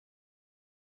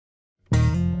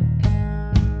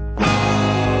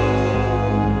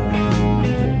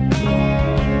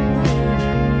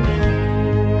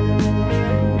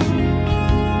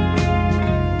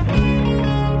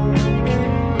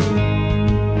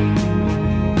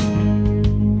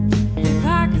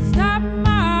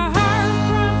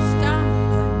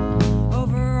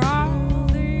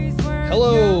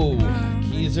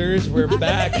we're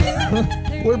back.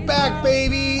 We're back,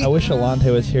 baby. I wish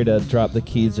Alante was here to drop the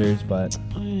Keezers, but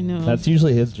I know. that's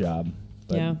usually his job.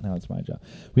 But Yeah. now it's my job.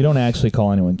 We don't actually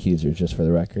call anyone Keezers, just for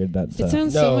the record. That's It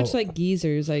sounds so No. much like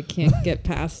geezers. I can't get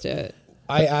past it.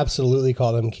 I absolutely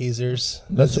call them Keezers.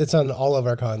 It's on all of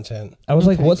our content. I was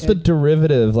like, Okay, what's the good.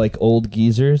 derivative? Like old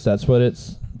geezers? That's what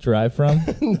it's derived from?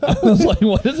 I was like,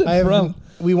 what is it from?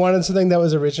 We wanted something that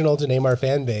was original to name our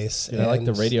fan base. Yeah, I like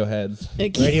the and Radioheads.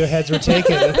 Radioheads were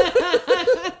taken.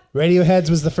 Radioheads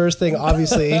was the first thing,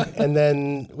 obviously, and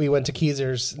then we went to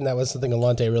Keezers, and that was something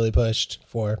Alante really pushed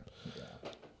for.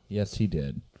 Yes, he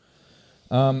did.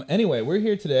 Anyway, we're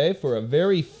here today for a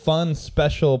very fun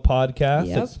special podcast.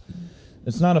 Yep.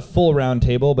 It's not a full round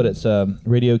table, but it's a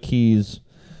Radio Keys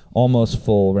almost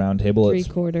full round table. It's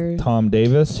 3/4. Tom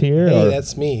Davis here, Hey, our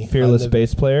that's me. fearless I'm the-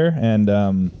 bass player,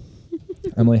 and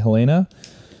Emily Helena,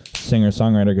 singer,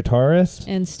 songwriter, guitarist.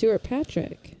 And Stuart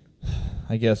Patrick.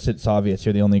 I guess it's obvious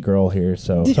you're the only girl here,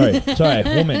 so sorry,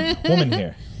 woman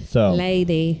here. So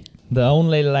Lady. the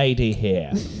only lady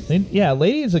here. Yeah,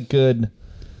 lady is a good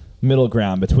middle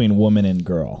ground between woman and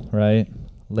girl, right?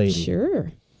 Lady.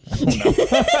 Sure.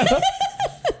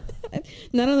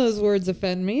 None of those words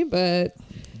offend me, but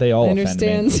They all I offend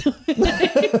understand. me.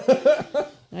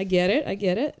 I get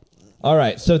it. All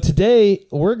right, so today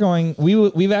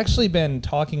we've actually been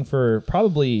talking for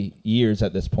probably years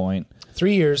at this point.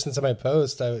 3 years since my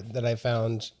post that I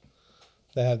found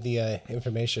that have the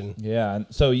information. Yeah, and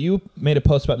so you made a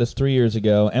post about this 3 years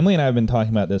ago. Emily and I have been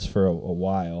talking about this for a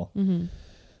while. Mm-hmm.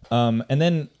 And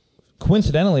then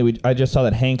coincidentally, I just saw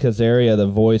that Hank Azaria, the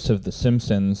voice of The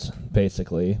Simpsons,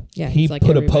 basically, Yeah, he he's like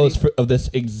put a everybody. post of this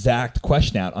exact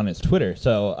question out on his Twitter.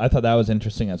 So I thought that was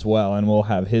interesting as well, and we'll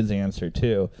have his answer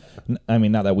too. I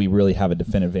mean, not that we really have a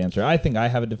definitive answer. I think I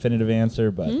have a definitive answer,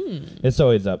 but it's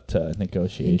always up to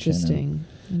negotiation.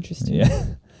 Interesting. Yeah.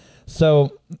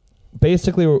 So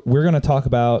basically, we're going to talk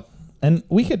about, and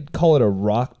we could call it a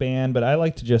rock band, but I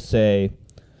like to just say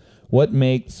what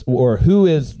makes, or who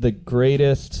is the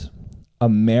greatest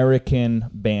American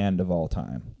band of all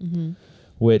time. Mm-hmm.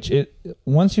 Which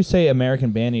once you say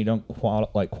American band, and you don't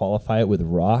qualify it with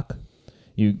rock.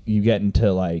 You get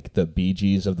into like the Bee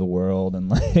Gees of the world and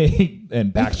like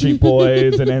and Backstreet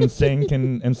Boys and NSYNC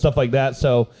and stuff like that.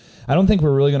 So I don't think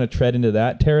we're really going to tread into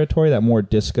that territory, that more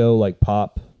disco like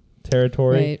pop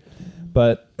territory. Right.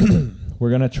 But we're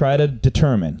going to try to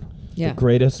determine Yeah. the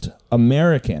greatest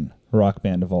American rock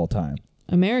band of all time.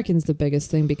 American's the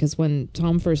biggest thing because when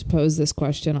Tom first posed this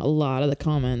question, a lot of the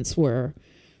comments were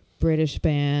British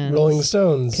bands, Rolling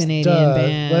Stones, Canadian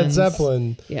bands, Led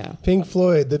Zeppelin, Yeah. Pink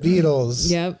Floyd, the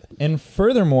Beatles. Yep. And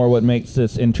furthermore, what makes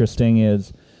this interesting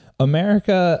is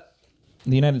America,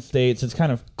 the United States, is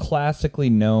kind of classically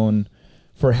known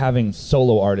for having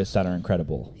solo artists that are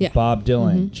incredible. Yeah. Bob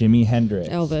Dylan, Jimi Hendrix.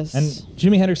 Elvis. And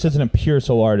Jimi Hendrix isn't a pure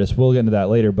solo artist. We'll get into that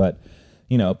later. But,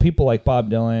 you know, people like Bob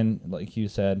Dylan, like you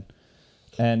said,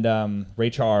 and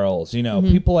Ray Charles, you know,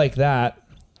 people like that.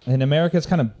 And America's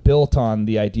kind of built on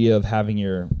the idea of having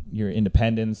your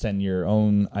independence and your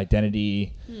own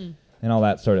identity and all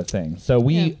that sort of thing. So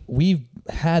we've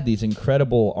had these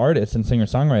incredible artists and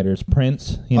singer-songwriters,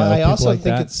 Prince, you know, I people also like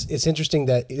think that. it's interesting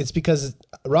that it's because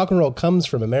rock and roll comes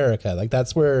from America. Like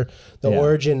that's where the Yeah.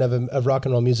 origin of rock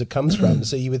and roll music comes from.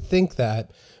 So you would think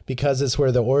that because it's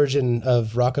where the origin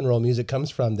of rock and roll music comes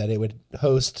from, that it would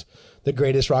host the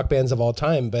greatest rock bands of all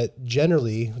time. But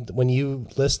generally, when you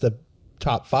list the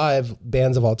top 5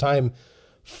 bands of all time,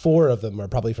 4 of them are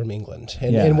probably from England,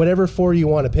 and whatever 4 you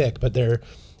want to pick, but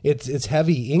it's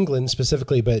heavy England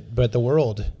specifically, but the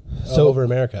world over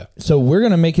America. So we're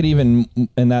going to make it even,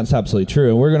 and that's absolutely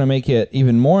true, we're going to make it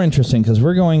even more interesting because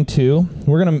we're going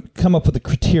to come up with the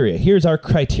criteria. Here's our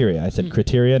criteria. I said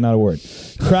criteria, not a word.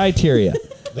 Criteria.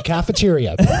 The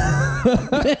cafeteria.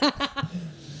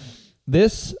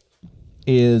 This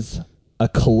is a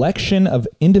collection of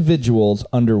individuals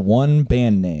under one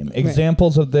band name.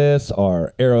 Examples of this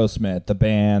are Aerosmith, the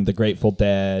band, the Grateful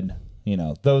Dead, you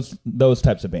know, those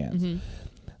types of bands.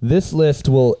 This list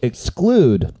will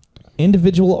exclude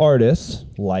individual artists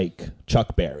like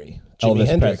Chuck Berry, Jimi Elvis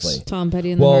Hendrix. Presley. Tom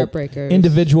Petty and the Heartbreakers.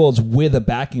 Individuals with a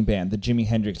backing band, the Jimi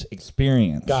Hendrix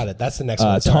Experience. Got it. That's the next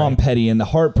one. Sorry. Tom Petty and the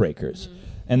Heartbreakers.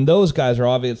 And those guys are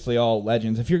obviously all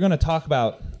legends. If you're going to talk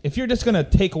about, if you're just going to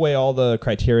take away all the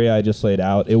criteria I just laid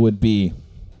out, it would be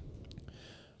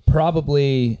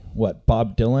probably,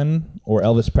 Bob Dylan or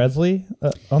Elvis Presley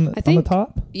on the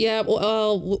top? Yeah,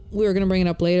 well, we were going to bring it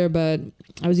up later, but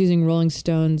I was using Rolling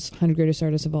Stone's 100 Greatest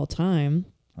Artists of All Time.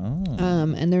 Oh.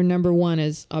 And their number one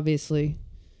is obviously...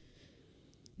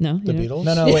 No? The Beatles?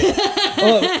 No, wait.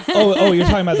 You're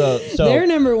talking about their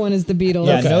number one is the Beatles.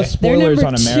 Yeah, no Their spoilers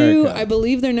number on two, America. I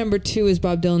believe their number 2 is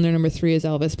Bob Dylan. Their number 3 is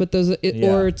Elvis. But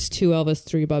or it's 2 Elvis,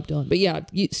 3 Bob Dylan. But yeah,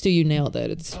 Stu, you nailed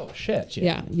it. It's shit.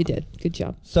 yeah, you did. Good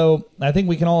job. So I think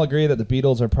we can all agree that the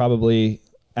Beatles are probably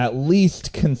at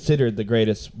least considered the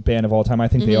greatest band of all time. I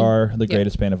think they are the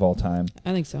greatest band of all time.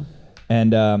 I think so.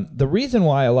 And the reason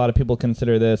why a lot of people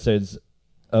consider this is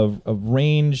a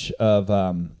range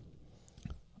of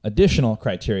additional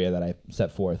criteria that I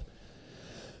set forth.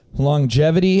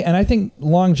 Longevity, and I think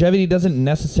longevity doesn't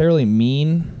necessarily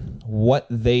mean what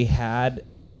they had,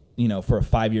 for a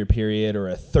 5-year period or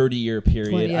a 30-year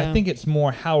period. 20, yeah. I think it's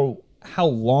more how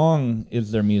long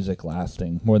is their music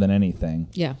lasting more than anything.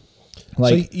 Yeah. So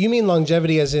you mean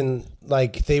longevity as in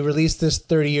like they released this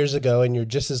 30 years ago and you're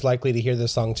just as likely to hear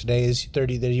this song today as that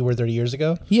you were 30 years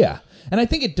ago? Yeah. And I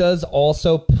think it does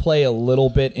also play a little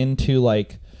bit into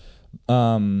like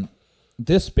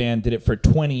this band did it for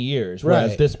 20 years,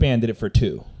 whereas this band did it for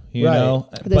 2. You know?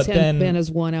 This band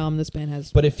has 1 album, this band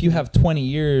has... But if you have 20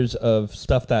 years of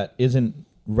stuff that isn't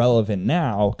relevant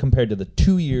now compared to the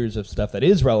 2 years of stuff that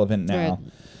is relevant now. Right.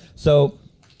 So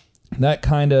that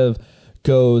kind of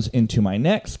goes into my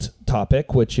next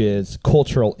topic, which is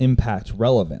cultural impact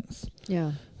relevance.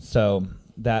 Yeah. So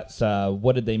that's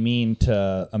what did they mean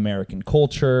to American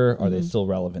culture? Are they still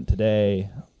relevant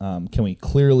today? Can we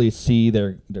clearly see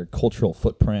their cultural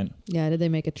footprint? Yeah, did they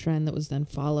make a trend that was then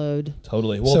followed?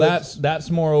 Totally. Well, that's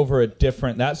more over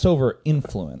that's over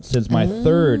influence is my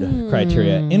third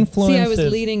criteria. Influence. See, I was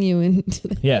leading you into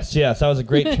that. Yes, that was a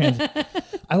great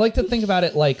I like to think about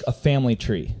it like a family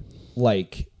tree.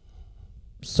 Like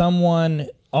someone,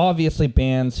 obviously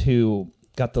bands who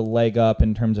got the leg up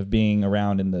in terms of being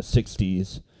around in the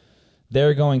 60s,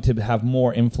 they're going to have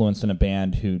more influence than a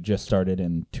band who just started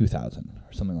in 2000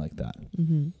 or something like that.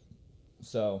 Mm-hmm.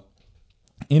 So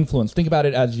influence, think about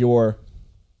it as your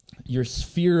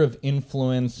sphere of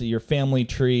influence, your family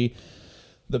tree,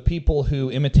 the people who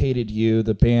imitated you,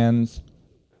 the bands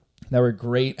that were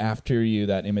great after you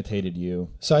that imitated you.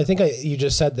 So I think you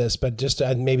just said this, but just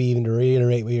to, maybe even to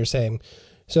reiterate what you're saying.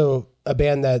 So a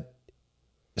band that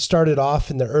started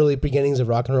off in the early beginnings of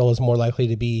rock and roll is more likely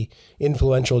to be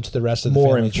influential to the rest of the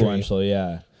more family influential, tree.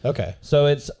 Yeah. Okay. So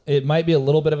it might be a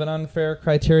little bit of an unfair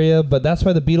criteria, but that's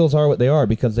why the Beatles are what they are,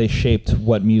 because they shaped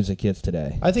what music is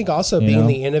today. I think also being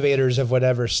the innovators of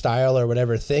whatever style or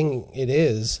whatever thing it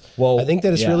is, I think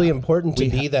that it's really important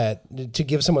to to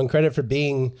give someone credit for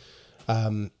being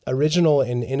original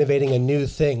and innovating a new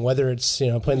thing, whether it's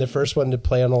playing the first one to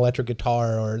play on electric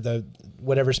guitar or the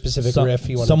whatever specific riff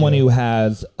you want. Someone who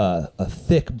has a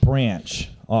thick branch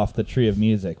off the tree of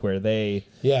music where they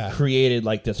created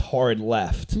like this hard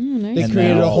left. Nice. They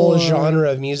created a whole genre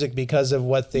of music because of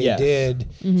what they did.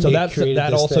 Mm-hmm. So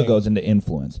that also goes into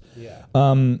influence. Yeah.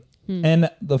 And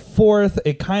the fourth,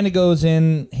 it kind of goes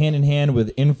hand in hand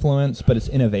with influence, but it's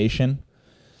innovation.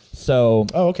 So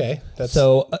okay.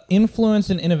 Influence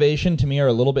and innovation to me are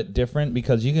a little bit different,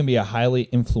 because you can be a highly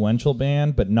influential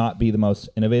band but not be the most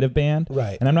innovative band.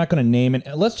 Right. And I'm not going to name it.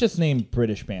 Let's just name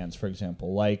British bands, for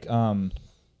example. Like, let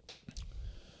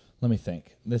me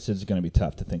think. This is going to be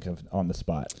tough to think of on the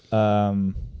spot.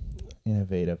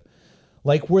 Innovative.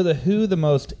 Like, were the Who the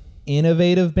most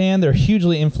innovative band? They're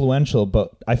hugely influential,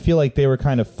 but I feel like they were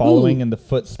kind of following in the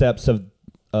footsteps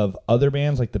of other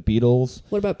bands like the Beatles.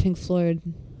 What about Pink Floyd?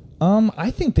 I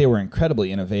think they were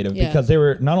incredibly innovative because they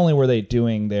were not only were they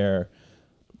doing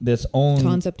this own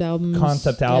concept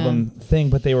album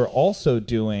thing, but they were also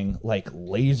doing like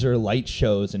laser light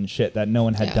shows and shit that no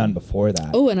one had done before that.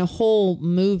 Oh, and a whole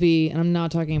movie, and I'm not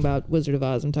talking about Wizard of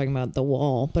Oz, I'm talking about The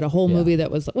Wall, but a whole movie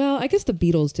that was, well, I guess the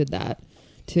Beatles did that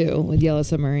too with Yellow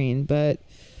Submarine, but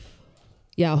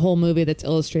a whole movie that's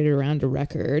illustrated around a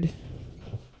record.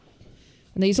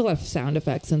 And they use a lot of sound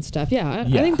effects and stuff. I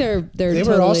think they totally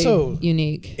were also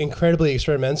unique, incredibly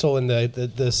experimental in the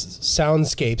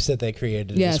soundscapes that they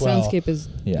created. as well. Soundscape is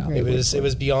great. It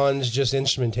was beyond just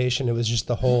instrumentation. It was just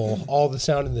the whole, all the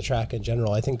sound in the track in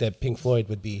general. I think that Pink Floyd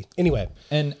would be anyway.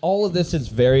 And all of this is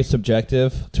very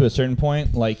subjective to a certain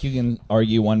point. Like, you can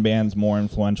argue one band's more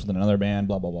influential than another band,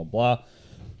 blah blah blah blah.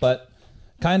 But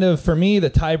kind of for me, the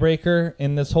tiebreaker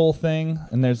in this whole thing,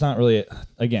 and there's not really,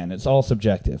 again, it's all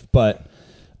subjective, but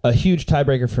a huge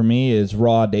tiebreaker for me is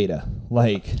raw data.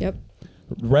 Like,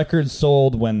 records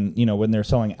sold when they're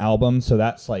selling albums. So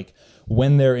that's like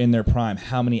when they're in their prime.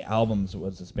 How many albums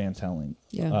was this band selling?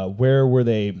 Yeah. Where were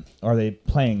they? Are they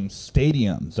playing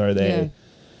stadiums? Are they?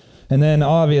 And then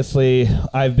obviously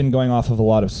I've been going off of a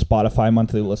lot of Spotify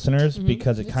monthly listeners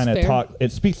because it kind of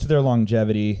it speaks to their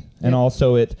longevity, and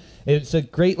also it's a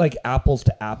great like apples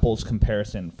to apples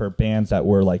comparison for bands that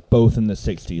were like both in the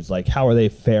 60s. Like how are they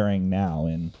faring now?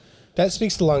 And that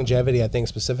speaks to longevity, I think,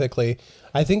 specifically.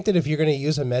 I think that if you're going to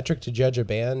use a metric to judge a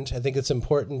band, I think it's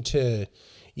important to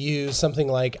use something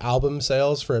like album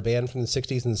sales for a band from the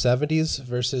 60s and the 70s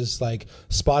versus like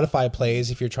Spotify plays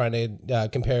if you're trying to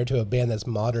compare to a band that's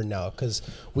modern now, because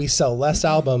we sell less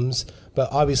albums, but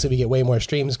obviously we get way more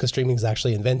streams because streaming is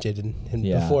actually invented, and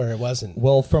before it wasn't.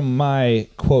 Well, from my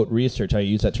quote research, I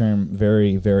use that term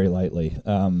very, very lightly.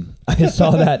 I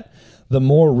saw that the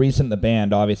more recent the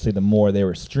band, obviously the more they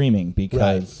were streaming,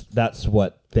 because that's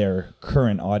what their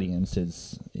current audience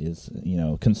is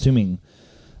consuming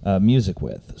music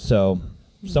with. So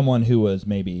someone who was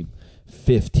maybe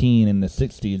 15 in the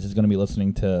 60s is going to be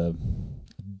listening to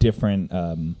different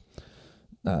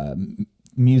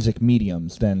music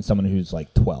mediums than someone who's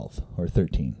like 12 or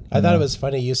 13. I thought it was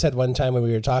funny. You said one time when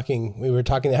we were talking,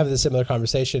 having this similar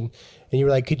conversation, and you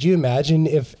were like, could you imagine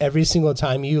if every single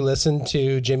time you listened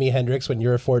to Jimi Hendrix when you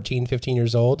were 14, 15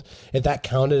 years old, if that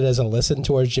counted as a listen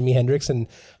towards Jimi Hendrix, and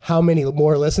how many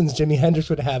more listens Jimi Hendrix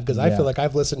would have? Because I feel like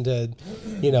I've listened to,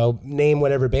 name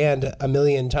whatever band a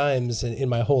million times in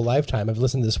my whole lifetime. I've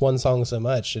listened to this one song so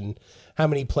much, and how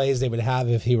many plays they would have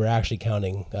if he were actually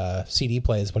counting CD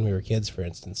plays when we were kids, for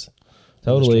instance.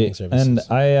 Totally. And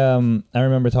I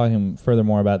remember talking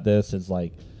furthermore about this is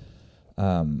like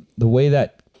the way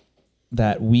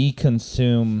that we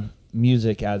consume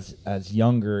music as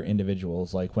younger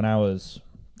individuals. Like when I was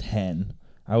 10,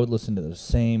 I would listen to the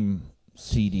same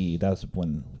CD. That's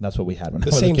what we had when I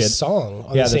was a kid. The same song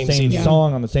on the same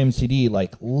song on the same CD,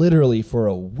 like literally for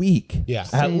a week. Yeah.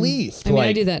 At least. I mean,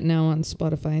 I do that now on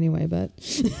Spotify anyway, but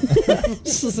just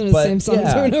listen to the same songs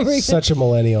over and over again. Such a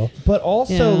millennial. But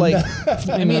also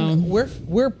I mean,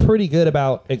 we're pretty good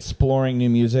about exploring new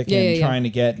music and trying to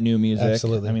get new music.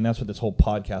 Absolutely. I mean, that's what this whole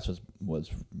podcast was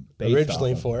based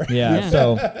originally off of. for. Yeah.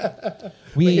 So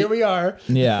here we are.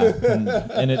 Yeah.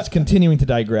 And it's continuing to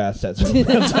digress as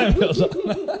time goes on.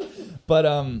 But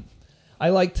I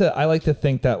like to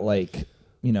think that like,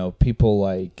 people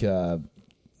like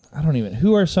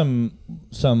who are some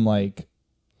like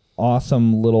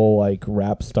awesome little like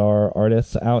rap star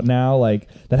artists out now, like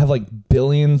that have like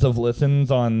billions of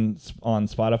listens on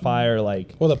Spotify, or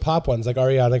like the pop ones like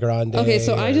Ariana Grande. Okay,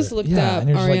 so I just looked up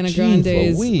Ariana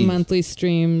Grande's monthly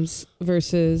streams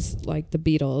versus like the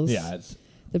Beatles. Yeah,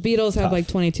 the Beatles have tough. like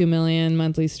 22 million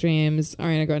monthly streams.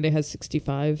 Ariana Grande has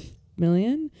 65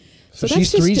 million. So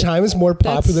she's three times more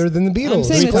popular than the Beatles. I'm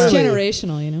saying it's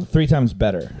generational, 3 times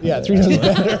better. Yeah, 3 times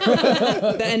better.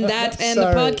 and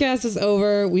the podcast is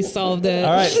over. We solved it.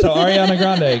 All right, so Ariana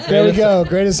Grande. There we go.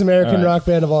 Greatest American rock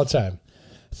band of all time.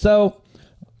 So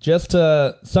just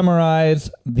to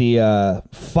summarize, the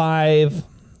 5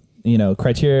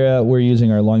 criteria we're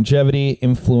using are longevity,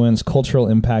 influence, cultural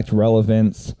impact,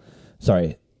 relevance,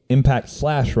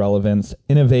 impact/relevance,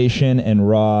 innovation, and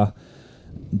raw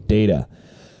data.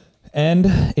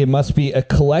 And it must be a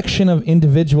collection of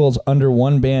individuals under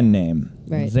one band name.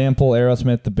 Right. Example,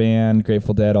 Aerosmith, the band,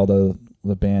 Grateful Dead, although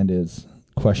the band is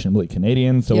questionably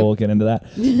Canadian, so we'll get into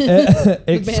that.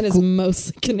 The band is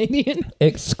mostly Canadian.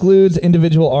 Excludes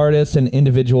individual artists and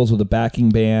individuals with a backing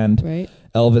band. Right.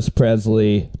 Elvis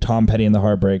Presley, Tom Petty and the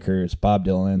Heartbreakers, Bob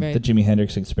Dylan, right. the Jimi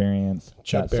Hendrix Experience,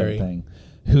 Chuck that Berry. Sort of thing.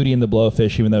 Hootie and the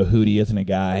Blowfish, even though Hootie isn't a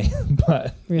guy.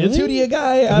 But really? Is Hootie a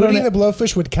guy? Hootie and the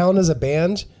Blowfish would count as a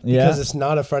band because Yeah. it's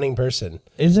not a fronting person.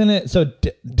 Isn't it? So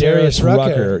Darius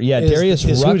Rucker. Yeah, Darius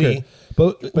is Rucker. Hootie,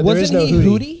 but there wasn't is no he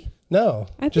Hootie. No,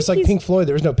 I just think like Pink Floyd,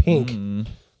 there was no Pink.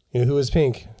 Who is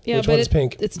Pink? Yeah, Which but one's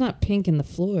Pink? It's not Pink in the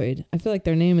Floyd. I feel like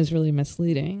their name is really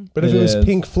misleading. But if It it was is.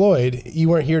 Pink Floyd, you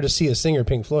weren't here to see a singer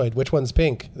Pink Floyd. Which one's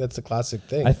Pink? That's a classic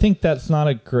thing. I think that's not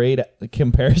a great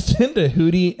comparison to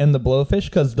Hootie and the Blowfish,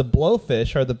 because the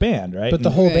Blowfish are the band, right? but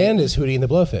the whole band is Hootie and the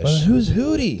Blowfish. But who's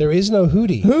Hootie? There is no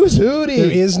Hootie. Who's Hootie?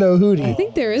 There is no Hootie. I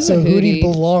think there is so a Hootie.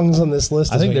 belongs on this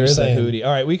list. I think there is saying. a Hootie.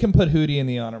 All right, we can put Hootie in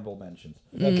the honorable mentions.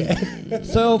 Okay.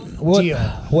 So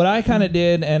what I kind of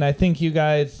did, and I think you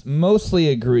guys mostly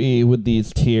agree with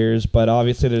these tiers, but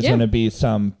obviously there's going to be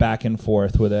some back and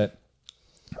forth with it.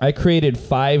 I created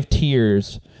 5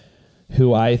 tiers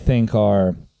who I think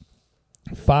are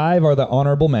 5 are the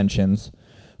honorable mentions.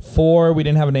 4 we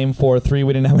didn't have a name for. 3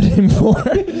 we didn't have a name for.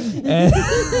 And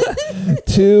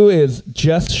 2 is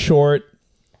just short.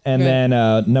 And then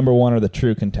number 1 are the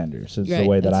true contenders. Is the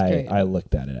way that I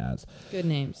looked at it as. Good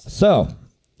names. So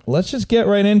let's just get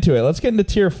right into it. Let's get into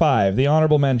tier 5, the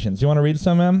honorable mentions. You want to read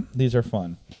some, Em? These are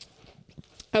fun.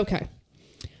 Okay.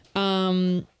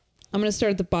 I'm going to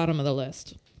start at the bottom of the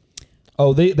list.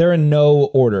 Oh, they're in no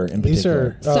order in These particular.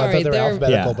 are. Oh, I Sorry, thought they were they're-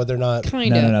 alphabetical, Yeah. but they're not.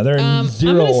 Kind of. No, they're in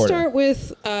zero I'm going to order. start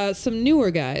with some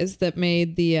newer guys that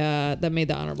made the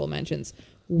honorable mentions.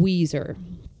 Weezer,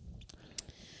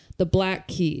 the Black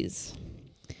Keys,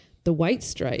 the White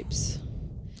Stripes.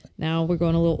 Now we're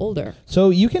going a little older. So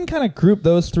you can kind of group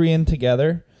those three in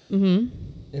together.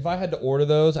 Mm-hmm. If I had to order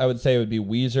those, I would say it would be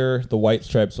Weezer, the White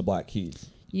Stripes, the Black Keys.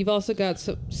 You've also got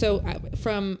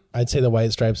from I'd say the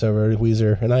White Stripes over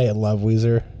Weezer, and I love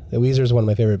Weezer. The Weezer is one of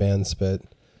my favorite bands, but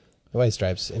the White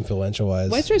Stripes, influential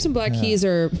wise. White Stripes and Black Keys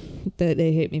are that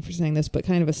they hate me for saying this, but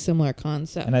kind of a similar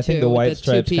concept. And I think too, the with White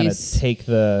Stripes kind of two-piece. take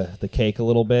the cake a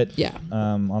little bit. Yeah.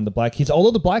 On the Black Keys,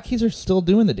 although the Black Keys are still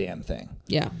doing the damn thing,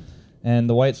 Yeah, and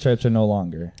the White Stripes are no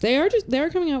longer. they're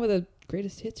coming out with a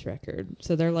greatest hits record,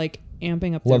 so they're like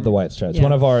amping up. Love their, the White Stripes.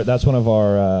 Yeah. That's one of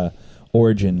our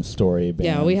origin story bands.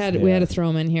 Yeah, we had to throw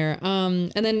them in here.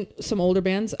 And then some older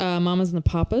bands: Mamas and the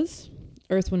Papas,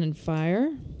 Earth, Wind and Fire,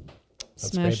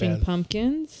 That's a great Smashing band.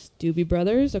 Pumpkins, Doobie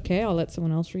Brothers. Okay, I'll let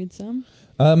someone else read some.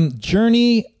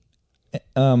 Journey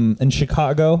and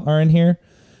Chicago are in here.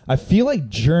 I feel like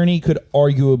Journey could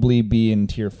arguably be in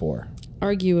tier 4.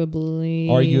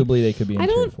 Arguably, They could be in I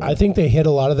tier don't- 4. I think they hit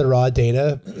a lot of the raw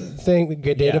data thing,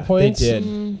 good data Yeah, points. They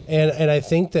did. And I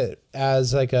think that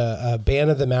as like a band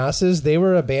of the masses, they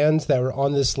were a band that were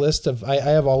on this list of. I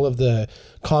have all of the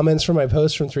comments from my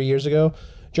post from 3 years ago.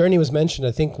 Journey was mentioned,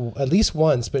 I think, at least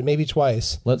once, but maybe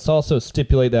twice. Let's also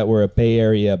stipulate that we're a Bay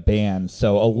Area band,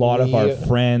 so a lot of our Yeah.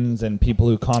 friends and people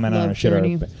who comment on Love our shit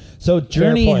Journey. are. So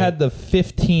Journey point. had the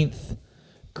 15th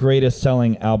greatest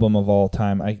selling album of all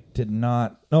time. I did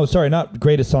not. No, sorry, not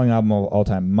greatest selling album of all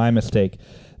time. My mistake.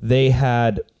 They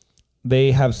have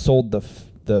sold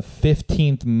the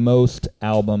 15th most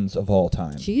albums of all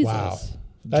time. Jesus. Wow.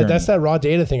 Journey. That's that raw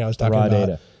data thing I was talking Raw about.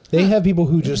 data. They have people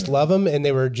who just love them, and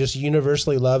they were just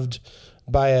universally loved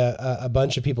by a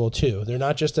bunch of people too. They're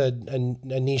not just a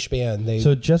niche band.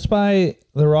 So just by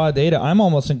the raw data, I'm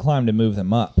almost inclined to move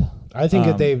them up. I think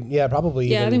that they, probably.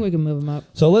 Yeah, I even- think we can move them up.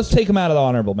 So let's take them out of the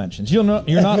honorable mentions. You're not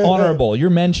honorable. You're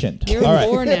mentioned. You're All right.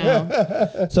 4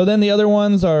 now. So then the other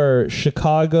ones are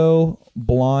Chicago,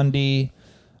 Blondie,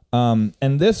 and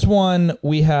this one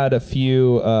we had a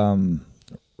few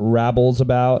rabbles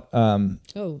about.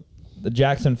 Oh, The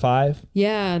Jackson 5.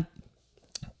 yeah.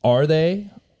 Are they?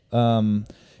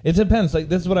 It depends. Like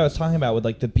this is what I was talking about with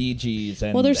like the Bee Gees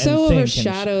and Well, they're and so Sync and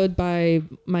overshadowed by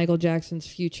Michael Jackson's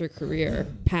future career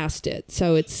past it.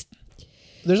 So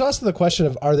There's also the question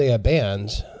of, are they a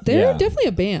band? they're Yeah. definitely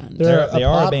a band. They are a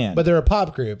pop, band. but they're a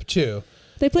pop group too.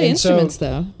 They play and so- instruments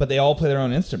though. But they all play their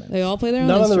own instruments. They all play their own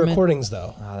Not on the instrument. recordings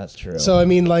though. Oh, that's true. So I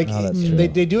mean, like Oh, that's true.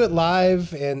 they do it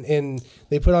live and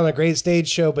they put on a great stage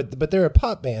show, but they're a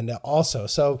pop band also.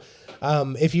 So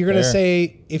if you're gonna Fair.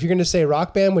 say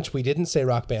rock band, which we didn't say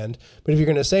rock band, but if you're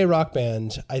gonna say rock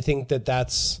band, I think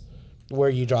that's where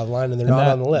you draw the line, and they're not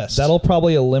on the list. That'll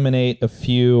probably eliminate a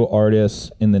few artists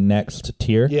in the next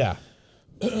tier. yeah.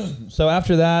 So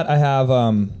after that, I have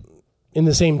In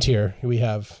the same tier, we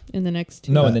have. in the next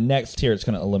two. no. In the next tier, it's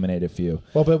going to eliminate a few.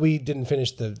 Well, but we didn't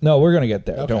finish the. No, we're going to get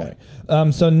there. Don't Okay.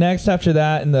 worry. So next after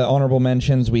that, in the honorable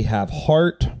mentions, we have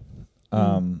Heart,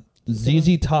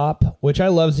 ZZ Top, which I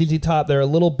love. ZZ Top. They're a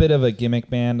little bit of a gimmick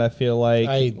band. I feel like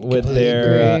I with completely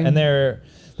their agree. and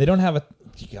they don't have a.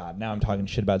 God, now I'm talking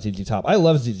shit about ZZ Top. I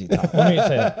love ZZ Top. Let me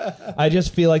say that. I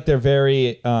just feel like they're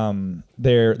very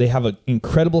they have an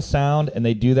incredible sound, and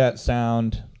they do that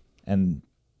sound, and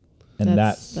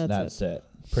that's it.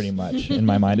 Pretty much in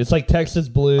my mind. It's like Texas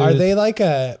blues. Are they like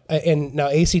and now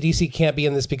AC/DC can't be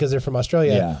in this because they're from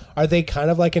Australia. Yeah. Are they kind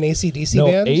of like an AC/DC No,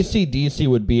 band? AC/DC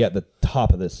would be at the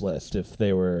top of this list if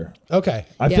they were. Okay.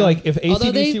 I Yeah. feel like if Although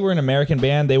AC/DC they- were an American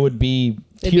band, they would be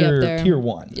They'd be up there. tier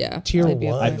 1. Yeah. Tier they'd be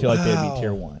up 1. I there. feel like they'd Wow. be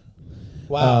tier 1.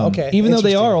 Wow. Okay. Even though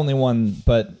they Interesting. are only one,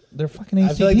 but they're fucking AC/DC.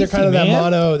 I feel like they're kind of man. that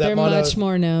mono. That They're mono. much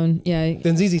more known. Yeah.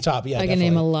 Than ZZ Top. Yeah. I can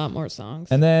name a lot more songs.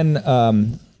 And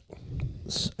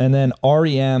then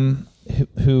REM,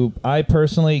 who I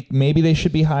personally maybe they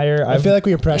should be higher. I feel like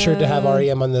we were pressured to have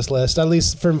REM on this list, at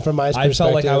least from my I perspective.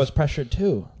 felt like I was pressured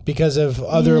too. because of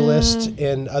other lists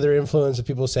and other influence of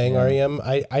people saying REM.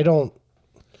 I don't.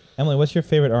 Emily, what's your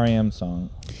favorite REM song?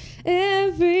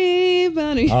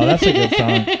 Everybody. Oh, that's a good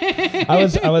song.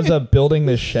 I was building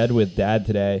this shed with Dad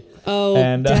today. Oh,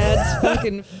 and, Dad's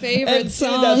fucking favorite and soon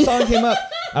song. that song came up.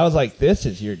 I was like, this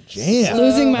is your jam.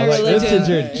 Losing My I was like, Religion. this is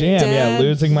your jam. Dad yeah,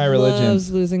 Losing My Religion.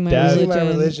 loves Losing My Dad- Religion. Losing My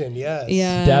Religion, yes.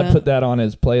 Yeah. Dad put that on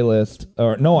his playlist,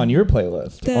 or no, on your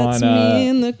playlist. That's on, me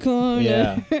in the corner.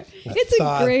 yeah. It's a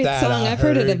Thought great that song. I I've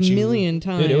heard it a heard you. million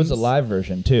times. Dude, it was a live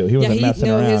version too. He wasn't messing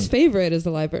around. his favorite is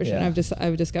the live version. Yeah.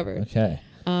 I've discovered. Okay.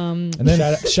 And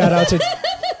then Shout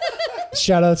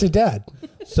out to Dad.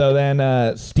 so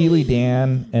then Steely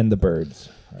Dan and the Byrds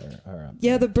are up.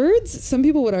 Yeah, the Byrds. Some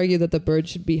people would argue that the Byrds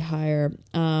should be higher.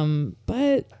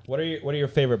 But What are your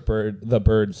favorite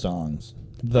Bird songs?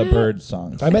 The Bird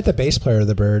songs. I met the bass player of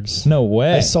the Byrds. No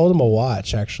way. I sold him a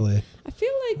watch, actually. I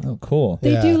feel like Oh, cool.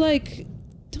 they Yeah. do like.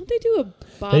 Don't they do a?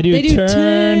 Bob? They do Turned.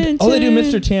 Turn, Oh, they do Turn.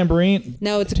 Mr. Tambourine.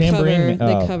 No, it's a Tambourine.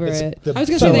 cover. Oh. They cover It's it. the- I was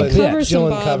gonna so say they it's the cover some Dylan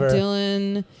Bob cover.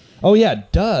 Dylan. Oh yeah,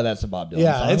 duh. That's a Bob Dylan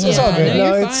Yeah, song. it's all good. No, No,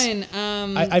 you're it's-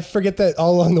 fine. I forget that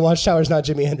All Along the Watchtower is not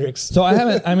Jimi Hendrix. So I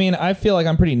haven't. I mean, I feel like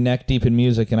I'm pretty neck deep in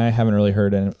music, and I haven't really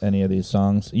heard any of these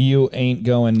songs. You Ain't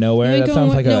Going Nowhere. You Ain't That Going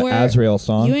sounds like Nowhere. an Azrael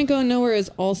song. You Ain't Going Nowhere is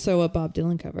also a Bob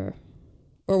Dylan cover.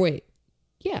 Or wait,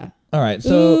 yeah. All right,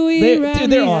 so Ooh, they're, right, dude,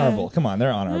 they're yeah. honorable. Come on,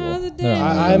 they're honorable. They're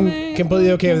honorable. I'm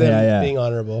completely okay with them Yeah, yeah. being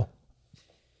honorable.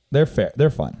 They're fair. They're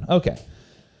fun. Okay.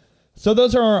 So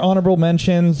those are our honorable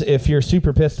mentions. If you're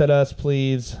super pissed at us,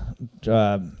 please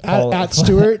follow- At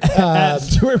Stuart, at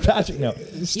Stuart Patrick. No,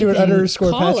 Stuart You can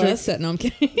underscore call Patrick. us at, no, I'm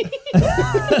kidding.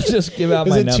 just give out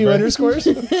Is my it number. 2 underscores?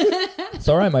 It's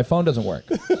all right. My phone doesn't work.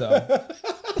 So.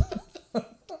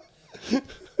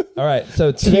 All right.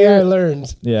 So Today I tier.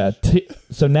 learned. Yeah.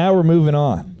 So now we're moving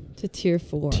on. To tier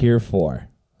 4. Tier 4.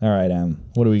 All right, Em.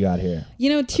 What do we got here? You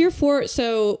know, tier 4.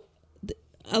 So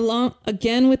along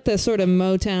again with the sort of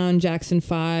Motown Jackson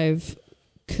 5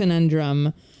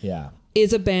 conundrum, Yeah.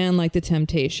 is a band like the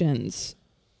Temptations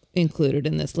included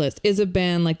in this list? Is a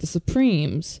band like the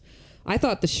Supremes? I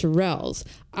thought the Shirelles.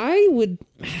 I would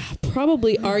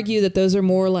probably argue that those are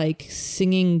more like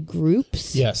singing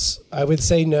groups. Yes, I would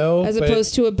say no. As but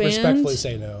opposed to a band? Respectfully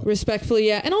say no. Respectfully,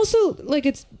 yeah. And also, like,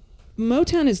 it's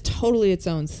Motown is totally its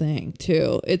own thing,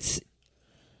 too. It's,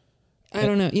 I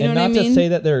don't know. You know and what I not mean? to say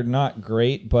that they're not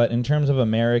great, but in terms of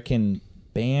American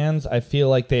bands, I feel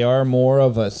like they are more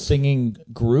of a singing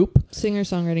group.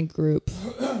 Singer-songwriting group.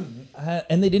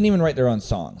 And they didn't even write their own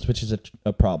songs, which is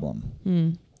a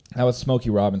problem. That was Smokey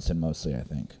Robinson mostly, I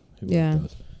think. Who wrote Yeah.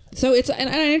 those. So it's, and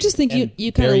I just think And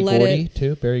you kind Berry of let Gordy, it,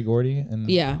 too. Barry Gordy. And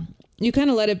yeah. You kind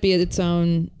of let it be its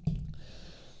own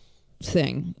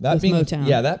thing that with being, Motown.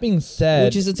 Yeah, that being said,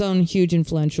 which is its own huge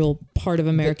influential part of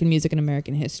American music and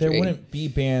American history. there wouldn't be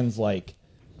bands like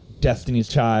Destiny's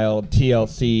Child,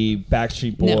 TLC,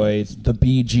 Backstreet No. Boys, the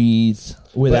Bee Gees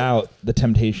without the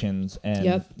Temptations and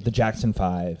Yep. the Jackson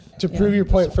 5. To prove your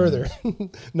point further,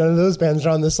 none of those bands are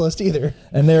on this list either.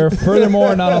 And they're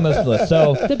furthermore not on this list.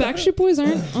 So The Backstreet Boys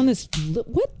aren't on this.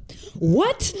 What?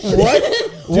 What?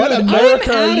 What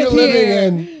America are I'm you outta living here.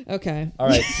 in? Okay. all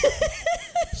right.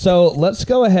 So let's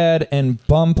go ahead and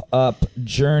bump up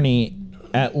Journey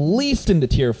at least into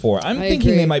tier 4. I'm I thinking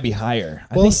agree. they might be higher.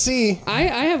 I We'll think- see. I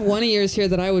have one of yours here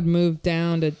that I would move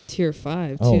down to tier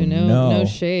 5 too. Oh, no no.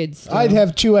 shades. still. I'd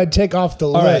have 2 I'd take off the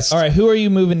all right, list. all right. Who are you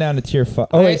moving down to tier 5?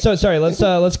 Oh All wait, right. so sorry.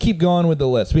 Let's keep going with the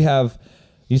list. We have,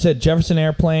 you said Jefferson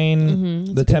Airplane, the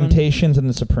a good one. Temptations, and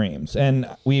the Supremes, and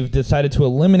we've decided to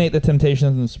eliminate the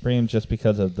Temptations and the Supremes just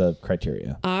because of the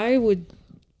criteria. I would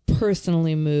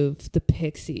personally move the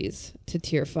Pixies to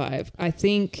tier 5.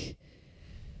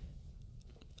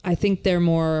 I think they're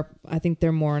more. I think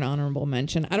they're more an honorable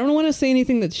mention. I don't want to say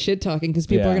anything that's shit talking because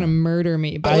people Yeah. are gonna murder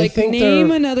me. But I like, think name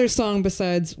they're- another song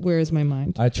besides "Where Is My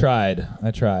Mind." I tried.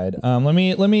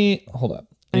 Let me hold up.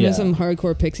 I know Yeah. some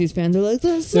hardcore Pixies fans are like,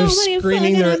 "There's so They're many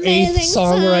screaming fucking their eighth amazing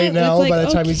song right songs." now It's by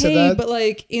the time you said okay, that. But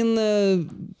like in the,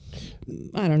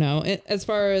 I don't know. As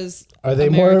far as Are they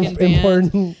American more bands,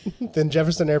 important than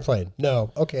Jefferson Airplane?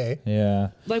 No. Okay. Yeah.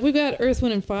 like we've got Earth,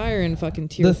 Wind, and Fire in fucking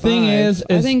tier The 5. thing is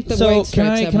I think the so White can Stripes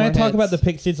I have can I more talk hits. about the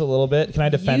Pixies a little bit? Can I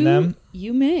defend them?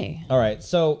 You may. All right.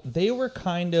 So they were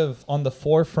kind of on the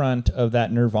forefront of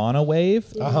that Nirvana wave.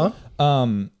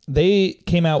 They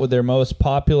came out with their most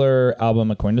popular album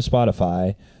according to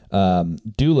Spotify,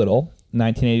 Doolittle,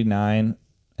 1989,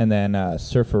 and then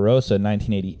Surferosa,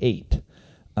 1988.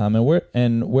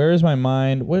 And where is my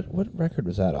mind? What record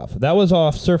was that off? That was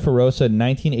off Surferosa,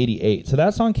 1988. So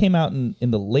that song came out in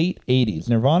the late 80s.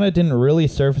 Nirvana didn't really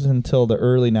surface until the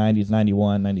early 90s,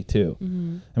 91,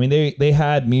 92. I mean, they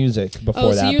had music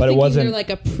before So that, you're but it thinking wasn't. they're like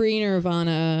a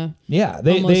pre-Nirvana. Yeah,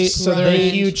 they Almost So they're a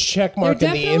Right. huge check mark They're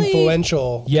in the definitely-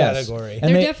 influential Yes. category. And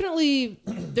They're they-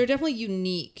 definitely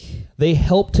unique. they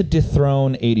helped to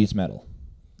dethrone 80s metal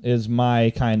is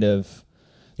my kind of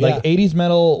like Yeah. 80s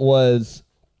metal was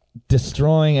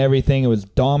destroying everything. It was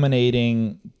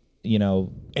dominating,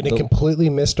 And it completely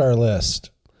missed our list.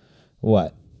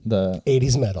 what? The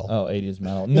 80s metal. Oh, 80s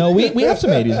metal. No, we have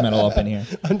some 80s metal up in here.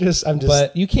 I'm just.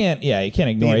 But you can't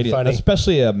ignore being 80s, funny.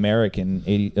 especially American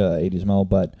 80s metal.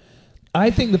 But I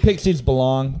think the Pixies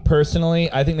belong,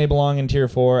 personally. I think they belong in tier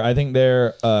 4. I think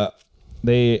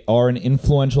they are an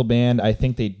influential band. I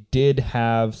think they did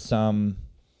have some,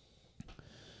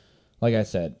 like I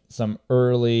said, some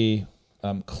early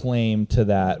claim to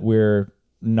that. We're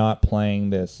not playing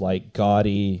this like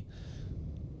gaudy,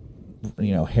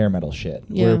 hair metal shit.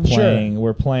 Yeah.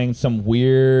 We're playing some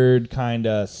weird kind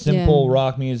of simple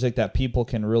rock music that people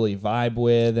can really vibe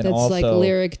with, and That's also like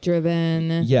lyric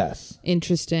driven. Yes,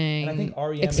 Interesting. and I think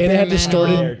REM And it had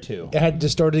distorted. there too. It had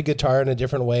distorted guitar in a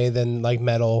different way than like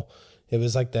metal. It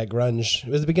was like that grunge. It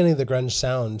was the beginning of the grunge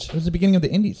sound, It was the beginning of the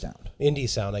indie sound. indie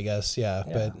sound, I guess. Yeah,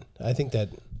 but I think that.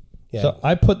 Yeah. So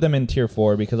I put them in tier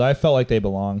 4 because I felt like they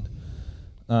belonged.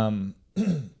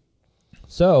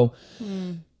 So.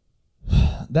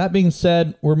 That being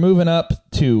said, we're moving up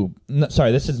to...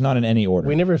 Sorry, this is not in any order.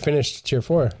 We never finished tier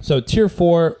 4. So tier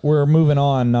 4, we're moving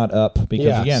on, not up. Because,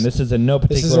 Yes. again, this is in no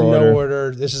particular This is in order. no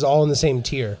order. This is all in the same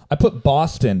tier. I put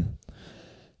Boston.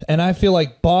 And I feel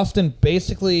like Boston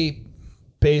basically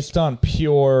based on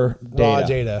pure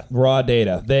data. Raw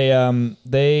data.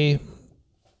 They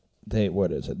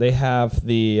what is it? They have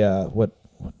the...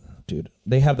 Dude,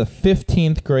 they have the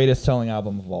 15th greatest selling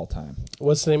album of all time.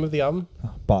 What's the name of the album?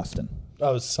 Boston.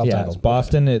 Oh, it's Yeah, self-titled. it's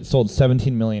Boston. It sold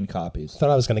 17 million copies. Thought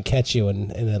I was going to catch you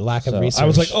in a lack of So research. I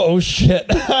was like, oh, shit.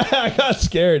 I got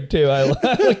scared, too. I looked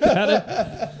at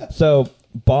it. So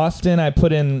Boston, I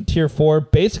put in tier 4,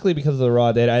 basically because of the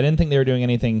raw data. I didn't think they were doing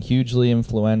anything hugely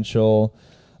influential.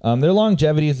 Their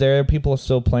longevity is there. People are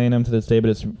still playing them to this day, but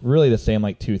it's really the same,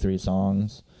 like 2-3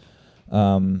 songs.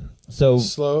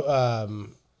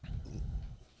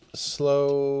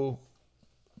 Slow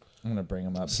I'm going to bring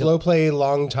them up. Slow Play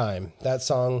Long Time. That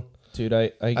song. Dude,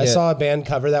 I saw a band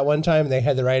cover that one time. They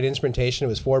had the right instrumentation. It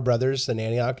was four brothers in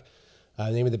Antioch. The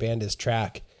name of the band is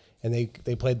Track. And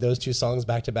they played those two songs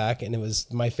back to back, and it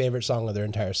was my favorite song of their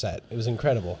entire set. It was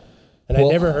incredible. And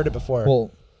I'd never heard it before. Well,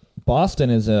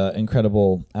 Boston is an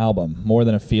incredible album. More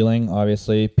Than a Feeling,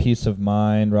 obviously. Peace of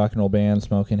Mind, Rock and Roll Band,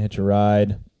 Smokin' Hitch a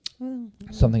Ride.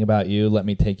 Something About You, Let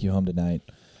Me Take You Home Tonight.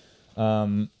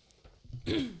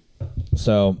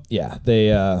 So yeah, they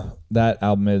that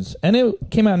album is, and it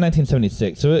came out in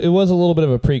 1976, so it was a little bit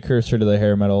of a precursor to the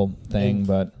hair metal thing.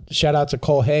 But shout out to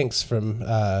Cole Hanks from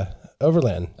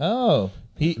Overland. Oh,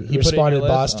 he responded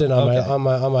Boston on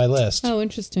my list. Oh,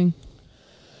 interesting.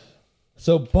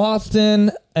 So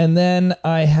Boston, and then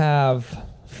I have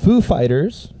Foo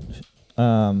Fighters,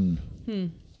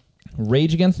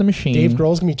 Rage Against the Machine. Dave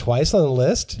Grohl's gonna be twice on the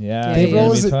list. Yeah, Dave he's gonna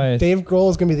Grohl be twice. Dave Grohl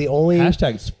is gonna be the only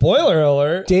Hashtag spoiler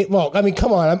alert. well, I mean,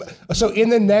 come on. So in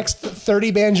the next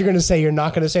 30 bands, you're gonna say you're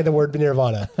not gonna say the word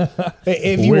Nirvana.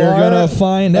 If you We're are, gonna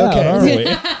find out, aren't we?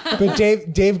 But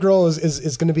Dave Grohl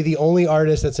is gonna be the only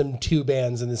artist that's in two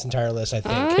bands in this entire list. I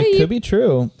think. It could be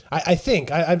true. I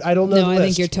think. I don't know. No, the I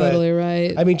list, think you're totally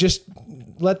right. I mean, just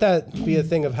let that be a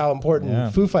thing of how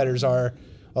important Foo Fighters are,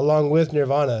 along with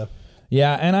Nirvana.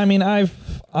 Yeah, and I mean, I've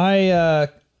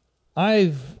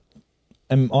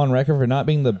am on record for not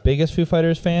being the biggest Foo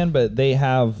Fighters fan, but they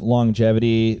have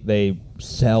longevity. They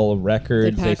sell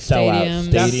records. They sell out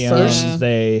stadiums.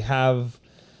 They have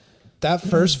that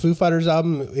first Foo Fighters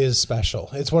album is special.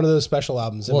 It's one of those special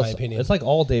albums, in my opinion. It's like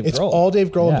all Dave Grohl. It's all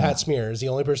Dave Grohl and Pat Smear is the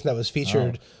only person that was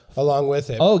featured along with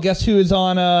it. Oh, guess who is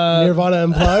on Nirvana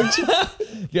Unplugged?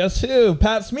 Guess who?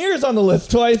 Pat Smear's on the list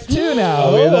twice too now.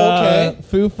 Oh, with, okay.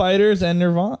 Foo Fighters and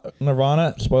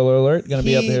Nirvana. Spoiler alert. Going to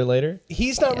be up here later.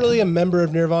 He's not really a member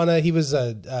of Nirvana. He was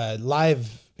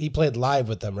live. He played live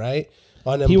with them, right?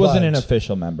 On Unplugged. He wasn't an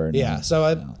official member. No. Yeah.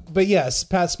 So, but yes,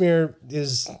 Pat Smear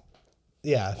is.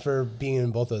 Yeah, for being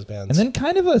in both those bands. And then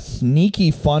kind of a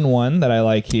sneaky fun one that I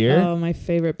like here. Oh, my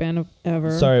favorite band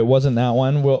ever. Sorry, it wasn't that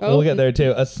one. We'll get there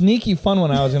too. A sneaky fun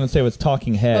one I was going to say was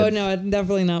Talking Heads. Oh, no,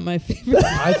 definitely not my favorite.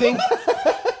 I think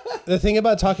the thing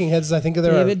about Talking Heads is I think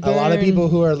there David are a lot of Byrne. people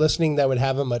who are listening that would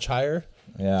have them much higher.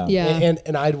 Yeah. Yeah.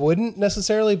 And I wouldn't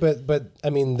necessarily, but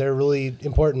I mean, they're really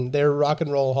important. They're rock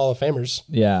and roll Hall of Famers.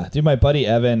 Yeah. Dude, my buddy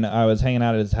Evan, I was hanging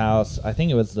out at his house. I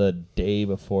think it was the day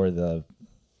before the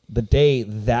day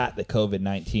that the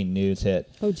COVID-19 news hit.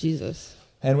 Oh, Jesus.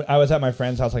 And I was at my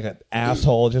friend's house like an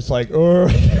asshole, just like, oh,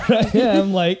 I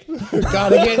am like,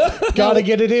 gotta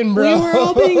get it in, bro. We were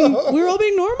all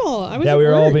being normal. I was yeah, at we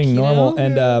were all work, being you normal. know?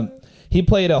 And he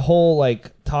played a whole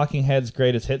like Talking Heads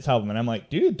greatest hits album, and I'm like,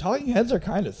 dude, Talking Heads are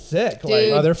kind of sick. Dude.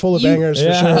 Like, Oh, they're full of You- bangers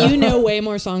Yeah. for sure. You know way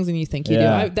more songs than you think you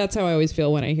Yeah. do. That's how I always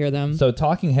feel when I hear them. so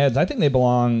Talking Heads, I think they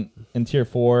belong in tier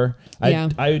 4. Yeah.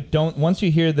 I don't. Once you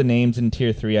hear the names in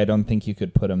tier 3, I don't think you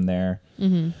could put them there.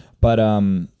 Mm-hmm. But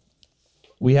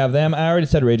we have them. I already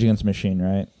said Rage Against the Machine,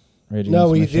 right? Rage No, Against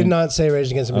the we Machine. did not say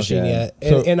Rage Against the Machine Okay. yet.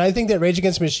 So- And I think that Rage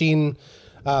Against the Machine,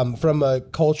 from a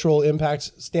cultural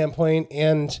impact standpoint,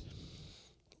 and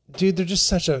dude, they're just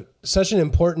such an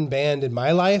important band in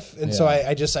my life. And so Yeah.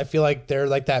 I feel like they're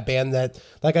like that band that,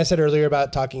 like I said earlier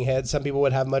about Talking Heads, some people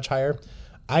would have much higher.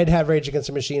 I'd have Rage Against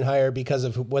the Machine higher because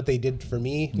of what they did for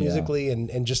me musically,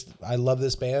 and just I love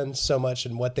this band so much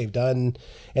and what they've done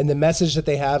and the message that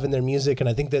they have in their music, and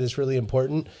I think that it's really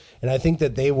important. And I think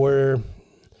that they were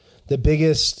the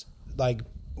biggest, like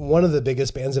one of the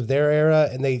biggest bands of their era,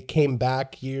 and they came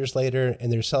back years later and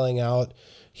they're selling out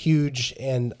huge,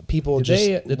 and people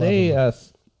Did love they them.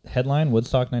 headline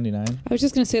Woodstock 99? I was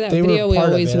just gonna say that They were video we part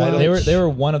of always it. I watch. don't- They were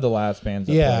one of the last bands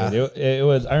that Yeah. played. It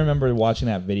was. I remember watching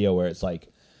that video where it's like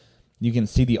you can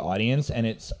see the audience and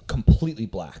it's completely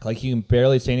black. Like you can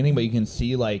barely see anything, but you can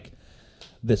see like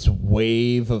this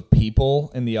wave of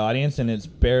people in the audience, and it's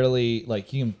barely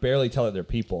like you can barely tell that they're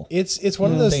people. It's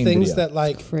one of those Same things video. that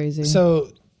like Crazy. So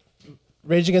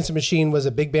Rage Against the Machine was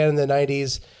a big band in the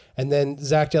 90s, and then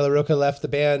Zach De La Rocha left the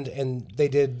band and they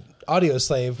did Audio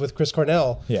Slave with Chris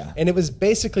Cornell. Yeah. And it was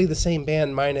basically the same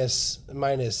band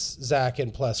minus Zach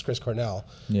and plus Chris Cornell.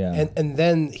 Yeah. And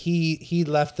then he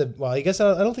left I guess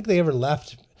I don't think they ever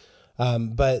left.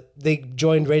 But they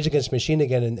joined Rage Against the Machine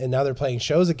again, and now they're playing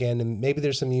shows again, and maybe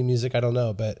there's some new music, I don't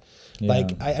know. But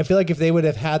like I feel like if they would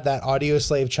have had that Audio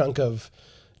Slave chunk of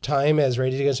time as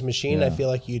Rage Against the Machine, I feel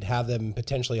like you'd have them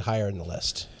potentially higher in the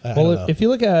list. I don't know. If you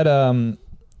look at,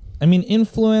 I mean,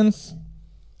 influence,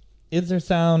 is their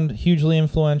sound hugely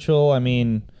influential? I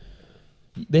mean,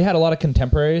 they had a lot of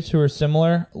contemporaries who were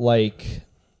similar, like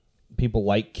people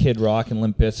like Kid Rock and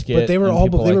Limp Bizkit. But they were and all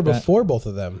people they were like that. before both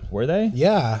of them. Were they?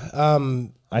 Yeah.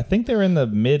 I think they were in the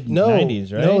mid No,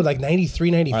 90s, right? No, like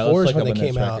 93, 94 All right, let's is look when up they when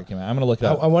this came record out. came out. I'm going to look it I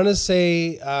up. want to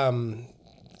say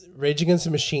Rage Against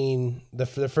the Machine, the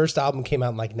first album came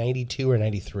out in like 92 or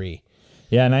 93.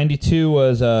 Yeah, 92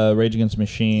 was Rage Against the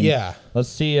Machine. Yeah. Let's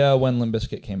see when Limp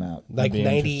Bizkit came out. I'd Like be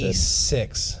interested.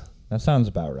 96 That sounds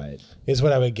about right. is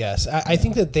what I would guess. I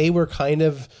think that they were kind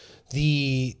of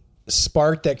the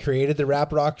spark that created the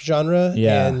rap rock genre.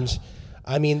 Yeah. And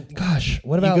I mean, Gosh,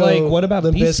 what you about go what about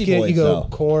Limp Beastie Bizkit, Boys? you go though?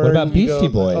 Korn, What about you Beastie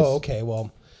go- Boys? Oh, okay.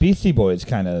 Well, Beastie Boys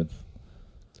kind of.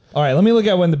 All right, let me look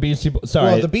at when the Beastie Boys.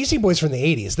 Sorry, the Beastie Boys from the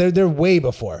 80s. They're way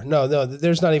before. No,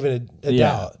 there's not even a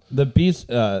doubt.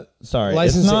 The sorry,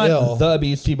 License it's to not Ill. the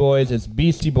Beastie Boys. It's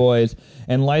Beastie Boys,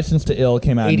 and License to Ill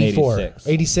came out 84. in 86.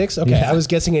 86? Okay, Yeah. I was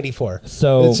guessing 84.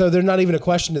 So- so they're not even a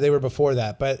question that they were before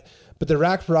that. But the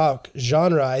rap rock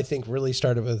genre, I think, really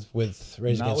started with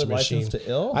Rage Not Against with the Machine. License to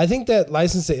Ill? I think that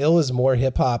License to Ill is more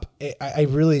hip hop. I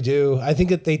really do. I think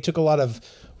that they took a lot of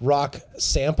rock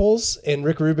samples, and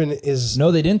Rick Rubin is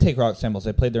No, they didn't take rock samples.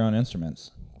 They played their own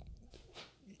instruments.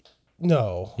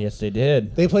 no. Yes, they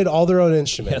did. They played all their own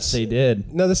instruments. Yes, they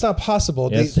did. No, that's not possible.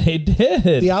 Yes, they did.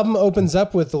 The album opens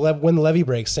up with the When the Levee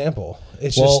Breaks sample.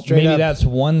 It's Well, just straight maybe up. that's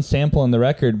one sample in the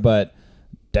record, but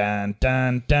dun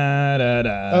dun dun da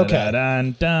da Okay.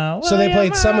 dun dun. So they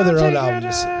played some of their own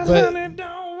albums, but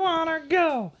don't wanna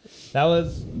go. That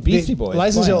was Beastie Boys.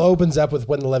 License to Ill playing. opens up with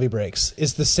When the Levee Breaks.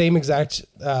 It's the same exact.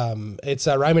 It's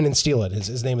Ryman and Steelin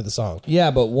is name of the song.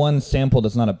 Yeah, but one sample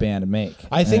does not a band make.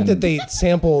 I think And that they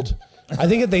sampled. I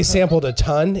think that they sampled a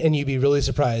ton, and you'd be really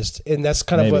surprised. And that's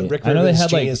kind of maybe. what Rick I know they Rubin's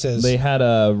had like genius is. they had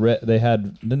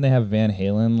didn't they have Van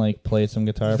Halen like play some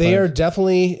guitar? They are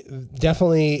players?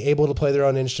 definitely able to play their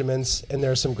own instruments, and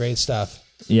there's some great stuff.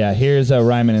 Yeah, here's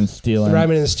Ryman and Steelin.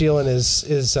 Ryman and Steelin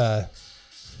is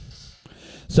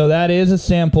So that is a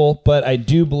sample, but I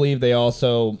do believe they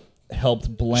also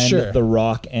helped blend Sure. the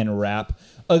rock and rap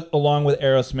along with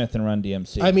Aerosmith and Run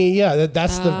DMC. I mean, yeah,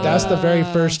 that's the very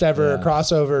first ever Yeah.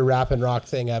 crossover rap and rock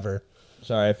thing ever.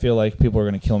 Sorry, I feel like people are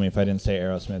going to kill me if I didn't say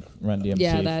Aerosmith, Run DMC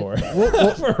Yeah, that- for,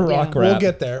 We'll, for rock Yeah. rap. we'll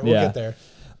get there. We'll Yeah. get there.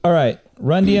 All right,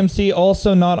 Run DMC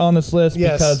also not on this list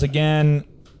Yes. because again,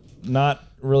 not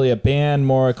really a band,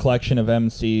 more a collection of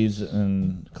MCs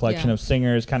and collection Yeah. of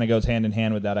singers. Kind of goes hand in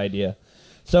hand with that idea.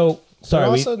 So sorry,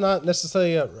 They're we also not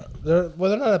necessarily they're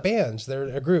not a band. They're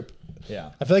a group. yeah.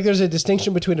 I feel like there's a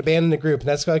distinction between a band and a group, and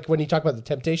that's like when you talk about the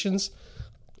Temptations.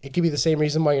 It could be the same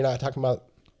reason why you're not talking about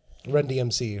Run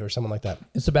DMC or someone like that.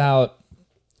 It's about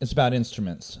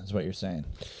instruments, is what you're saying.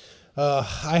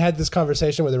 I had this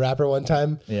conversation with a rapper one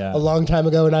time, Yeah. a long time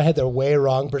ago, and I had the way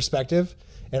wrong perspective.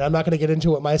 And I'm not going to get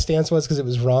into what my stance was because it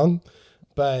was wrong.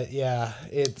 But yeah,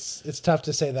 it's tough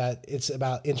to say that it's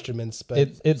about instruments. But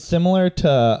it's similar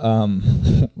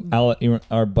to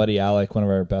our buddy Alec, one of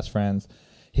our best friends.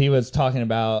 He was talking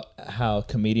about how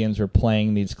comedians were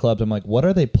playing these clubs. I'm like, what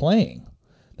are they playing?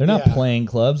 They're not playing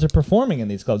clubs. They're performing in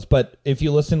these clubs. But if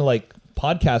you listen to like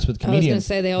podcasts with comedians,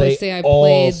 I was going to say they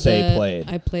always say played.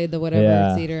 I played the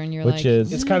whatever theater, and you're like,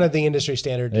 it's kind of the industry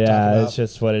standard. To talk about. It's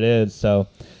just what it is. So.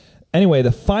 Anyway,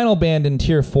 the final band in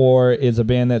Tier 4 is a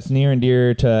band that's near and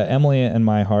dear to Emily and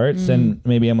my hearts, and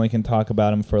maybe Emily can talk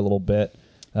about them for a little bit.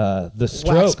 The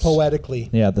Strokes. Wax poetically.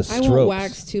 Yeah, the Strokes. I won't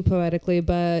wax too poetically,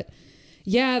 but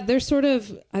yeah, they're sort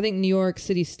of, I think, New York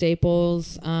City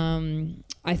staples.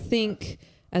 I think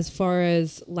as far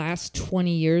as last 20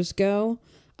 years go,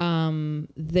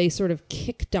 they sort of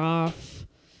kicked off.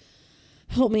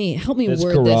 Help me this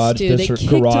word garage, this, dude. They kicked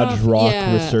garage off, rock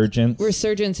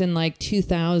resurgence in like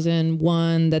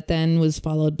 2001 that then was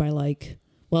followed by like,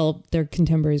 well, they're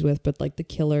contemporaries with, but like the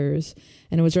Killers.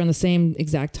 And it was around the same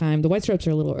exact time. The White Stripes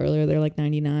are a little earlier. They're like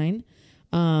 99.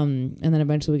 And then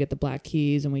eventually we get the Black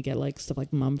Keys and we get like stuff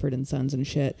like Mumford and Sons and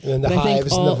shit. And the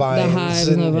Hives and the Vines.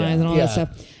 And all that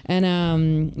stuff.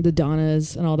 And the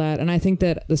Donnas and all that. And I think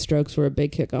that the Strokes were a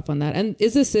big kickoff on that. And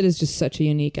Is This It is just such a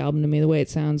unique album to me. The way it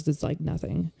sounds is like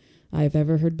nothing I've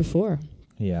ever heard before.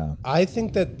 Yeah. I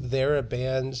think that they're a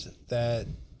band that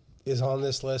is on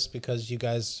this list because you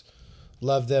guys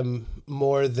love them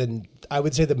more than, I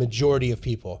would say, the majority of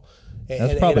people.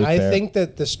 That's probably fair. I think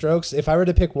that the Strokes, if I were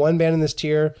to pick one band in this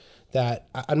tier that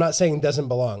I'm not saying doesn't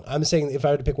belong, I'm saying if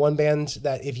I were to pick one band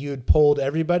that if you had polled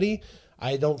everybody,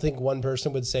 I don't think one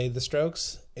person would say the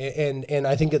Strokes. And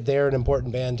I think that they're an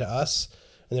important band to us,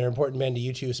 and they're an important band to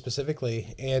you two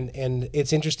specifically. And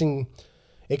it's interesting.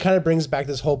 It kind of brings back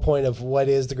this whole point of what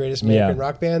is the greatest American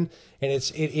rock band, and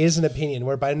it is an opinion.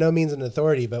 We're by no means an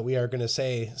authority, but we are going to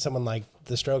say someone like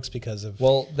the Strokes because of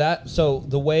So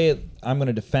the way I'm going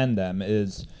to defend them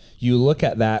is you look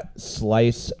at that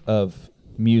slice of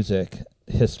music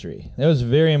history. It was a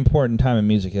very important time in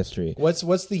music history. What's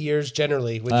the years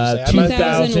generally? Would you say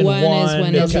 2001 is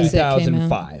when to Is This It came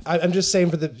 2005. I'm just saying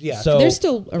for the So they're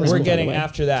still around, we're by getting the way.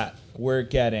 after that. We're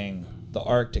getting the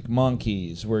Arctic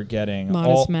Monkeys. We're getting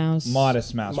Modest Mouse.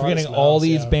 We're getting all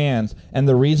these bands, and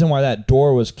the reason why that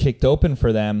door was kicked open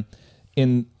for them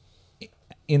in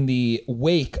the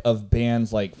wake of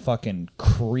bands like fucking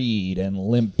Creed and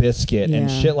Limp Bizkit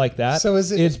and shit like that. So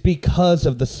it's because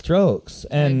of the Strokes,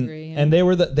 and agree, yeah. and they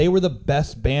were the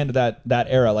best band of that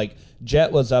era. Like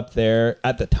Jet was up there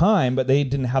at the time, but they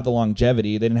didn't have the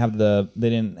longevity. They didn't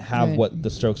have Right. what the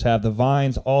Strokes have. The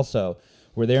Vines also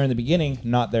were there in the beginning,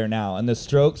 not there now. And the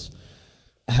Strokes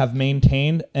have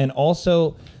maintained, and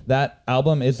also that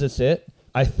album, Is This It?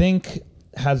 I think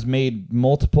has made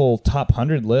multiple top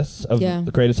 100 lists of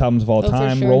the greatest albums of all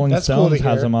time. For sure. Rolling That's Stones cool to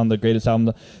has hear. them on the greatest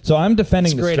album. So I'm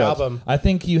defending It's a the great Strokes. album. I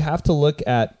think you have to look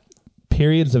at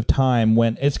periods of time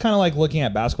when it's kind of like looking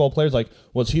at basketball players. Like,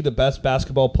 was he the best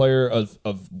basketball player of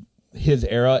his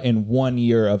era in 1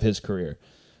 year of his career?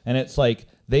 And it's like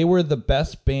they were the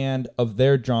best band of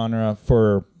their genre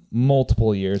for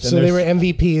multiple years. so they were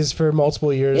MVPs for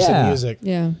multiple years in music.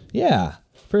 Yeah. Yeah,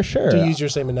 for sure. To use your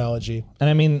same analogy. And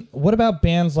I mean, what about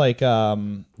bands like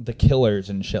the Killers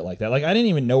and shit like that? Like, I didn't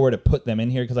even know where to put them in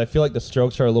here because I feel like the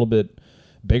Strokes are a little bit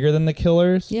bigger than the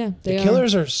Killers. Yeah. The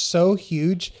Killers are so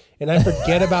huge, and I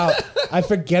forget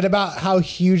about how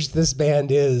huge this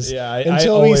band is. Yeah,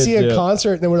 until I we always see a do.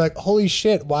 concert, and then we're like, "Holy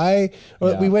shit! Why?"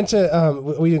 Well, Yeah. we went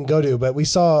to we didn't go to, but we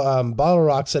saw Bottle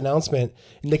Rock's announcement,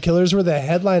 and the Killers were the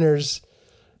headliners.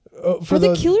 For Are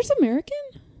the Killers American?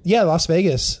 Yeah, Las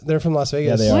Vegas. They're from Las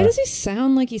Vegas. they Why are. does he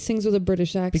sound like he sings with a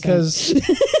British accent? Because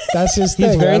that's his thing.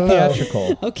 He's very I don't know.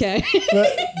 theatrical. Okay. But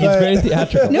He's very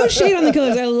theatrical. No shade on the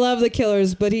Killers. I love the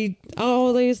Killers, but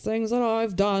all these things that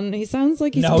I've done, he sounds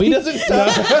like he's No, he doesn't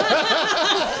sound.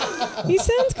 He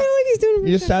sounds kind of like he's doing a You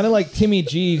British sounded like Timmy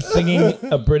G singing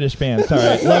a British band.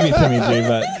 Sorry, love you, Timmy G,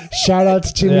 but shout out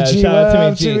to Timmy G. shout out What Timmy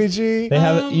up, G. Timmy G. They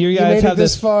have you You guys made have it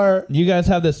this far. You guys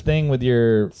have this thing with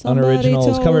your Somebody unoriginals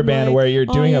told cover band Mike, where you're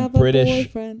doing I a have British.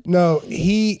 boyfriend. No,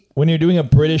 When you're doing a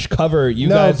British cover, you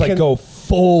No, guys like can- go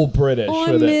full British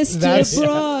I'm with it. Mr. That's-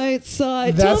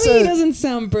 Brightside. that's Tell me he a- doesn't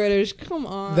sound British. Come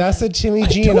on. that's a Timmy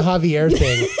G and Javier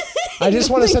thing. I just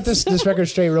want to set this record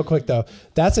straight real quick, though.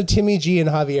 That's a Timmy G and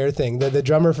Javier thing. The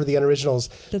drummer for the Unoriginals.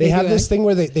 They have this thing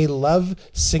where they love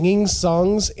singing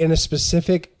songs in a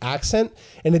specific accent,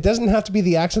 and it doesn't have to be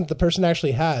the accent the person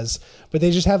actually has, but they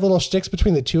just have little shticks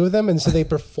between the two of them, and so they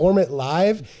perform it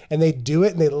live, and they do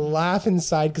it, and they laugh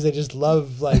inside because they just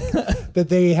love like that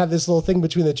they have this little thing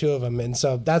between the two of them, and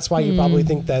so that's why you probably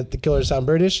think that the Killers sound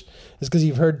British, is because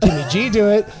you've heard Timmy G do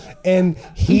it, and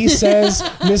he says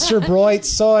Mr. Bright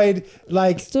Side,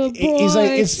 like he's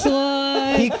like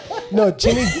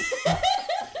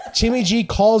Timmy G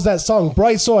calls that song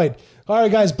Bright Side. All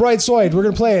right, guys, Bright Side, we're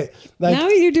gonna play it. Like, now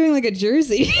you're doing like a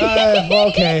Jersey. You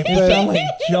Okay, sound like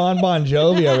John Bon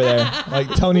Jovi over there, like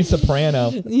Tony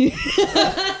Soprano.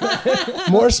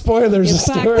 more spoilers.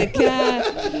 Pack the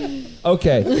cat.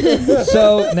 Okay,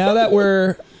 so now that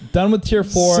we're done with tier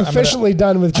 4, Sufficiently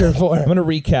done with tier 4. I'm gonna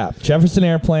recap: Jefferson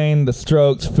Airplane, The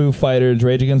Strokes, Foo Fighters,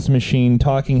 Rage Against the Machine,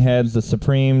 Talking Heads, The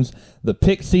Supremes, The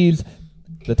Pixies,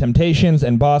 The Temptations,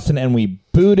 and Boston, and we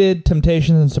booted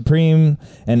Temptations and Supreme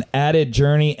and added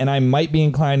Journey, and I might be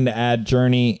inclined to add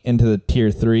Journey into the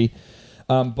tier 3,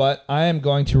 but I am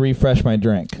going to refresh my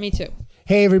drink. Me too.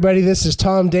 Hey everybody, this is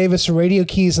Tom Davis from Radio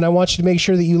Keys, and I want you to make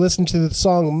sure that you listen to the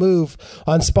song Move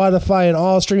on Spotify and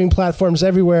all streaming platforms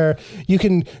everywhere. You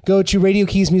can go to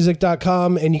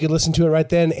radiokeysmusic.com and you can listen to it right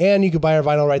then, and you can buy our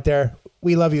vinyl right there.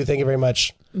 We love you. Thank you very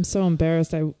much. I'm so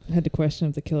embarrassed. I had to question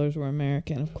if the Killers were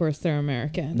American. Of course, they're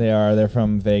American. They are. They're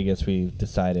from Vegas, we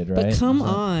decided, right? But come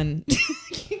on.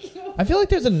 I feel like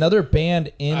there's another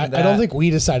band in that. I don't think we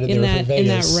decided they were from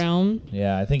Vegas. In that realm.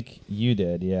 Yeah, I think you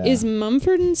did, yeah. Is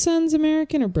Mumford and Sons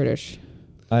American or British?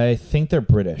 I think they're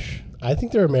British. I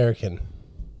think they're American.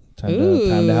 Time to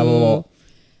have a little...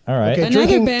 All right. Okay,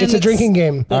 it's a drinking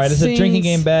game. All right, it's a drinking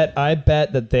game bet. I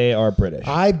bet that they are British.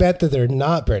 I bet that they're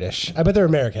not British. I bet they're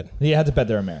American. You have to bet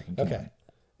they're American. Okay.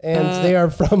 And they are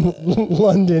from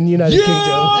London, United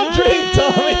Kingdom. Drink,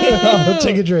 Tommy!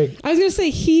 Take a drink. I was going to say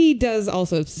he does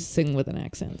also sing with an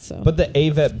accent. So, But the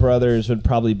Avett Brothers would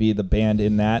probably be the band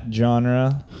in that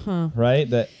genre, right?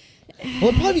 Well,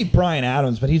 it'd probably be Bryan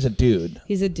Adams, but he's a dude.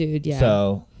 He's a dude, yeah.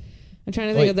 So... I'm trying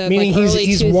to think of that. Meaning like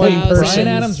he's early one 2000s.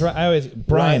 person.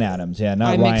 Bryan Adams, yeah,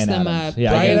 not Ryan them Adams. up. Yeah,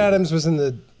 Bryan Adams was in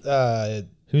the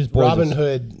Who's Boys Robin of-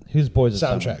 Hood Who's Boys of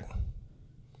soundtrack. Summer?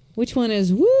 Which one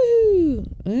is woohoo?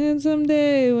 And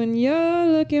someday when you're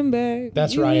looking back.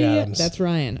 That's Ryan Adams. That's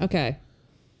Ryan. Okay.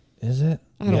 Is it?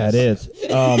 I don't Yeah, it know. is.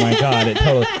 Oh my God, it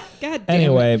totally. God damn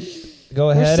Anyway, it.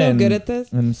 go ahead so and good at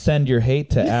this. and send your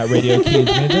hate to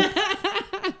 @RadioKeysMusic.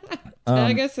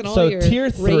 I guess in all So your tier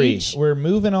 3, rage. we're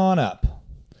moving on up.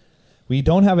 We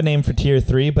don't have a name for tier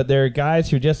 3, but there are guys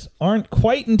who just aren't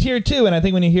quite in tier 2, and I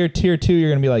think when you hear tier 2, you're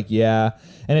gonna be like, yeah.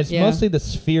 And it's Yeah. mostly the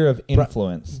sphere of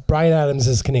influence. Bryan Adams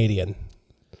is Canadian.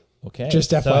 Okay,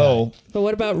 Just FYI. So But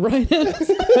what about Ryan?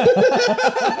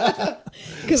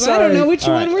 Because I Sorry. don't know which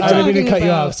All one right. we're I talking didn't mean to cut you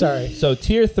about. off. Sorry. So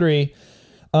tier 3,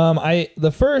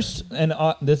 the first, and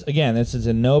this again, this is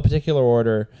in no particular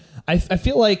order. I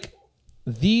feel like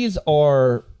these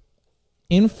are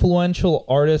influential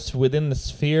artists within the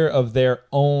sphere of their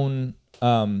own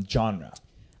genre.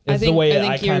 Is the way that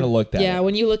I kind of looked at it. Yeah,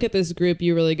 when you look at this group,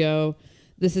 you really go,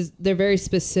 they're very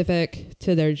specific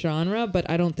to their genre, but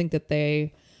I don't think that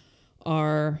they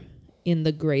are in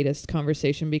the greatest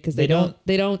conversation because they don't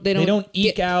eke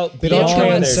out. They don't beyond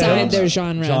transcend their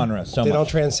genre. so They much. don't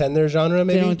transcend their genre, They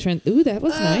maybe? don't ooh, that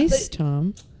was nice,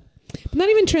 Tom. But not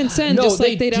even transcend. No, just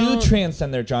they like they do don't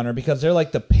transcend their genre because they're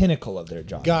like the pinnacle of their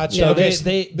genre. Gotcha. Yeah. Okay,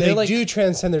 They they like, do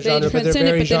transcend their They genre, but they're transcend it,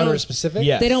 very but they genre don't- specific?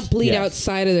 Yes. they don't bleed yes.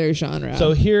 outside of their genre.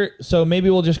 So maybe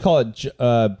we'll just call it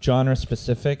genre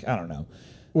specific. I don't know.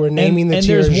 We're naming the and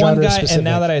tier there's one genre guy, specific. and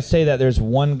now that I say that, there's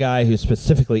one guy who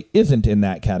specifically isn't in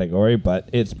that category, but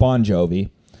it's Bon Jovi.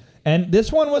 And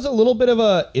this one was a little bit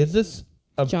of is this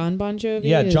a John Bon Jovi.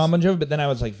 Yeah, is- John Bon Jovi, but then I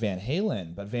was like Van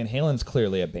Halen, but Van Halen's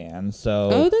clearly a band. So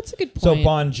Oh, that's a good point. So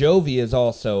Bon Jovi is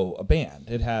also a band.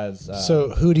 It has So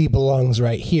Hootie belongs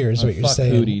right here, is what you're fuck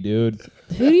saying. Hootie, dude.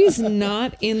 Hootie's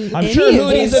not in I'm any sure of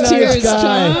Hootie's these a nice tiers,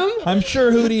 guy. Tom. I'm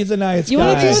sure Hootie's a nice You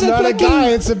wanna guy. throw It's the not a fucking- guy,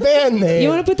 it's a band name. You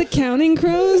want to put the Counting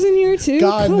Crows in here too?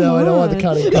 God, Come no, I don't want the on.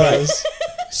 Counting Crows.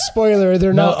 Spoiler,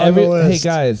 they're No, not on the hey list.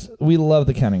 guys, we love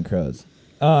the Counting Crows.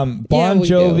 Bon Yeah, we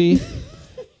Jovi,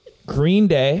 Green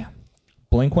Day,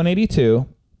 Blink-182,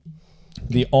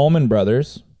 the Allman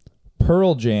Brothers,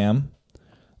 Pearl Jam,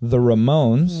 the Oh, I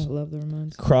Ramones, love the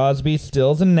Ramones. Crosby,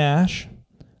 Stills and Nash,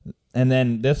 And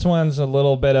then this one's a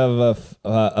little bit of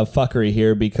a fuckery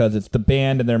here because it's the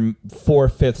band and they're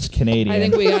 4/5 Canadian. I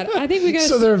think we got.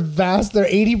 So they're vast. They're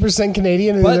 80%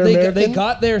 Canadian and but they're American. they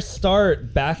got their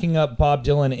start backing up Bob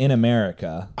Dylan in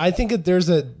America. I think that there's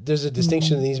a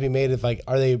distinction that needs to be made of like,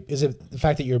 is it the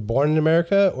fact that you're born in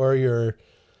America or you're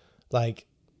like.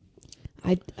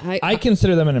 I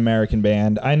consider them an American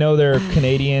band. I know they're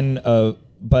Canadian,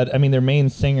 but I mean their main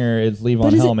singer is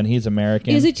Levon Helm, and he's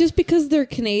American. Is it just because they're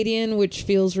Canadian, which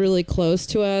feels really close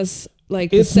to us?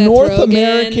 Like it's the Seth North Rogans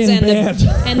American and band.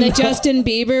 and the Justin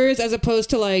Biebers, as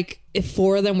opposed to like if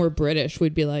 4 of them were British,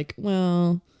 we'd be like,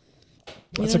 well.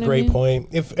 That's a great point.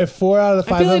 If 4 out of the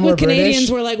 5 I feel of them like were with Canadians, British,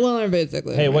 we're like, well, they're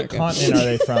basically. Hey, American. what continent are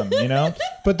they from? You know.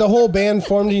 but the whole band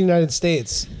formed in the United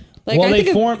States. Like, well, I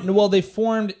they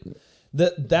formed.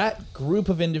 That group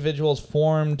of individuals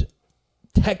formed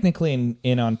technically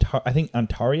in Ontario, I think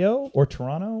Ontario or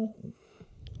Toronto.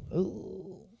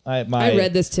 I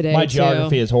read this today. My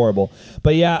geography is horrible,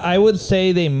 but yeah, I would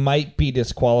say they might be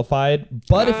disqualified.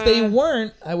 But if they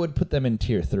weren't, I would put them in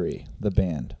tier 3. The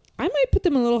band. I might put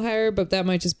them a little higher, but that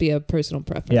might just be a personal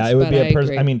preference. Yeah, it would be a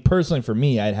agree. I mean, personally for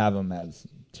me, I'd have them as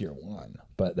tier 1,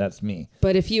 but that's me.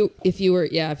 But if you were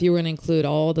going to include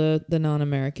all the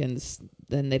non-Americans,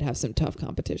 then they'd have some tough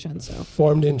competition. So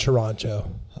Formed in Toronto.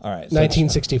 All right, so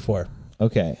 1964.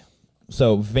 Okay,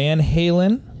 so Van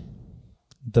Halen,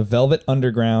 The Velvet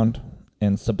Underground,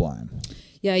 and Sublime.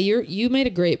 yeah, you made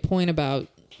a great point about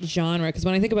genre, because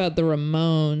when I think about the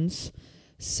Ramones,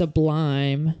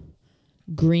 Sublime,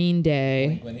 Green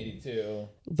Day, Blink-182.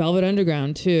 Velvet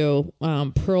Underground too,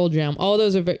 Pearl Jam, all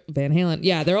those are Van Halen.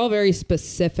 Yeah, they're all very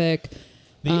specific.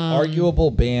 The arguable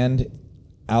band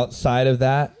outside of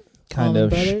that kind Allman of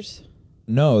Brothers.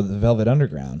 No, the Velvet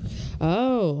Underground.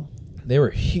 Oh. They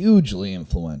were hugely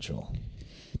influential.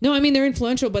 No, I mean they're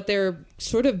influential, but they're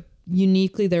sort of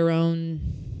uniquely their own.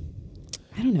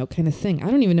 I don't know, kind of thing. I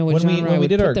don't even know what genre when I we would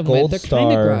did put our them Gold with. They're kind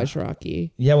of Star- garage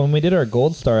rocky. Yeah, when we did our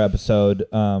Gold Star episode,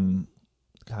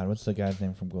 God, what's the guy's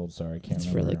name from Gold Star? I can't It's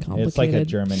remember. really It's like a complicated.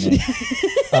 German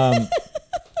name.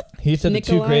 He said the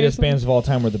 2 Nikolai or greatest something? bands of all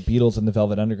time were the Beatles and the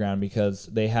Velvet Underground because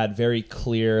they had very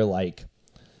clear like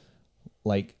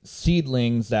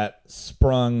seedlings that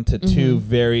sprung to 2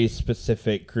 very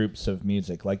specific groups of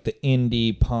music. Like the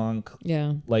indie punk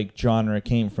like genre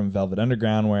came from Velvet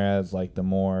Underground, whereas like the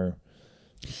more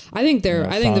I think the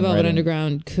Velvet songwriting.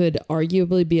 Underground could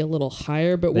arguably be a little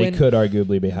higher, but they could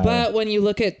arguably be higher. But when you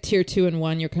look at tier 2 and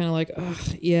 1, you're kind of like,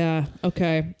 ugh, yeah,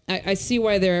 okay. I see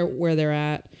why they're where they're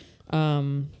at.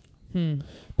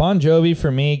 Bon Jovi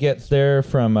for me gets there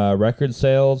from record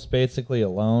sales basically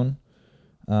alone.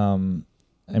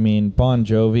 I mean, Bon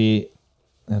Jovi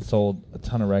has sold a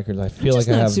ton of records. I feel like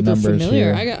I have super numbers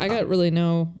familiar. here. I got really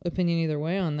no opinion either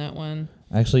way on that one.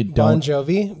 I actually Bon don't.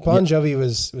 Jovi. Bon Jovi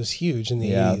was huge in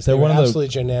the 80s. they're They were one of the- absolutely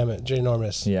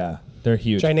ginormous. Yeah, they're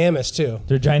huge. Ginormous too.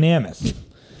 They're ginormous.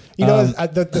 You know,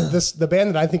 the band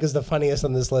that I think is the funniest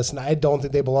on this list, and I don't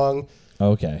think they belong.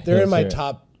 Okay, They're let's in my hear it.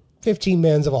 top 15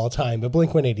 bands of all time, but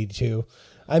Blink-182.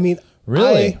 I mean,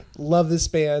 Really? I love this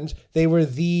band. They were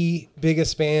the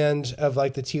biggest band of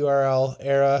like the TRL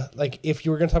era. Like if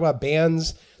you were going to talk about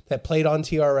bands that played on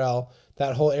TRL,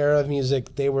 that whole era of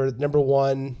music, they were number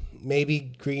 1.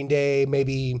 Maybe Green Day,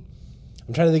 maybe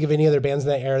I'm trying to think of any other bands in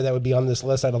that era that would be on this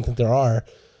list. I don't think there are.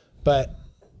 But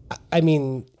I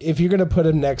mean, if you're going to put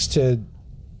them next to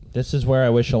This is where I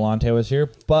wish Alante was here,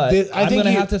 but I I'm think going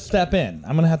to you- have to step in.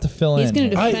 I'm going to have to fill He's in.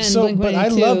 gonna here. defend but I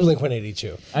Blink-182. love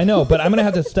Blink-182. I know, but I'm going to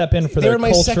have to step in for They their were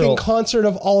my cultural. second concert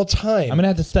of all time. I'm going to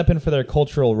have to step in for their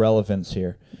cultural relevance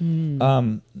here.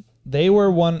 They were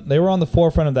on the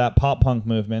forefront of that pop punk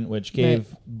movement, which gave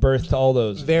birth to all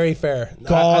those Very fair.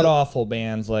 god awful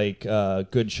bands like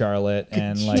Good Charlotte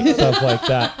and like stuff like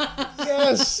that.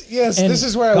 Yes. And This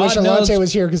is where I God wish Alante knows-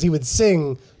 was here because he would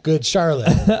sing Good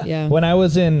Charlotte. Yeah. When I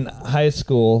was in high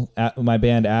school, at my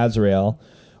band Azrael,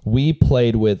 we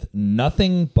played with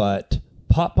nothing but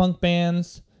pop punk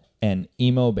bands and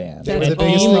emo bands. They were That's the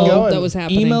biggest thing all going. that was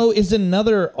happening. Emo is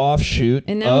another offshoot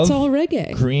And now of it's all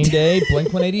reggae. Green Day,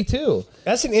 Blink-182.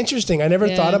 That's an interesting. I never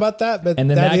Yeah. thought about that, but And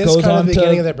then that that is goes kind on of the to-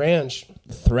 beginning of that branch.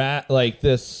 Like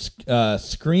this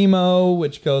Screamo,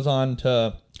 which goes on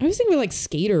to I was thinking of like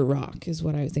skater rock is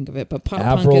what I would think of it, but pop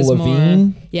Avril punk is Lavigne?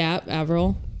 more. Yeah,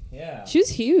 Avril. yeah. She was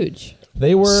huge.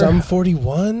 They were Sum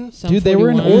 41. Some Dude, they were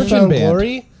an 41. origin Newfound band.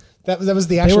 Glory. That was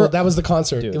the actual. were- that was the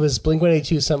concert. Dude. It was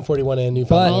Blink-182, Sum 41, and Newfound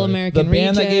but All Glory. American the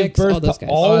band that gave Rejects, birth all those to guys.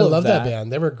 all Oh, I of love that that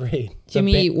band. They were great.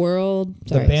 Jimmy ba- Eat World.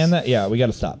 The Sorry. band that we got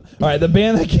to stop. All right, the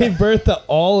band that gave birth to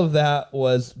all of that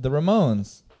was the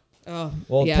Ramones. Oh,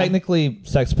 Well, yeah. technically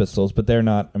Sex Pistols, but they're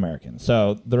not American.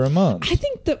 So the Ramones. I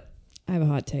think I have a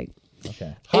hot take.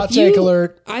 Okay. Hot take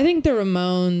alert. I think the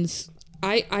Ramones.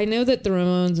 I know that the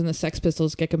Ramones and the Sex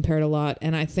Pistols get compared a lot,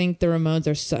 and I think the Ramones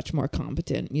are such more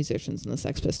competent musicians than the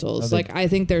Sex Pistols. I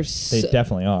think they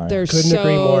definitely are. They're Couldn't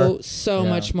agree more. so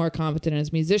much more competent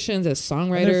as musicians, as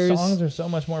songwriters. And their songs are so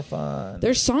much more fun.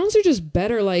 Their songs are just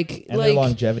better. And their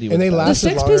longevity. And they last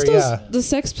longer. The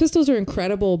Sex Pistols are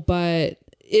incredible, but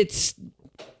it's.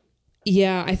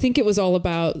 Yeah, I think it was all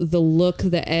about the look,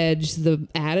 the edge, the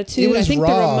attitude. It was I think raw.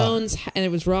 the Ramones, and it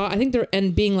was raw. I think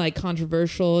and being like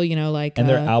controversial, you know, like and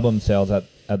their album sales at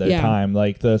their time,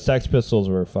 like the Sex Pistols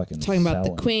were fucking talking about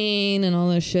selling. the Queen and all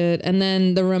this shit, and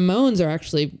then the Ramones are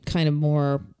actually kind of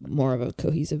more of a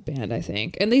cohesive band, I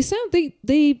think, and they sound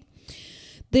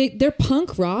they're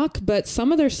punk rock, but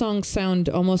some of their songs sound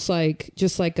almost like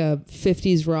just like a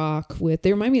 50s rock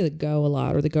they remind me of the Go a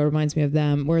lot, or the Go reminds me of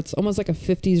them, where it's almost like a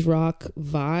 50s rock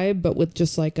vibe, but with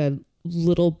just like a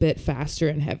little bit faster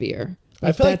and heavier.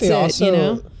 I feel like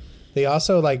they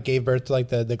also like gave birth to like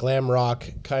the glam rock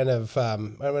kind of,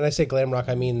 when I say glam rock,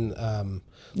 I mean,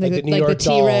 like the New York the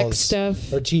T-Rex Dolls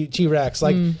stuff, or T-Rex.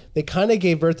 Like they kind of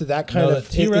gave birth to that kind of.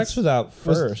 T-Rex was out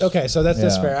first. Okay, so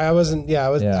that's fair. I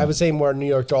was saying more New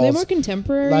York Dolls. They're more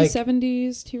contemporary, like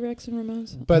 70s T-Rex and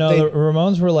Ramones. But the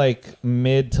Ramones were like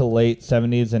mid to late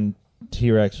 70s, and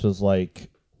T-Rex was like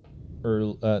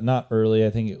not early. I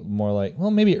think more like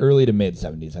maybe early to mid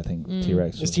 70s. I think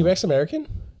T-Rex. Is T-Rex American?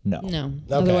 No. Okay.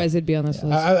 Otherwise it'd be on this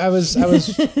list. I was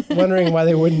wondering why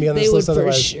they wouldn't be on this list. They would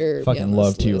otherwise. for sure. Fucking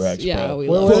love T-Rex. Yeah, bro. we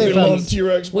love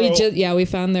T-Rex. Bro. We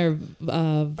found their.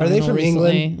 Are they from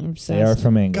England? They are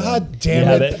from England. God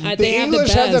damn it! The English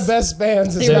have the best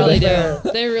bands. They really do.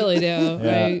 They really do.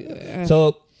 Yeah.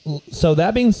 So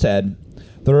that being said,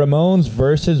 the Ramones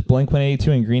versus Blink-182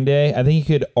 and Green Day, I think you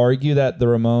could argue that the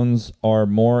Ramones are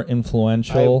more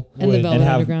influential and the Velvet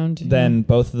Underground than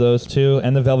both of those two,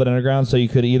 and the Velvet Underground. So you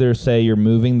could either say you're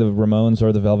moving the Ramones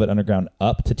or the Velvet Underground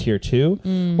up to tier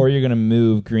 2, or you're going to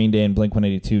move Green Day and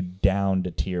Blink-182 down to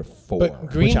tier 4,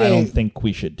 which I don't think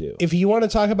we should do. If you want to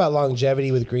talk about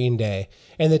longevity with Green Day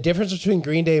and the difference between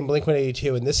Green Day and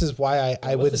Blink-182, and this is why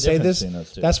I would say this.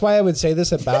 That's why I would say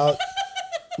this about.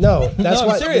 No, that's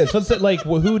I'm serious. What's it like?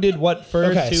 Who did what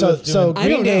first? Okay, so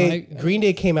Green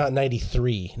Day came out in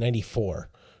 93, 94,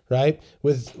 right?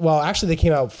 Actually, they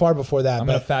came out far before that. I'm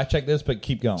going to fact check this, but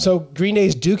keep going. So Green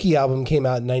Day's Dookie album came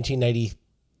out in 1990.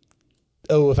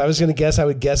 Oh, if I was going to guess, I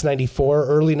would guess 94,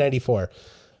 early 94.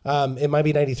 It might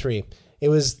be 93. It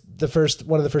was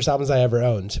one of the first albums I ever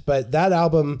owned. But that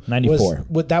album 94.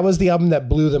 That was the album that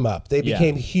blew them up. They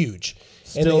became huge.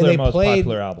 Still their most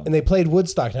popular album. And they played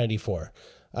Woodstock 94.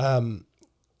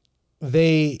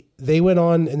 They went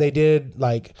on and they did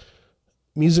like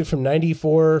music from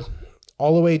 94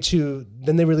 all the way to,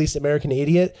 then they released American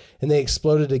Idiot, and they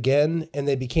exploded again, and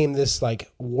they became this like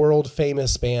world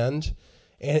famous band.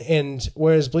 And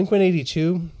whereas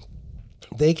Blink-182,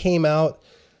 they came out,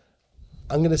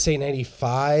 I'm going to say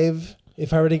 95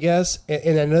 if I were to guess.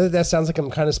 And I know that sounds like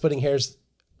I'm kind of splitting hairs.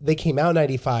 They came out in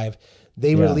 95.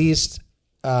 They released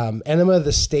Enema of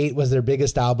the State was their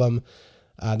biggest album.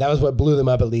 That was what blew them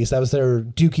up, at least. That was their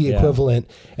Dookie equivalent,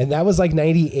 and that was like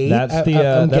 98. That's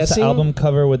the album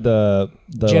cover with the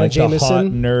Jenna Jameson. The hot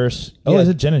nurse. Oh, is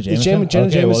it Jenna Jameson? Jenna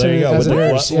Jameson. Well, there you go. As a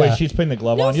nurse. Wait, she's putting the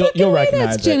glove on. You'll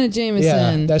recognize that's Jenna it.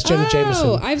 Jameson. Yeah, that's Jenna Jameson.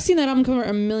 Oh, I've seen that album cover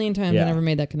a million times. I never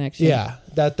made that connection. Yeah,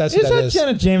 that's is what that that is.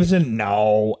 Jenna Jameson?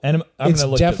 No, and it's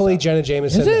definitely Jenna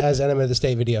Jameson as Enema of the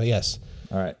State video. Yes.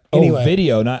 All right. Anyway,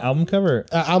 video, not album cover.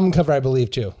 Album cover, I believe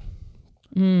too.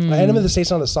 Enema of the State's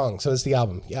not a song, so it's the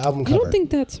album. Album cover. I don't think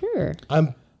that's her.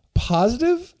 I'm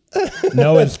positive.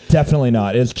 No, it's definitely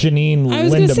not. It's Janine I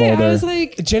was going to say, Lindemulder. I was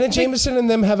like... Jenna Jameson and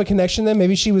them have a connection then?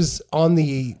 Maybe she was on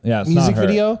the music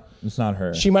video? It's not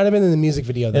her. She might have been in the music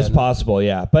video then. It's possible,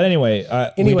 yeah. But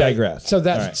anyway, we digress.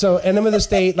 So Enema of the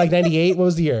State, like 98, what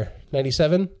was the year?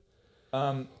 97?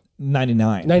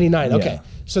 99. 99, okay. Yeah.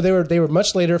 So they were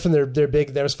much later from their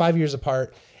big, there was 5 years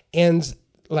apart. And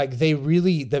like they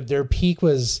really, their peak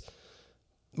was...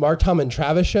 Mark Tom and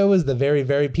Travis show was the very,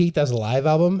 very peak. That was a live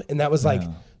album. And that was like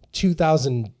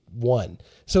 2001.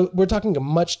 So we're talking a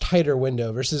much tighter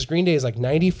window versus Green Day is like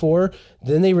 94.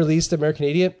 Then they released American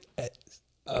Idiot.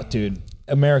 Dude,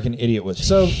 American Idiot was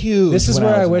so huge. This is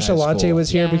where I wish Alante was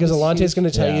here, Yeah, because Alante is going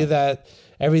to tell you Yeah. that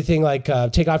everything like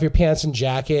Take Off Your Pants and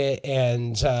Jacket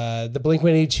and the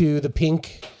Blink-182, the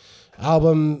Pink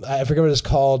album, I forget what it's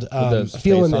called.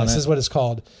 Feeling This is what it's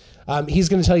called. He's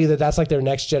going to tell you that that's like their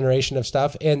next generation of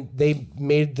stuff, and they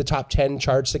made the top 10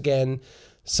 charts again.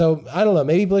 So I don't know.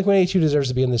 Maybe Blink-182 deserves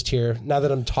to be in this tier. Now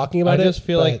that I'm talking about it, I just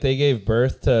feel like they gave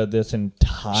birth to this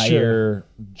entire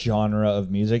genre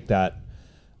of music that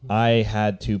I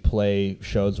had to play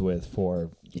shows with for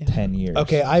 10 years.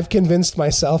 Okay, I've convinced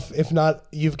myself. If not,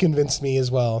 you've convinced me as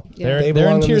well. Yeah. They're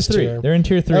belong in tier this 3. tier. They're in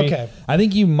tier 3. Okay. I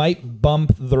think you might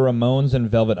bump the Ramones and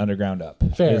Velvet Underground up.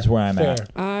 Fair. Is where I'm Fair.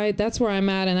 at. That's where I'm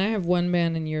at, and I have one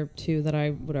band in year 2 that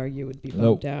I would argue would be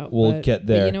bumped out. We'll get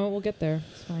there. But you know what? We'll get there.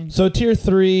 It's fine. So tier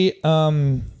 3,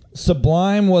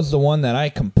 Sublime was the one that I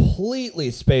completely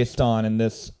spaced on in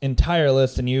this entire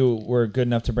list, and you were good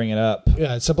enough to bring it up.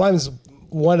 Yeah, Sublime's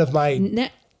one of my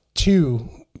two.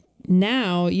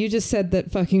 Now, you just said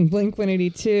that fucking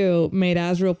Blink-182 made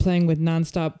Azrael playing with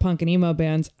nonstop punk and emo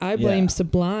bands. I blame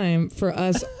Sublime for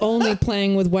us only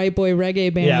playing with white boy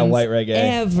reggae bands. Yeah, white reggae.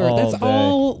 Ever. That's day.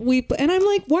 all we... And I'm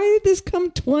like, why did this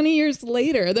come 20 years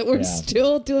later that we're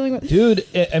still dealing with... Dude,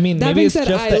 I mean, that maybe it's said,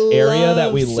 just the area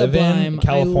that we live Sublime. in,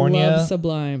 California. I love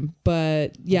Sublime.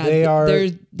 But yeah,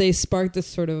 they sparked this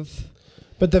sort of...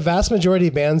 But the vast majority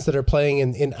of bands that are playing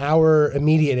in our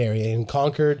immediate area, in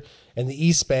Concord and the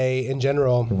East Bay in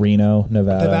general, Reno,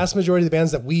 Nevada. the vast majority of the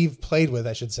bands that we've played with,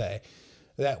 I should say,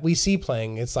 that we see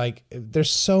playing, it's like there's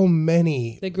so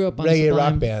many They grew up on reggae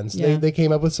Sublime. rock bands. Yeah. They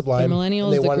came up with Sublime. The millennials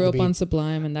and they that wanted grew to up be, on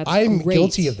Sublime, and that's I'm great.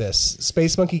 guilty of this.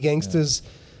 Space Monkey Gangstas,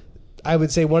 I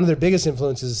would say one of their biggest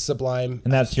influences is Sublime.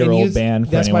 And that's your old band.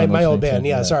 For That's my anyone old listening band. to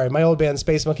Yeah, that. sorry. My old band,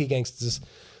 Space Monkey Gangstas,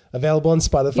 available on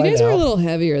Spotify You guys now. are a little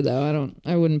heavier, though.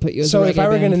 I wouldn't put you as So a if I were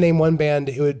going going to name one band,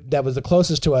 that was the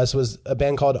closest to us was a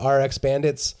band called RX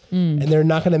Bandits, and they're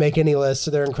not going to make any lists.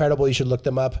 So they're incredible. You should look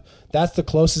them up. That's the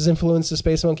closest influence to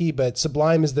Space Monkey, but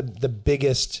Sublime is the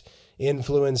biggest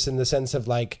influence in the sense of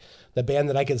like the band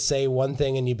that I could say one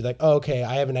thing and you'd be like, oh, okay,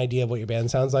 I have an idea of what your band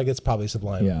sounds like. It's probably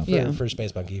Sublime for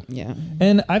Space Monkey. Yeah.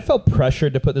 And I felt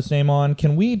pressured to put this name on.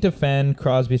 Can we defend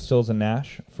Crosby, Stills, and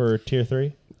Nash for tier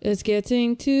 3? It's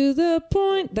getting to the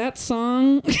point. That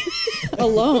song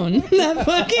alone, that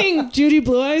fucking Judy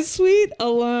Blue Eyes suite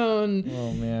alone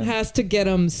has to get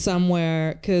them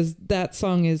somewhere because that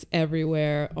song is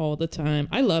everywhere all the time.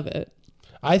 I love it.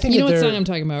 I think you know what song I'm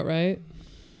talking about, right?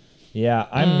 Yeah,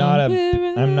 I'm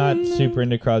not super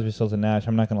into Crosby, Stills, and Nash.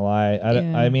 I'm not gonna lie.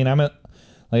 I mean,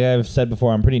 like I've said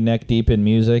before, I'm pretty neck deep in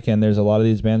music, and there's a lot of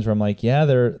these bands where I'm like, yeah,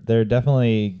 they're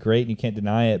definitely great, and you can't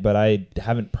deny it, but I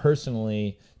haven't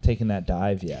personally taken that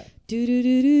dive yet.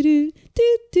 Okay,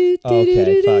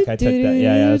 fuck, I took that.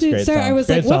 Yeah, that's a great. Sorry, song. I was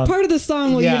great like, song. what part of the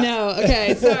song will you know?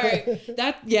 Okay, sorry.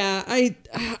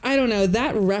 I don't know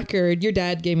that record. Your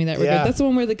dad gave me that record. Yeah. That's the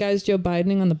one where the guy's Joe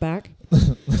Bidening on the back. You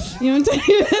know what I'm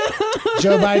talking about?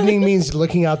 Joe Bidening means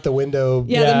looking out the window.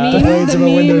 Yeah, the blades the of a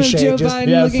meme window of shade. Joe Just Biden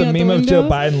Yeah, it's looking the out meme the of Joe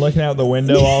window. Biden looking out the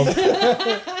window, all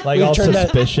all turned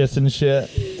that- suspicious and shit.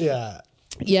 yeah.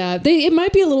 Yeah, it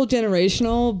might be a little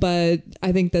generational, but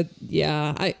I think that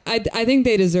I think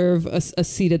they deserve a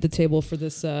seat at the table for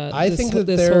this. I think that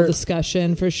this they're- whole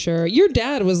discussion for sure. Your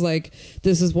dad was like,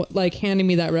 "This is what," like handing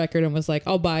me that record and was like,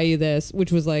 "I'll buy you this,"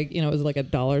 which was like, it was like a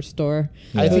dollar store.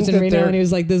 I It think was in that Reno, they're- and he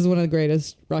was like, "This is one of the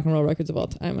greatest rock and roll records of all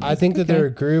time." And I was think like, that they're a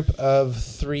okay. group of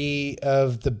 3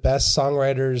 of the best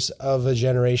songwriters of a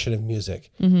generation of music.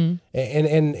 Mm-hmm.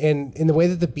 And in the way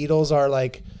that the Beatles are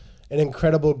like an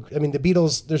incredible, I mean, the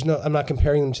Beatles, I'm not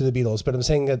comparing them to the Beatles, but I'm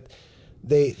saying that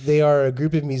they are a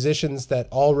group of musicians that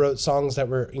all wrote songs that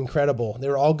were incredible. They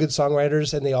were all good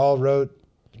songwriters and they all wrote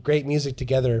great music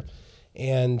together.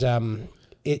 And,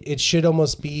 it should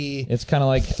almost be It's kind of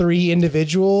like 3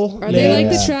 individual. Are they like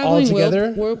bands the traveling all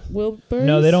together? Wilburys?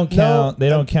 no, they don't count. No. They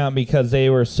don't count because they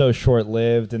were so short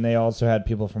lived, and they also had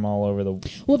people from all over the.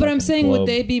 Well, but I'm fucking saying, globe. would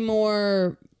they be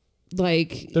more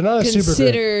like They're not a supergroup.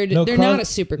 considered? No, they're Cros- not a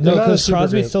super No, They're not a because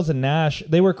Crosby, supergroup. Stills, and Nash.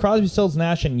 They were Crosby, Stills,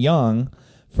 Nash, and Young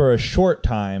for a short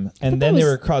time, and then they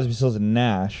was- were Crosby, Stills, and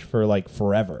Nash for like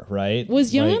forever, right?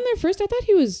 Was Young Like, on there first? I thought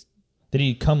he was. Did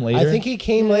he come later? I think he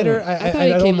came later. I thought I he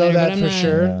don't came know later, that but I'm for not,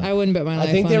 sure. I wouldn't bet my life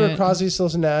I think on they were it. Crosby,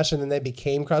 Stills, and Nash, and then they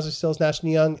became Crosby, Stills, Nash,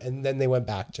 and Young, and then they went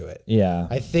back to it. Yeah.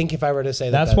 I think if I were to say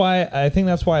That's why I think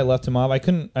that's why I left him off. I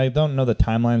don't know the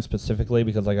timeline specifically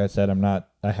because, like I said, I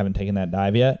haven't taken that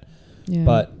dive yet. Yeah.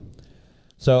 But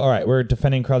so all right, we're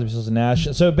defending Crosby, Stills, and Nash.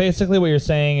 So basically, what you're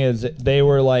saying is they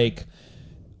were like,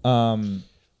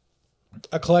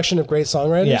 a collection of great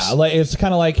songwriters. yeah, like it's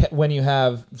kind of like when you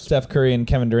have Steph Curry and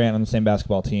Kevin Durant on the same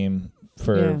basketball team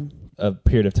for a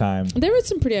period of time. There were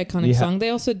some pretty iconic Yeah. songs. They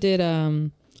also did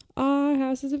Our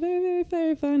House is a very, very,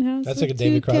 very fine house. That's with like a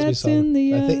David 2 Crosby cats song. in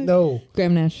the I think yard. no,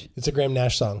 Graham Nash. it's a Graham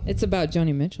Nash song. It's about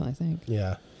Joni Mitchell, I think.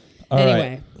 Yeah. All right.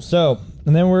 Anyway. So,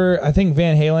 and then I think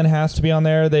Van Halen has to be on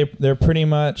there. They're pretty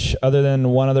much, other than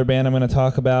one other band I'm going to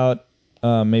talk about,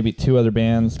 maybe 2 other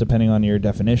bands, depending on your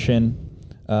definition,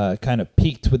 kind of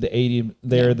peaked with the 80s.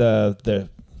 They're the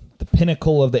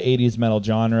pinnacle of the 80s metal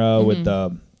genre with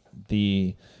the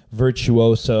the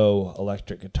virtuoso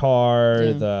electric guitar,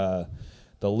 Yeah.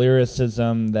 the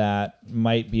lyricism that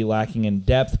might be lacking in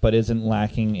depth but isn't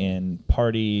lacking in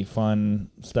party fun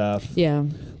stuff. Yeah.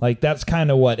 Like that's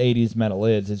kind of what 80s metal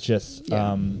is. It's just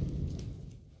Yeah.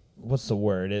 what's the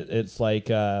word? It's like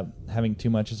having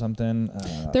too much of something.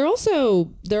 They're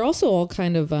also all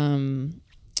kind of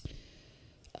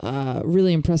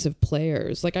really impressive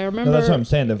players. Like I remember. No, that's what I'm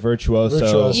saying. The virtuoso.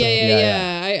 Virtuoso.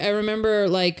 Yeah. I remember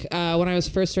like when I was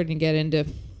first starting to get into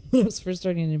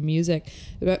music,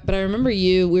 but I remember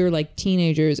we were like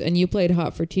teenagers, and you played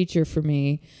 "Hot for Teacher" for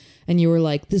me, and you were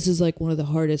like, "This is like one of the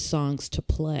hardest songs to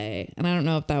play," and I don't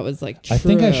know if that was like true. I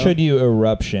think I showed you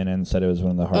 "Eruption" and said it was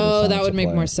one of the hardest. Oh, songs that would to make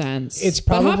play. more sense. It's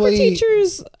But "Hot for probably-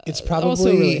 Teachers." It's also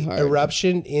really probably hard.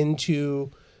 Eruption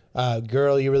into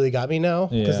Girl, You Really Got Me Now,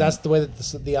 because Yeah. that's the way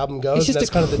that the album goes. It's just and that's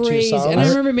kind of the two crazy. songs. And I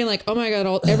remember being like, "Oh my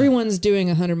god, everyone's doing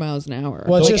 100 miles an hour."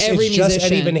 Well, like it's every just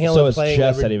musician. Eddie Van Halen So it's playing a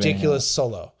just Eddie Van ridiculous Halen.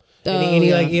 solo. Oh, and he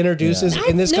yeah. like introduces,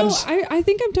 and this comes. I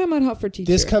think I'm talking about "Hot for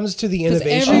Teacher." This comes to the 'Cause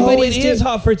innovation. everybody's Oh, it is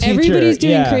Hot for Teacher. Everybody's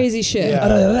doing Yeah. crazy shit. Yeah.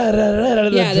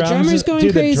 The drummer's going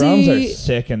dude, crazy. The drums are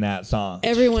sick in that song.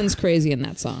 Everyone's crazy in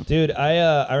that song. Dude,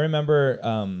 I remember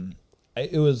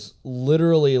it was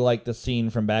literally like the scene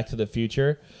from Back to the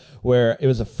Future, where it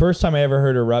was the first time I ever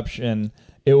heard Eruption.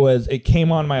 It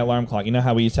came on my alarm clock. You know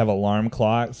how we used to have alarm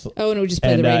clocks? Oh, and it would just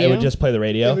play And the radio. it would just play the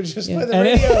radio. It would just play the And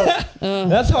radio.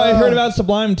 That's how I heard about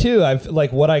Sublime too. I've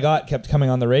like What I Got kept coming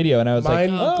on the radio, and I was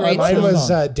Mine, like, great mine song.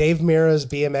 was Dave Mirra's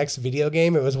BMX video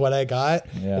game. It was What I Got,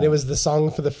 Yeah. and it was the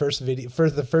song for the first video, for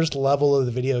the first level of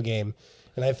the video game,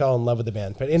 and I fell in love with the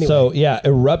band. But anyway, So yeah,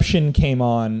 Eruption came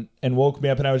on and woke me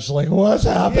up, and I was just like, "What's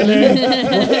happening?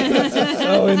 This is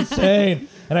so insane!"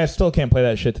 And I still can't play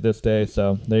that shit to this day.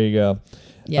 So there you go.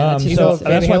 Yeah, that's You so know,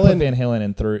 that's Van why I put Halen- Van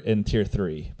Halen in tier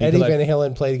 3. Eddie because I- Van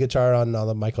Halen played guitar on all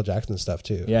the Michael Jackson stuff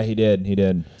too. Yeah, he did. He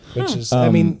did. Which is, I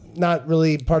mean, not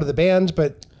really part of the band,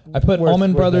 but I put worth-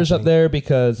 Allman worth Brothers up mentioning. there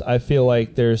because I feel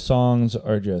like their songs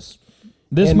are just.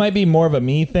 This And- might be more of a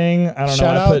me thing. I don't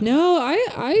Shout know. out- I put No,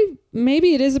 I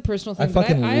maybe it is a personal thing. I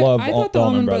fucking but love I thought the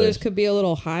Allman Allman Brothers. Brothers could be a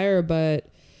little higher, but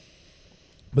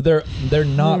but they're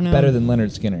not don't know. better than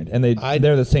Leonard Skinner, and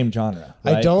they're the same genre.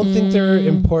 I right? don't think they're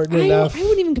important I enough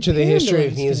wouldn't even to the compare them to history of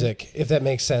Leonard Skinner. music, if that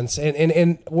makes sense.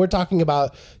 And we're talking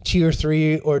about tier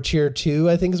 3 or tier 2,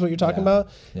 I think is what you're talking Yeah. about.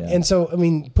 Yeah. And so, I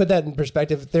mean, put that in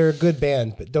perspective. They're a good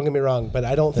band, but don't get me wrong. But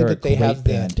I don't think They're a that they great have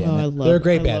band, the. damn it. I love. They're a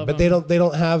great I band, love but them. they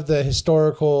don't have the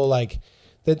historical like.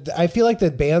 That I feel like the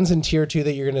bands in tier 2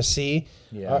 that you're going to see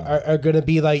Yeah. are going to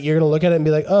be like, you're going to look at it and be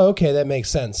like, oh, okay, that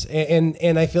makes sense. And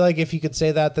I feel like if you could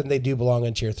say that, then they do belong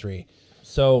in tier 3.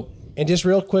 So And just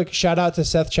real quick, shout out to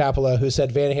Seth Chapela, who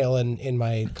said Van Halen in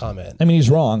my comment. I mean, he's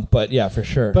wrong, but yeah, for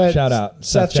sure. But Shout out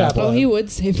Seth Chapela. Oh, he would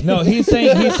say. No, he's saying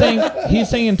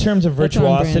in terms of That's on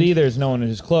virtuosity, brand. there's no one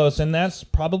who's close, and that's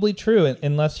probably true,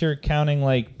 unless you're counting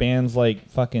like bands like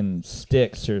fucking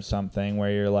Styx or something,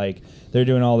 where you're like they're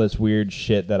doing all this weird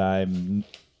shit that I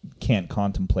can't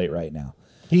contemplate right now.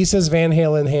 He says Van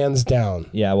Halen hands down.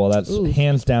 Yeah, well, that's Ooh.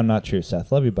 hands down not true,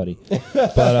 Seth. Love you, buddy.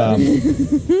 But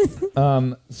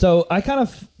so I kind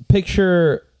of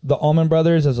picture the Allman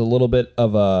Brothers as a little bit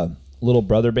of a little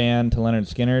brother band to Leonard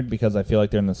Skinner because I feel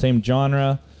like they're in the same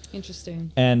genre.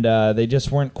 Interesting. And they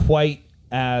just weren't quite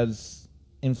as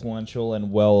influential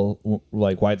and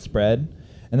like widespread.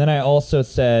 And then I also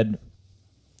said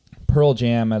Pearl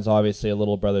Jam as obviously a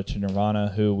little brother to Nirvana,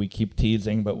 who we keep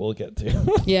teasing, but we'll get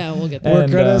to. Yeah, we'll get there. We're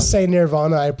And, going to say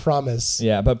Nirvana, I promise.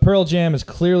 Yeah, but Pearl Jam is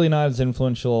clearly not as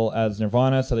influential as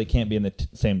Nirvana, so they can't be in the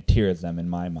same tier as them in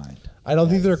my mind. I don't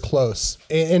think they're close.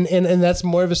 And that's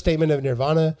more of a statement of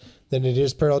Nirvana than it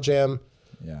is Pearl Jam.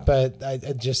 Yeah. But I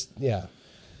just, yeah.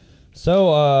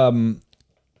 So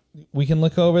we can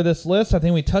look over this list. I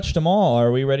think we touched them all. Are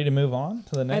we ready to move on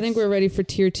to the next? I think we're ready for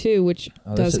tier 2, which Oh,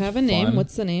 this does is have a name. fun.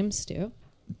 What's the name, Stu?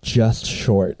 Just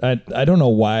Short. I don't know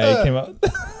why I came up.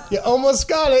 You almost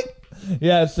got it.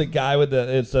 Yeah, it's the guy with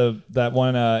that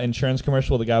one insurance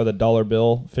commercial with the guy with a dollar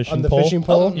bill fishing On the pole. fishing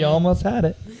pole? Oh, you almost had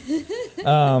it.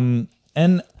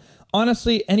 And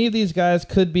honestly, any of these guys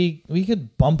we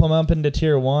could bump them up into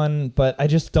tier 1, but I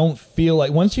just don't feel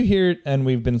like once you hear, and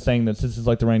we've been saying this is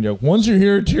like the running joke, once you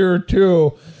hear tier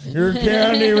 2, you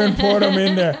can't even put them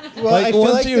in there. Well, I feel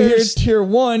once like you hear there's- tier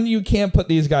 1, you can't put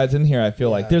these guys in here, I feel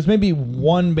like. There's maybe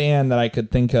one band that I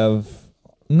could think of,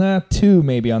 two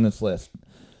maybe on this list.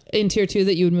 In tier 2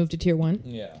 that you would move to tier 1?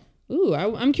 Yeah. Ooh,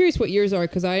 I'm curious what yours are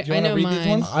because I you wanna know read these mine.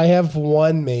 ones? I have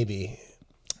one maybe.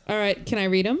 All right, can I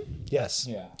read them? Yes.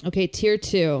 Yeah. Okay, tier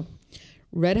 2.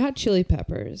 Red Hot Chili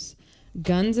Peppers,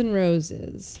 Guns N'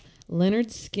 Roses,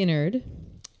 Leonard Skinner,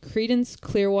 Creedence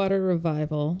Clearwater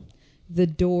Revival, The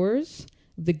Doors,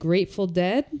 The Grateful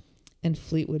Dead, and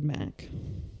Fleetwood Mac.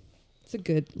 It's a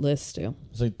good list too.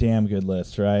 It's a damn good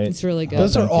list, right? It's really good.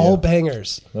 Those are Thank all you.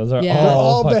 bangers. Those are Yeah. all They're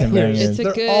all fucking bangers. bangers.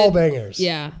 They're good, all bangers.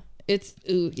 Yeah. It's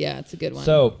a good one.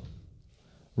 So,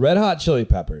 Red Hot Chili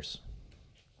Peppers.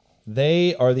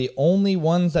 They are the only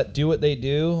ones that do what they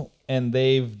do, and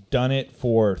they've done it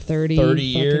for 30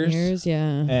 years.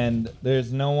 Yeah. And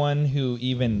there's no one who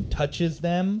even touches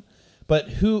them. But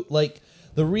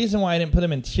the reason why I didn't put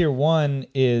them in tier 1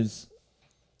 is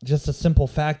just a simple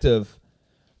fact of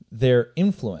their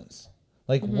influence.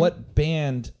 Like, what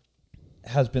band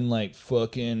has been like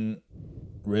fucking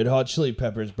Red Hot Chili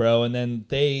Peppers, bro? And then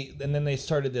they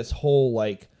started this whole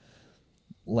like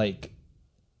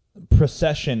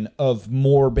procession of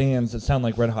more bands that sound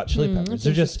like Red Hot Chili Peppers.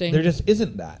 There just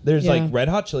isn't that. There's like Red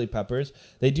Hot Chili Peppers.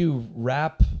 They do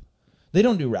rap. They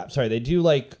don't do rap. Sorry, they do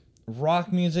like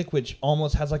rock music, which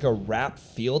almost has like a rap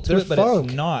feel to it, but funk.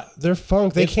 it's not. They're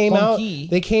funk. They It's came funky. out.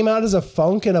 They came out as a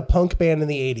funk and a punk band in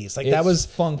the 80s. Like that was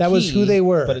funky, that was who they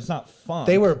were. but it's not funk.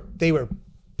 They were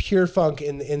pure funk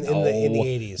in the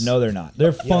 80s. No, they're not.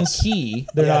 They're funky.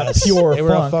 They're not Yes. pure. They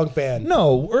were a funk band.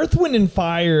 No, Earth, Wind, and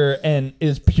Fire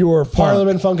is pure funk.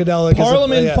 Parliament Funkadelic.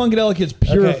 Parliament is Funkadelic is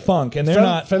pure Okay. funk, and they're from,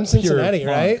 not from Cincinnati, pure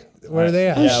funk. right? Where are they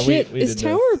at? Oh Yeah, shit! we Is did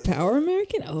Tower of Power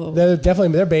American? Oh, They're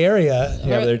Bay Area.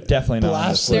 Yeah, but they're definitely not. on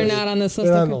this Blasphemy. they're list. not on this list.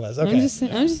 They're on okay. the list, I'm okay.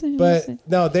 just saying. But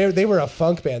no, they were a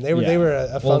funk band. They were a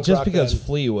funk well, just rock because band.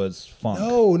 Flea was funk.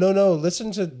 No.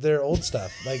 Listen to their old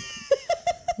stuff. Like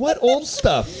What old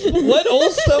stuff? What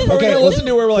old stuff are we Okay, gonna well- listen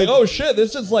to where we're like, oh shit,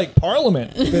 this is like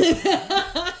Parliament?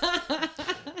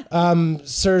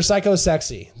 Sir Psycho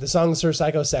Sexy. The song Sir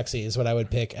Psycho Sexy is what I would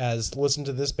pick as listen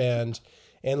to this band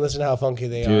and listen to how funky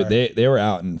they are. Dude, they were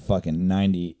out in fucking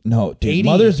 90. No, dude, 80,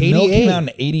 Mother's Milk 88. came out in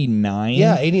 89.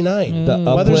 Yeah, 89. The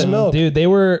Mother's Upland- Milk. Dude, they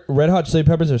were Red Hot Chili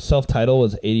Peppers. Their self-title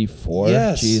was 84.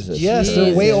 Yes. Jesus. Yes, Jesus.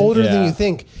 they're way older than Yeah. you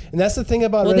think. And that's the thing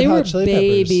about Well, Red they Hot were Chili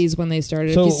babies when they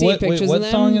started. So if you see pictures what of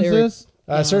them, song is they were- this?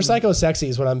 Peppers. Sir Psycho Sexy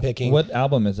is what I'm picking. What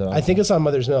album is it on? I think it's on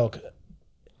Mother's Milk.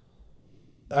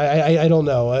 I don't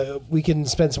know. We can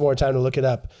spend some more time to look it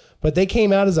up. But they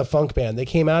came out as a funk band. They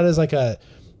came out as like a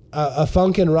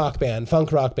funk and rock band,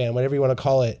 funk rock band, whatever you want to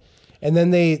call it. And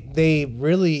then they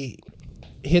really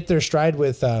hit their stride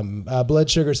with Blood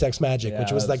Sugar Sex Magic,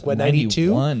 which was like what 92?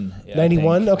 91. Yeah,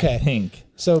 91? I Okay. think.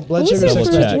 So Blood What was, Sugar their Sex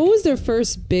Double first, check. what was their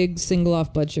first big single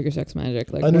off Blood Sugar Sex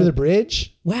Magic? Like Under what- the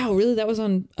Bridge. Wow, really? That was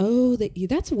on. Oh,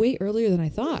 that's way earlier than I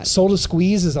thought. Soul to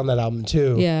Squeeze is on that album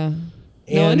too. Yeah.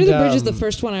 No, And, Under the Bridge is the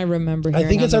first one I remember I hearing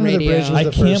think it's on Under the radio. Bridge was I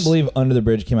the can't first. believe Under the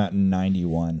Bridge came out in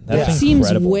 91. That's Yeah. Seems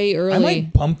incredible. way early. I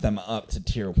might bump them up to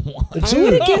tier 1. I Dude,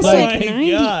 would have guessed oh like my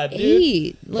 98. God,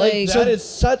 dude. Like,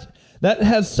 That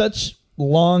has such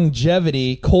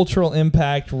longevity, cultural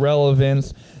impact,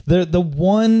 relevance. The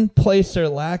one place they're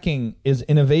lacking is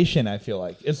innovation, I feel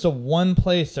like. It's the one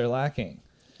place they're lacking.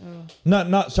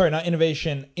 Not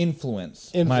innovation,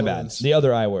 influence. My bad. Influence. The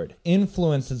other I word.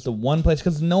 Influence is the one place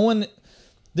because no one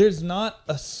there's not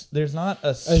a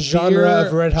genre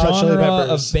of Red Hot Chili genre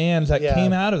Peppers. of bands that Yeah.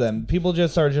 came out of them. People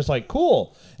just are just like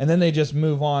cool, and then they just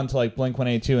move on to like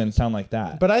Blink-182 and sound like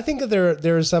that. But I think that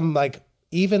there are some like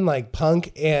even like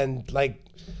punk and like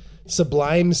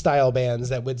Sublime style bands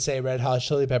that would say Red Hot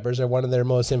Chili Peppers are one of their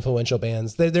most influential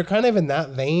bands. They're kind of in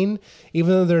that vein,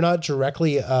 even though they're not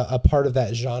directly a part of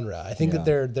that genre. I think that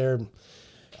they're an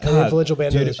influential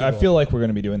band. to Dude, those I people. feel like we're going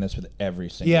to be doing this with every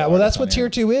single. Yeah, well, that's what artist on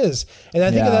tier here. 2 is, and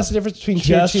I think Yeah. that's the difference between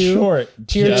Just tier 2, short.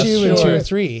 tier Just 2, and short. tier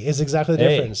 3 is exactly the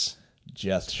Hey, difference.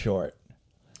 Just short.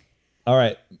 All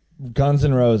right, Guns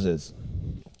N' Roses.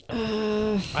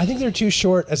 I think they're too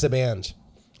short as a band,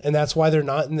 and that's why they're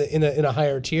not in a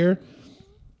higher tier.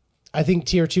 I think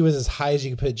tier 2 is as high as you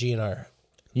can put GNR.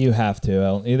 You have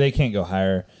to. They can't go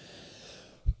higher.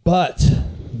 But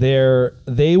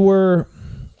they were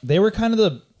kind of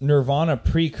the Nirvana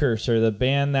precursor, the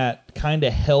band that kind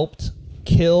of helped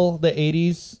kill the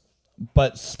 80s,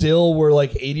 but still were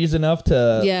like 80s enough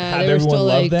to Yeah, have they were everyone still,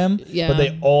 love like, them. yeah. But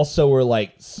they also were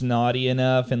like snotty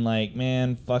enough and like,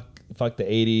 man, fuck the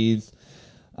 80s.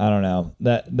 I don't know.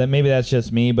 That maybe that's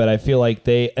just me, but I feel like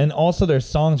and also their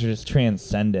songs are just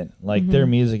transcendent. Like their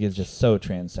music is just so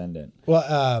transcendent.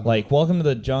 Well, Like Welcome to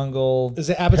the Jungle. Is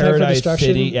it Appetite for Paradise Destruction?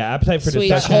 City. Yeah, Appetite for Sweet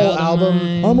Destruction. whole Child of album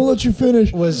Mine. I'm gonna let you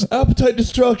finish. Was- Appetite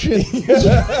Destruction.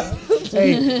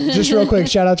 hey, just real quick,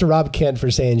 shout out to Rob Kent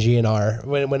for saying GNR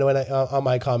when I, on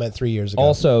my comment 3 years ago.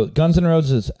 Also, Guns N'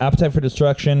 Roses, Appetite for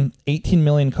Destruction, 18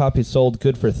 million copies sold,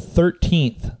 good for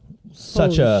 13th.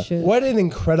 Such Holy a shit. what an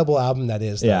incredible album that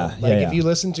is. Though. Yeah, like yeah. if you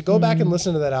listen to go back and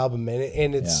listen to that album,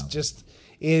 and it's Yeah. just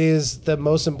it is the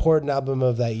most important album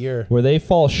of that year. Where they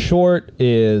fall short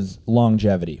is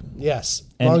longevity. Yes,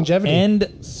 And, longevity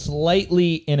and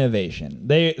slightly innovation.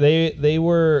 They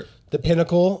were the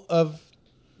pinnacle of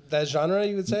that genre,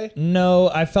 you would say? no.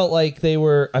 I felt like Van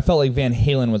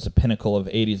Halen was the pinnacle of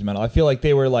 '80s metal. I feel like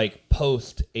they were like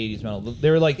post '80s metal.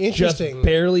 They were like just Interesting.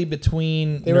 barely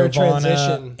between They were a Nirvana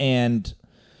transition. and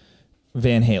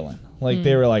Van Halen. Like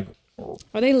they were like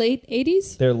Are they late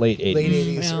 80s? they're late '80s, Late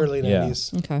 80s, Yeah. early Yeah.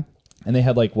 90s. Okay. and they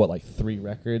had like 3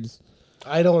 records.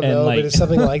 I don't And know, like- but it's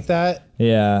something like that.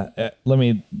 Yeah, let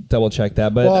me double check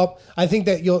that. But Well, I think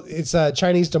that it's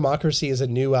Chinese Democracy is a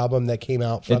new album that came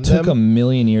out from it took them. a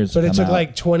million years, But to it come took out.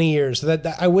 like 20 years. So that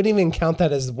I wouldn't even count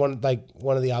that as one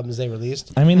of the albums they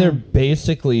released. I mean, they're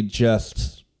basically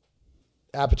just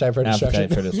Appetite for Destruction.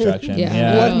 Appetite for Destruction. Yeah.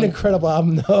 yeah. What an incredible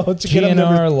album, though. To get up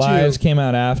number GNR 2. Lives came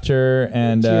out after,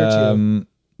 and Tier 2.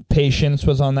 Patience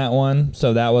was on that one.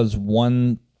 So that was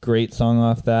one great song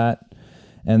off that.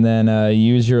 And then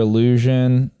Use Your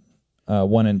Illusion,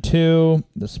 1 and 2,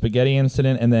 The Spaghetti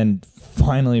Incident, and then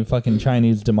finally fucking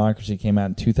Chinese Democracy came out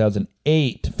in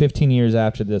 2008, 15 years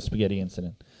after the Spaghetti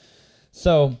Incident.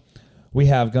 So we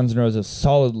have Guns N' Roses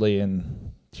solidly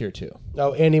in tier 2.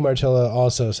 Oh, Andy Martella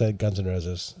also said Guns N'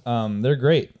 Roses. They're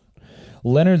great.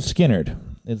 Leonard Skinner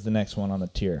is the next one on the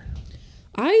tier.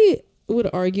 I would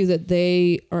argue that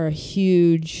they are a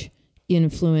huge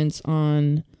influence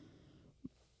on.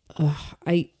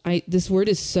 This word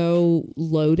is so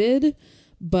loaded,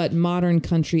 but modern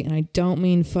country, and I don't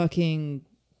mean fucking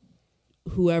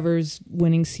whoever's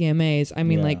winning CMAs. I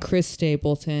mean Yeah. like Chris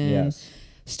Stapleton, Yes.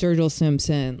 Sturgill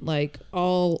Simpson, like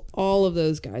all of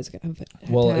those guys have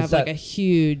Well, to it's have like that- a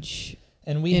huge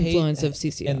And we influence hate, of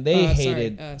CCR. and they Sorry,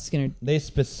 hated Skinner. they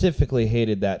specifically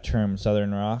hated that term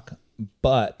Southern rock,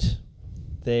 but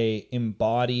they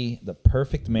embody the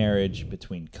perfect marriage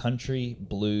between country,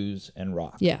 blues, and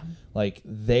rock. Yeah. Like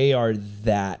they are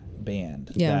that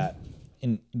band Yeah.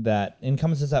 that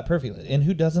encompasses that perfectly. And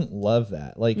who doesn't love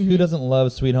that? Like Mm-hmm. who doesn't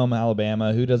love Sweet Home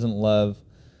Alabama? Who doesn't love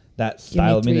that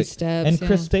style of Three music? Steps, And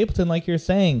Chris yeah. Stapleton, like you're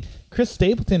saying, Chris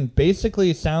Stapleton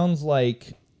basically sounds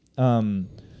like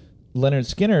Leonard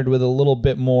Skinner with a little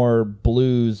bit more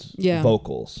blues Yeah.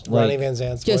 vocals. Ronnie Like, Van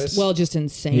Zant's voice. Just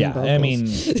insane yeah, vocals. I mean,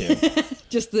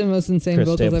 just the most insane Chris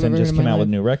vocals I've ever Stapleton heard just in came my out life. with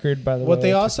a new record, by the way. what they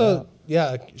Check also, it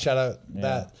out. shout out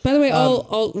that. By the way,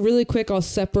 I'll really quick. I'll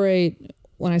separate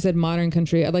when I said modern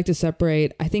country. I'd like to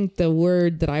separate. I think the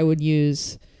word that I would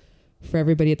use for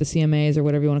everybody at the CMAs or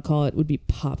whatever you want to call it would be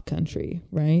pop country,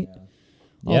 right?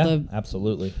 All Yeah, the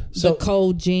absolutely. So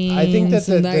cold jeans. I think that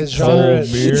and the genre-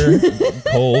 Cold beer,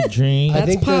 cold drink. I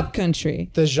That's think pop that- country.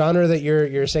 The genre that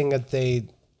you're saying that they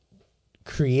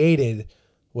created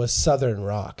was Southern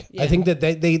rock. Yeah. I think that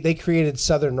they created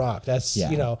Southern rock. That's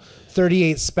Yeah.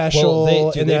 38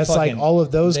 Special, and that's like all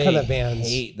of those kind of bands.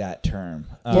 Hate that term.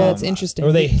 Yeah, it's interesting.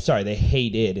 Or they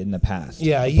hated in the past.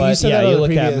 Yeah, you but said yeah, that on you the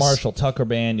look at previous- Marshall Tucker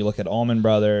Band, you look at Allman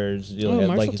Brothers, you look at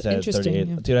Marshall like you said, interesting, 38.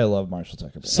 yeah. Dude, I love Marshall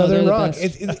Tucker Band. Southern they're the rock.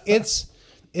 best.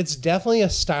 It's definitely a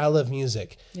style of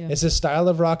music. Yeah. It's a style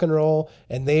of rock and roll,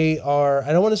 and they are.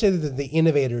 I don't want to say that they're the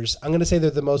innovators. I'm going to say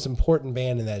they're the most important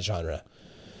band in that genre.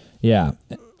 Yeah.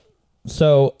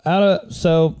 So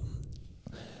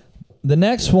the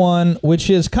next one, which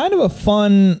is kind of a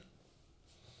fun,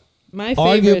 My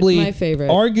favorite.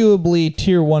 arguably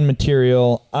tier 1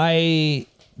 material. I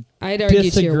I'd argue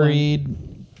tier one.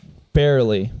 disagreed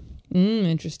barely.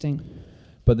 Interesting.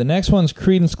 But the next one's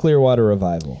Creedence Clearwater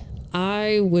Revival.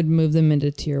 I would move them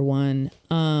into tier one.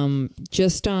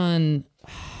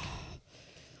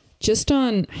 Just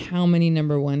on how many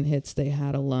number one hits they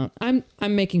had alone. I'm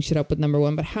making shit up with number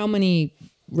one, but how many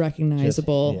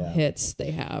recognizable Just, yeah. hits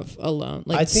they have alone?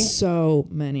 Like I think so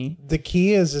many. The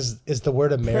key is the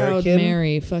word Proud American.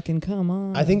 Mary, fucking come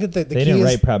on. I think that the They key didn't is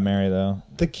write Proud Mary though.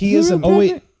 the key Who is wrote a, Proud Oh, wait.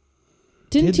 Mary?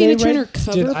 Didn't Did Tina they Turner write-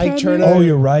 cover Did Proud Ike Turner- Mary? Oh,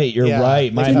 you're right. You're Yeah.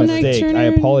 right. My Didn't Ike mistake. I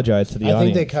Turner- apologize to the I think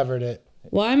audience. they covered it.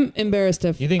 Well, I'm embarrassed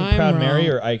if You think I'm Proud wrong. Mary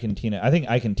or Ike and Tina? I think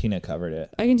Ike and Tina covered it.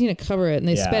 I can Tina cover it, and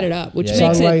they Yeah. sped it up, which Yeah.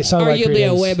 makes Songwrite it arguably a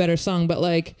Creedence. way better song. But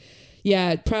like,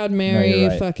 yeah, Proud Mary, you're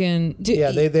right. fucking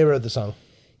Yeah, they wrote the song.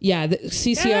 yeah, the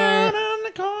CCR.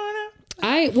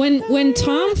 When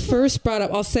Tom first brought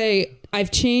up, I'll say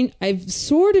I've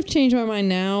sort of changed my mind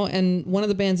now, and one of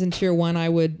the bands in tier one I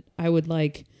would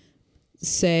like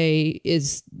say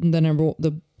is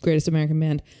the greatest American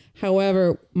band.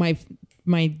 However, my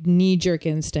knee jerk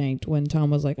instinct when Tom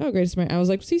was like, "Oh, greatest American," I was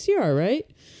like, "CCR, right?"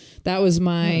 That was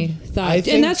my thought, think-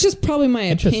 and that's just probably my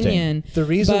Interesting. opinion. The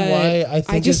reason but why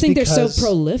I just is think they're so because-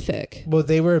 prolific. Well,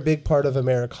 they were a big part of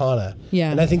Americana. Yeah.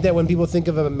 And I think that when people think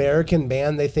of an American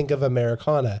band, they think of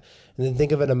Americana. And then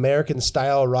think of an American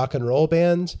style rock and roll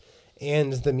band.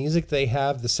 And the music they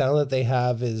have, the sound that they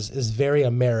have is very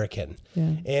American.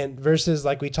 Yeah. And versus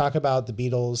like we talk about the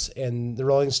Beatles and the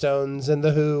Rolling Stones and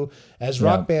the Who as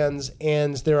rock bands.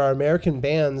 And there are American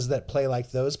bands that play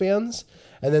like those bands.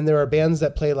 And then there are bands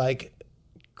that play like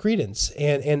Creedence,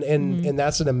 and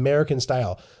that's an American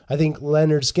style. I think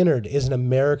Leonard Skinner is an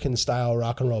American style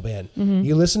rock and roll band.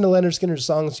 You listen to Leonard Skinner's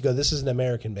songs, you go, "This is an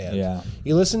American band." Yeah.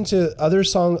 You listen to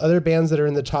other bands that are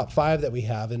in the top 5 that we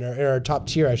have in our top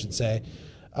tier, I should say,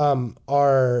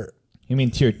 are. You mean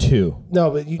tier 2?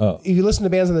 No, but if you listen to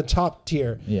bands in the top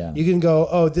tier, Yeah. you can go,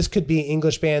 "Oh, this could be an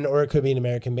English band or it could be an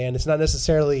American band." It's not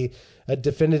necessarily a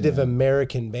definitive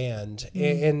American band,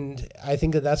 and I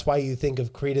think that that's why you think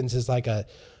of Creedence as like a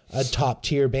top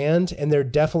tier band, and they're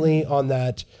definitely on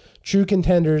that true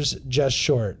contenders just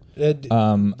short list.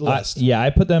 I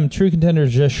put them true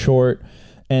contenders just short,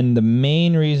 and the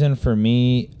main reason for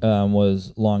me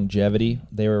was longevity.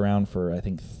 They were around for I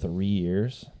think 3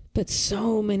 years. But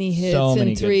so many hits So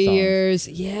many in good 3 songs. years.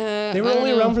 Yeah. They were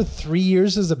only around for 3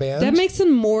 years as a band. That makes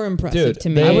them more impressive Dude, to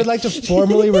me. they- I would like to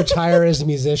formally retire as a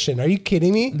musician. Are you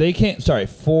kidding me? They can't. Sorry,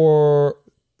 for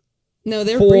no,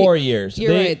 they're 4 years.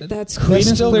 You're They- right. That's That's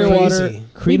Creedence still Clearwater. crazy. We've been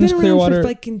Creedence around Clearwater. for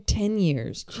like in 10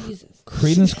 years. Jesus.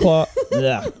 Creedence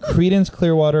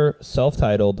Clearwater,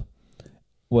 self-titled,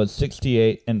 was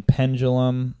 68, and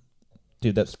Pendulum,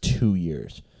 dude, that's 2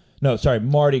 years. No, sorry,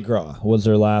 Mardi Gras was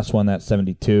their last one. That's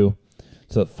 72.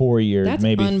 So 4 years, That's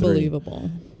maybe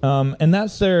unbelievable. 3. And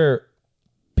that's their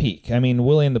peak. I mean,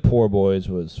 Willie and the Poor Boys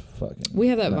was fucking. We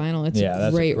have that vinyl. It's Yeah, a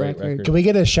that's a great great record. Can we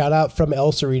get a shout out from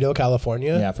El Cerrito,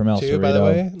 California? Yeah, from El too, by the Cerrito.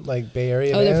 way, like Bay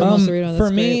Area. Oh, they're band. from El Cerrito. That's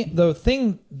For me,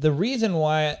 great. the reason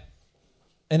why,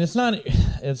 and it's not,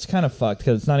 it's kind of fucked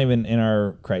because it's not even in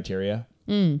our criteria,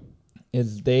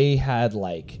 is they had,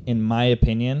 like, in my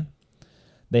opinion,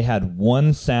 they had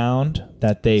one sound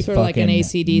that they Sort of like fucking an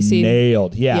AC/DC?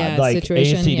 nailed. Yeah, Yeah, like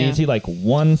Situation, AC/DC, yeah. like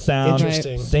one sound,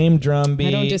 Interesting. same drum beat,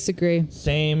 I don't disagree.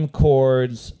 same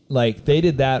chords. Like, they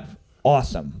did that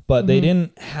awesome, but they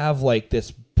didn't have like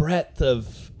this breadth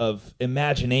of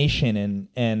imagination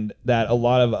and that a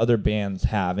lot of other bands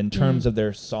have in terms of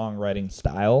their songwriting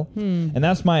style. And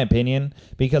that's my opinion,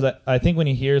 because I think when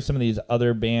you hear some of these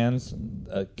other bands,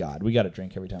 God, we got to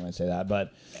drink every time I say that,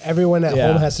 but Everyone at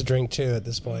Yeah. home has to drink too at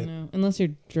this point. No, unless you're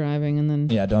driving and then.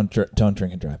 yeah, don't drink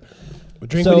and drive.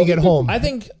 Drink when you get home. I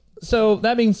think so.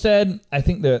 That being said, I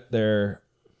think that they're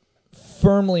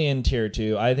firmly in tier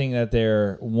 2. I think that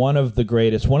they're one of the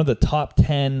greatest, one of the top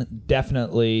 10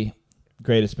 definitely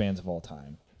greatest bands of all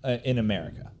time in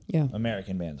America. Yeah.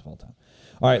 American bands of all time.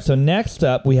 All right, so next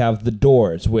up we have The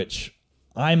Doors, which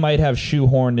I might have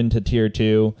shoehorned into tier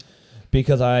 2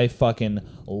 because I fucking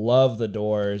love The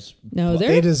Doors. No, they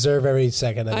they're. deserve every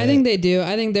second of it. I think they do.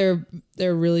 I think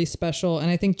they're really special, and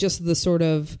I think just the sort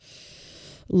of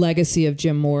legacy of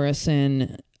Jim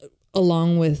Morrison,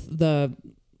 along with the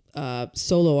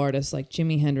solo artists like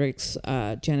Jimi Hendrix,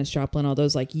 Janis Joplin, all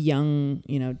those like young,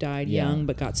 died Yeah. young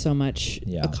but got so much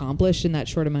Yeah. accomplished in that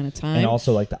short amount of time. And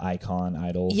also like the Icon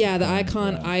Idols. Yeah, the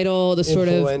icon, idol, the sort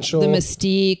of Influential. the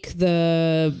mystique,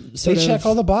 the They sort of check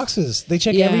all the boxes. They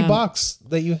check Yeah. every box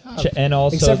that you have. And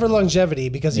also, Except for longevity,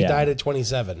 because he Yeah. died at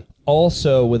 27.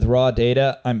 also with Raw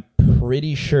Data, I'm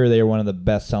pretty sure they were one of the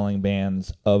best-selling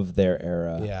bands of their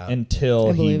era. Yeah. Until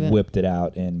I he believe it. whipped it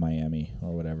out in Miami or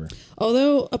whatever.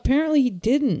 Although apparently he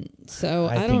didn't, so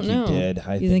I don't think know. he did.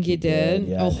 You think he did?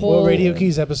 Yeah, I A think he whole What did. Radio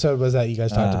Keys episode was that? You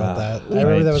guys talked about that. I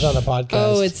remember that was on the podcast.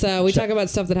 Oh, it's we talk about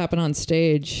stuff that happened on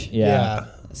stage. Yeah.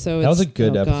 So That was it's- a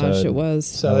good oh Gosh, episode. it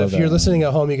was. I So love if you're that. listening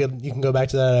at home, you can go back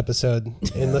to that episode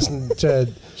and listen to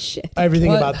Shit.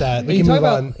 everything But about that. We you can talk move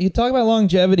about, on. You talk about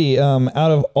longevity. Out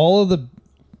of all of the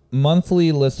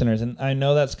monthly listeners, and I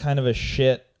know that's kind of a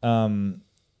shit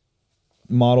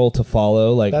model to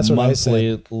follow, like That's what I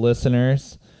monthly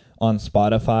listeners on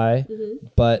Spotify.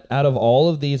 But out of all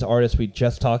of these artists we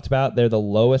just talked about, they're the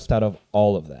lowest out of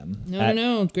all of them.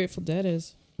 No. Grateful Dead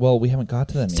is. Well, we haven't got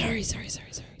to them yet. Sorry.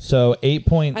 So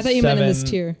 8.7. I thought you meant in this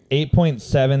tier.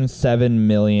 8.77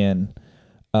 million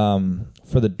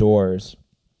for the Doors,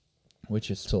 which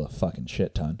is still a fucking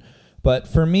shit ton. But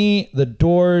for me, the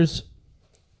Doors,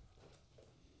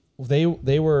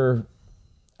 they were.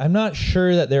 I'm not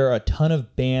sure that there are a ton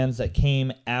of bands that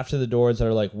came after the Doors that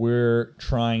are like, we're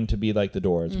trying to be like the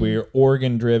Doors. We're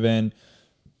organ driven.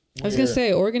 I was gonna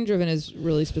say organ driven is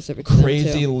really specific. To them,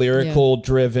 crazy too. lyrical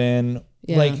driven.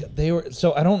 Yeah. Like they were.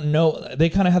 So I don't know. They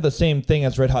kind of have the same thing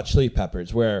as Red Hot Chili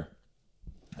Peppers, where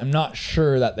I'm not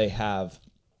sure that they have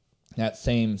that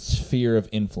same sphere of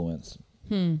influence.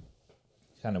 Kind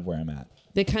of where I'm at.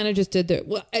 They kind of just did their.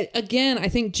 Well, again, I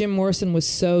think Jim Morrison was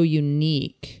so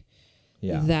unique.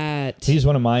 Yeah. That He's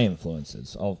one of my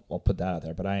influences. I'll put that out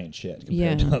there, but I ain't shit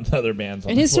compared to the other bands.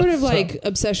 And his sort of like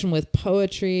obsession with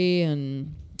poetry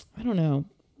and I don't know.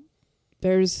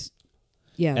 There's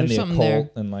and the something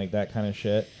occult there. and like that kind of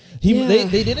shit. Yeah.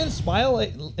 They did inspire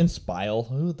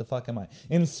who the fuck am I?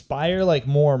 Inspire like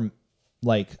more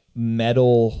like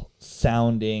metal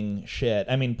sounding shit.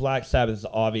 I mean, Black Sabbath is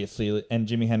obviously, and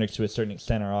Jimi Hendrix to a certain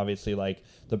extent are obviously like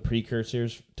the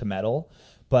precursors to metal,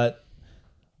 but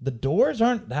the Doors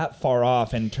aren't that far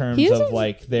off in terms of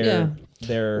like their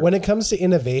when it comes to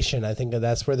innovation, I think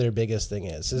that's where their biggest thing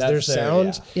is their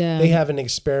sound. Yeah. They have an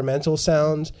experimental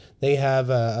sound. They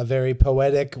have a very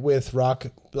poetic with rock,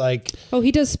 like. Oh,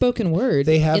 he does spoken word.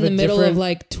 They have in the a middle of different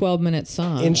like 12-minute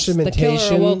songs. instrumentation. The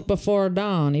killer awoke before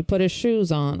dawn. He put his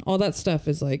shoes on. All that stuff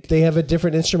is like. They have a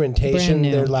different instrumentation. Brand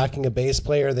new. They're lacking a bass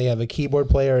player. They have a keyboard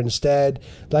player instead.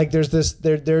 Like there's this.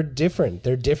 They're different.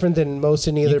 They're different than most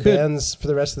any other bands for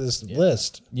the rest of this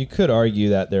list. You could argue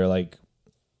that they're like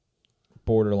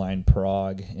borderline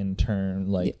prog in turn,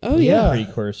 like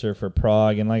precursor for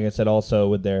prog, and like I said, also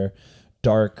with their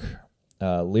dark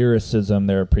lyricism,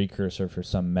 they're a precursor for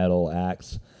some metal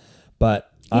acts. But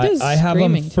I have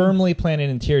them firmly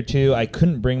planted in tier 2. I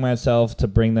couldn't bring myself to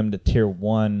bring them to tier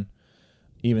 1,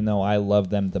 even though I love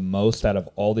them the most out of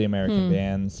all the American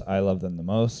bands. I love them the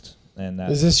most. And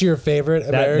is this your favorite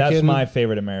American? That's my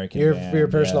favorite American. Band, your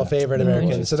personal favorite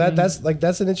American. So that's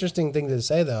an interesting thing to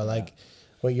say though. Like,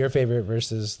 what your favorite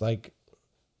versus like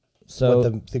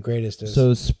what the greatest is.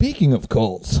 So speaking of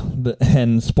cults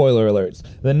and spoiler alerts,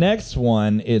 the next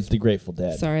one is the Grateful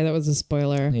Dead. Sorry, that was a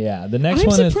spoiler. Yeah, the next I'm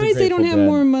one is the surprised they don't have Dead.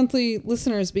 more monthly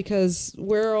listeners because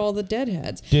where are all the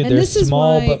Deadheads? Dude, and they're this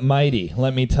small is why but mighty,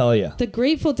 let me tell you. The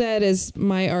Grateful Dead is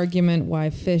my argument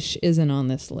why Fish isn't on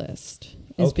this list.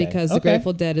 Is because the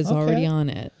Grateful Dead is already on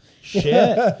it.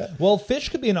 Shit. Well, Fish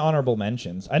could be an honorable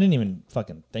mentions. I didn't even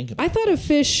fucking think about it. I thought of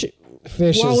Fish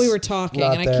while we were talking,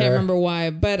 and I can't remember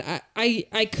why, but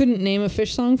I couldn't name a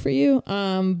Fish song for you.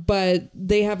 But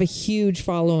they have a huge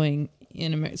following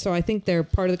in America, so I think they're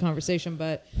part of the conversation.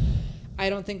 But I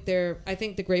don't think they're. I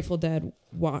think the Grateful Dead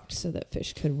walked so that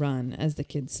Fish could run, as the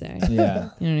kids say. Yeah.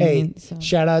 You know what I mean? So.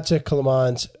 Shout out to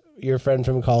Clement, your friend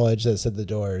from college that said the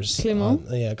Doors. Clement?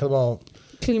 Clement.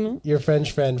 Clement. Your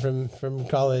French friend from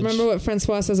college. Remember what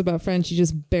Francois says about French? You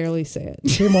just barely say it.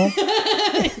 Clement.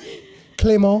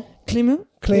 Clement. Clement?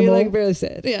 Clement. You like barely say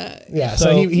it. Yeah. Yeah,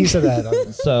 so he said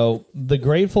that. So the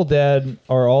Grateful Dead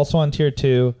are also on tier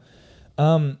 2.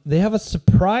 They have a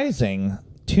surprising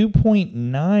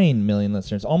 2.9 million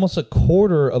listeners, almost a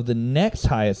quarter of the next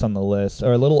highest on the list,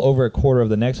 or a little over a quarter of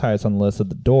the next highest on the list of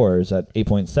the Doors at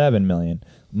 8.7 million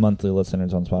monthly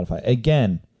listeners on Spotify.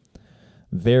 Again,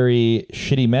 very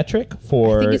shitty metric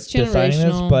for deciding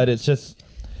this, but it's just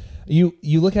you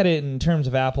look at it in terms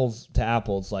of apples to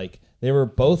apples. Like they were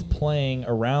both playing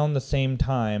around the same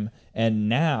time, and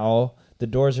now the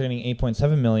Doors are getting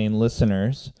 8.7 million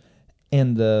listeners,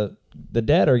 and the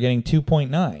Dead are getting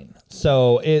 2.9.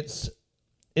 So it's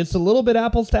a little bit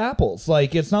apples to apples.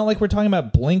 Like it's not like we're talking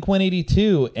about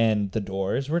Blink-182 and the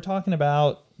Doors. We're talking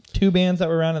about two bands that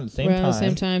were around at the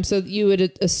same time. So you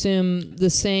would assume the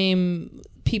same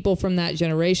people from that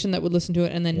generation that would listen to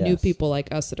it, and then new people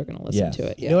like us that are going to listen to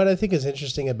it. Yeah. You know what I think is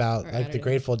interesting about like the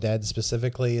Grateful Dead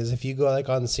specifically is if you go like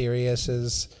on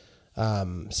Sirius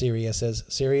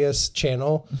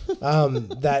channel,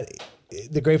 that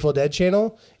the Grateful Dead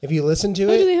channel, if you listen to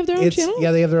it, do they have their own channel?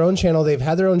 Yeah, they have their own channel. They've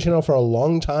had their own channel for a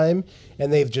long time,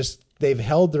 and they've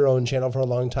held their own channel for a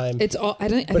long time. It's all. I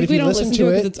think we don't listen to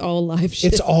it because it's all live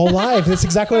shit. It's all live. That's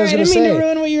exactly what I was going to say. I didn't mean to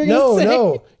ruin what you were going to say.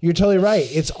 No, you're totally right.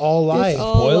 It's all live.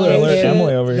 Spoiler alert,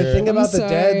 Emily over here. The thing about the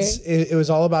Deads, it was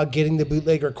all about getting the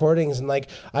bootleg recordings. And like,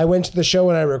 I went to the show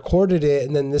and I recorded it,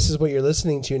 and then this is what you're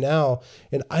listening to now.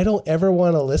 And I don't ever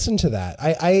want to listen to that.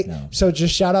 So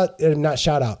just not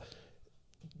shout out.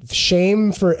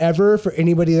 Shame forever for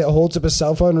anybody that holds up a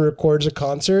cell phone and records a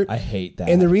concert. I hate that.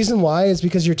 And the reason why is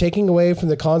because you're taking away from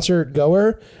the concert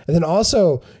goer, and then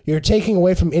also you're taking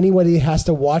away from anybody that has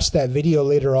to watch that video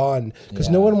later on, because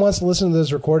no one wants to listen to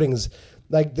those recordings.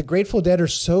 Like the Grateful Dead are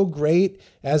so great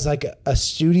as like a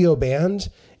studio band,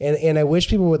 and I wish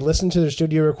people would listen to their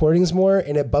studio recordings more.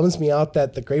 And it bums me out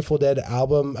that the Grateful Dead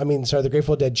the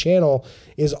Grateful Dead channel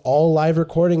is all live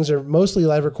recordings, or mostly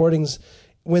live recordings.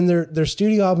 when their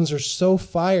studio albums are so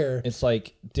fire. It's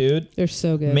like, dude, They're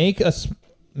so good.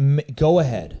 Go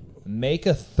ahead. Make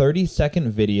a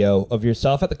 30-second video of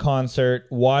yourself at the concert,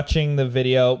 watching the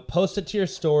video, post it to your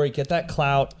story, get that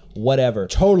clout, whatever.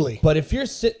 Totally. But if you're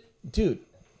dude,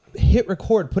 hit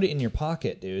record, put it in your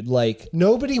pocket, dude. Like,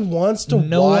 nobody wants to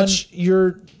watch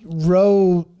your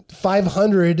row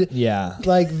 500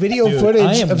 like video dude,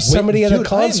 footage of somebody at a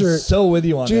concert. I am so with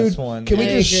you on dude, this one. Can we I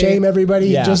just agree. shame everybody?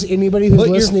 Yeah. Just anybody who's put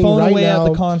listening your phone right away now.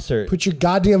 at the concert. Put your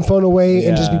goddamn phone away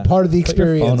and just be part of the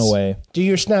experience. Put your phone away. Do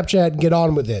your Snapchat and get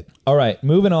on with it. All right,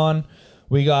 moving on.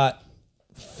 We got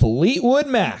Fleetwood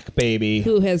Mac, baby.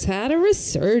 Who has had a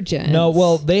resurgence. No,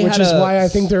 well, Which is why I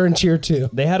think they're in tier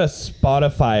 2. They had a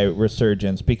Spotify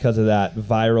resurgence because of that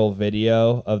viral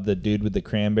video of the dude with the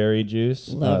cranberry juice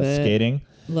Love it. skating.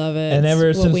 Love it. And ever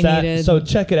It's what since we that, needed. so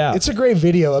check it out. It's a great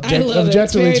video. I love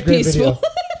Objectively, it. it's a great It's very video. peaceful.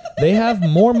 They have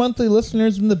more monthly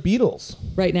listeners than the Beatles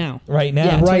right now. right now.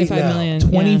 Yeah, Right 25 now. million.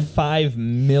 25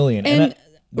 million. And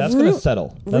that's going to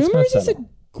settle. That's going to Rumors is settle.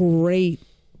 a great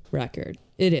record.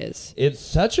 It is. It's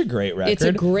such a great record. It's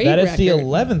a great That is the record.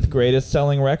 11th greatest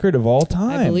selling record of all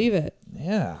time. I believe it.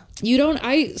 Yeah. You don't.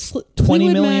 20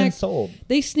 Fleetwood million Mac, sold.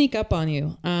 They sneak up on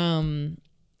you.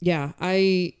 Yeah.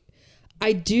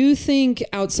 I do think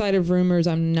outside of Rumors,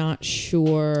 I'm not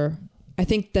sure. I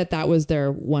think that was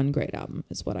their one great album,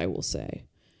 is what I will say.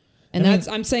 And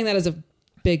I'm saying that as a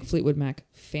big Fleetwood Mac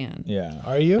fan. Yeah.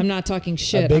 Are you? I'm not talking A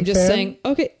shit. big I'm just fan? saying,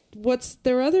 okay, what's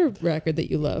their other record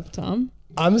that you love, Tom?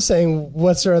 I'm saying,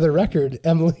 what's their other record?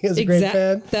 Emily is a great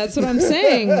fan. That's what I'm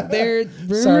saying. Their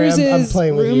Rumors Sorry, I'm is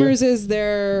playing with you. Rumors is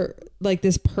their like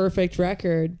this perfect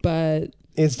record, but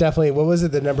It's definitely, what was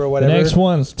it, the number The whatever? next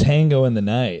one's Tango in the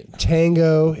Night.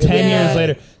 Tango. 10 Yeah. years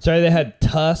later. Sorry, they had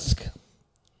Tusk.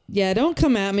 yeah, don't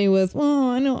come at me with, well,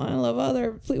 I know I love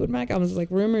other Fleetwood Mac albums. It's like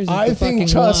Rumors is I the think fucking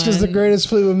Tusk is the one. greatest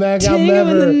Fleetwood Mac album Tango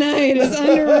in the ever. Night is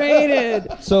underrated.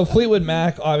 So Fleetwood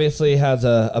Mac obviously has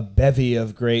a bevy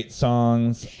of great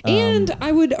songs. And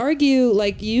I would argue,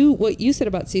 like what you said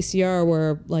about CCR,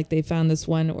 where like they found this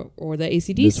one, or the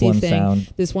AC/DC This one thing,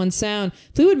 sound. this one sound.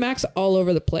 Fleetwood Mac's all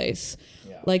over the place.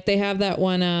 Like they have that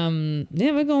one,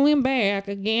 "Never Going Back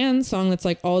Again" song that's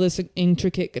like all this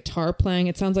intricate guitar playing.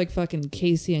 It sounds like fucking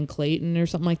Casey and Clayton or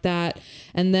something like that.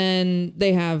 And then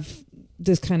they have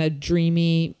this kind of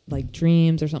dreamy, like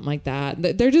Dreams or something like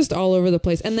that. They're just all over the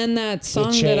place. And then that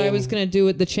song that I was gonna do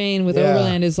with The Chain with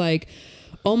Overland is like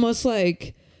almost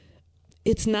like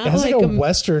it's not It has like, like a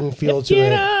Western feel to you it.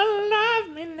 don't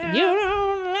love me now. You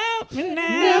don't love me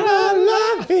now. Never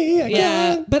love me Yeah,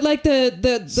 again. but like the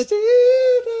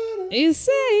you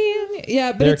say,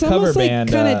 yeah, but Their it's almost cover like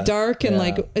band, kind of dark and yeah.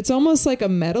 like it's almost like a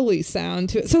metally sound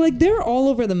to it. So like they're all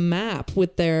over the map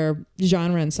with their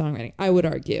genre and songwriting, I would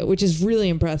argue, which is really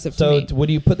impressive So to me. would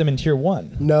you put them in tier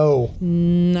 1? No.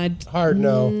 I'd- Hard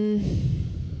no.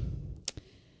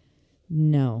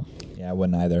 no. Yeah, I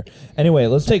wouldn't either. Anyway,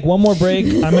 let's take one more break.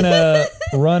 I'm going to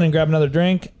run and grab another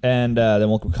drink, and then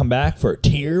we'll come back for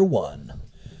tier 1.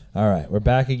 All right, we're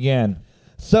back again.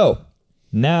 So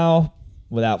now,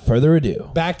 without further ado,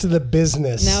 Back to the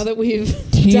business. Now that we've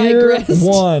tier digressed.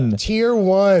 1. Tier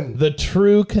 1. The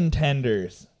true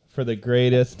contenders for the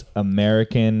greatest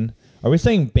American... Are we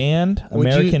saying band? Would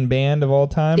American band of all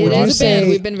time? It Would you is a band. say-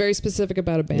 We've been very specific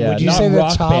about a band. Yeah, Would you not say the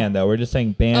rock top- band, though. We're just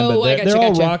saying band, Oh, but I they're gotcha,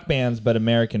 all gotcha. rock bands, but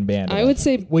American band. I would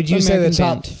say Would you say the American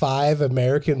top band. 5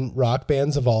 American rock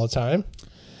bands of all time?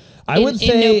 I would in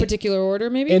say... no particular order,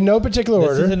 maybe. In no particular This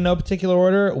order. is in no particular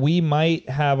order. We might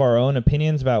have our own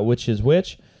opinions about which is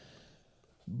which.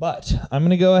 But I'm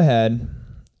going to go ahead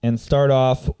and start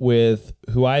off with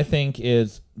who I think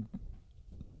is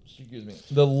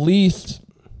the least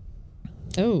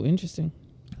Oh, interesting.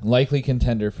 likely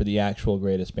contender for the actual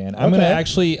greatest band. I'm Okay.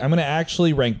 going to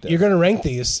actually rank this. You're going to rank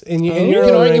these. And you you're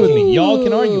can gonna argue with rank- me. Y'all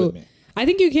can argue with me. I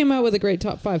think you came out with a great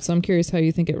top 5, so I'm curious how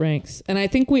you think it ranks. And I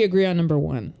think we agree on number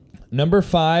 1. Number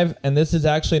 5, and this is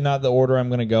actually not the order I'm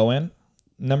going to go in.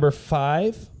 Number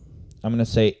 5, I'm going to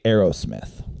say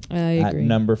Aerosmith. I At agree.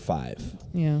 number 5.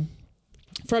 Yeah.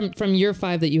 From your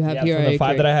 5 that you have Yeah, here, from I the 5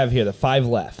 agree. that I have here, the 5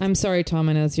 left. I'm sorry, Tom.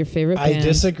 I know it's your favorite I band.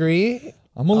 disagree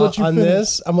I'm going to let you on finish.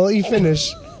 this. I'm going to let you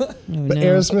finish. Oh, But no.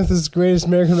 Aerosmith is the greatest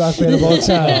American rock band of all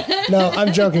time. No,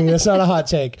 I'm joking. That's not a hot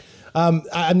take. I'm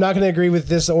not going to agree with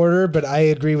this order, but I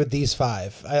agree with these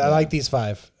 5. I like these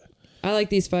 5. I like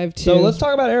these 5 too. So let's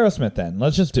talk about Aerosmith then.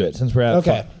 Let's just do it since we're at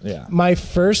Okay. Yeah. My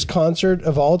first concert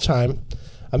of all time.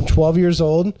 I'm 12 years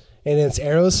old, and it's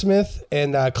Aerosmith,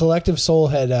 and Collective Soul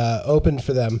had opened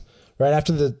for them right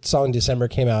after the song December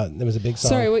came out. It was a big song.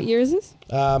 Sorry, what year is this?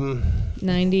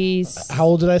 90s. How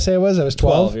old did I say I was? I was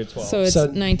 12. You're 12. So it's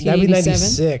That'd be 1987.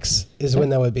 96 is when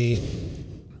that would be.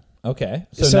 Okay.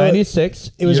 So, So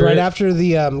 96. It was you're right at- after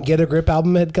the Get a Grip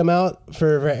album had come out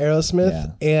for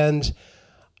Aerosmith. And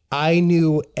I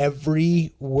knew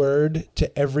every word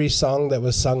to every song that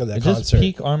was sung at that Is this concert.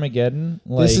 peak Armageddon?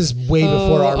 Like, This is way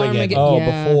before Armageddon. Oh,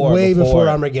 yeah. before. Way before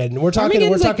Armageddon. We're talking. Armageddon's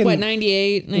We're like, talking. what,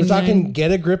 98, We're talking. 99?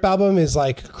 Get a Grip album is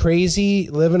like crazy,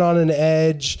 living on an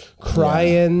edge,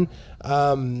 crying.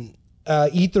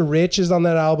 Eat the Rich is on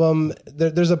that album.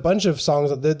 There's a bunch of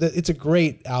songs. It's a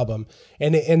great album,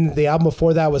 and the album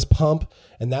before that was Pump,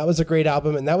 and that was a great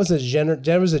album, and that was a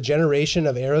generation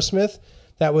of Aerosmith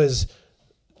that was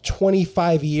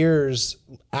 25 years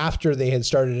after they had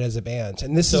started as a band,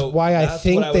 and this So is why I that's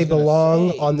think what I they was gonna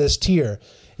belong say. on this tier,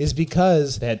 is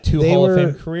because They had two Hall of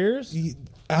Fame careers.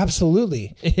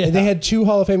 Absolutely. Yeah. And they had 2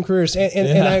 Hall of Fame careers.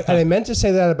 And I meant to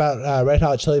say that about Red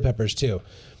Hot Chili Peppers too,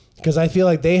 because I feel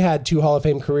like they had 2 Hall of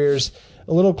Fame careers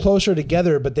a little closer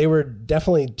together, but they were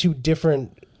definitely 2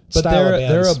 different But style of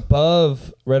they're bands.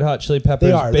 above Red Hot Chili Peppers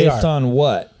They are, based on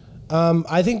what?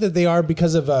 I think that they are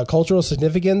because of cultural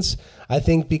significance. I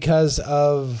think because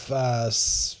of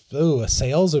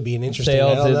sales would be an interesting. I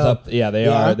Sales don't is know. up. Yeah, they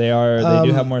Yeah. are. They are. They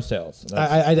do have more sales.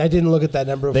 I didn't look at that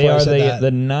number before They I are said that.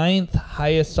 the 9th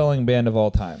highest selling band of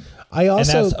all time. I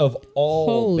also and that's of all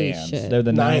Holy bands. shit. They're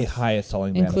the 9th Ninth. highest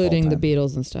selling band Including of the all time.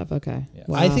 Beatles and stuff. Okay. Yeah.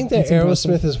 Wow, I think that that's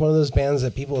impressive. Aerosmith is one of those bands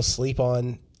that people sleep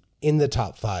on in the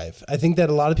top 5. I think that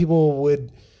a lot of people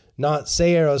would not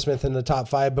say Aerosmith in the top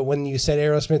 5, but when you said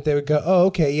Aerosmith, they would go, "Oh,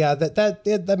 okay, yeah,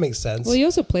 that makes sense." Well, you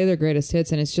also play their greatest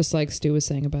hits, and it's just like Stu was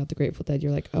saying about the Grateful Dead.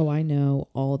 You're like, oh, I know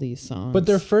all these songs. But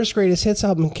their first greatest hits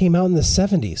album came out in the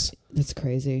 70s. That's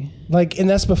crazy. Like, and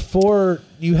that's before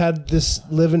you had this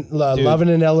Lovin'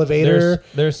 an Elevator.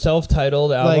 Their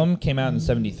self-titled album came out in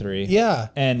 73. Yeah.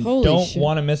 And Holy Don't shit.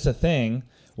 Want to Miss a Thing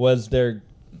was their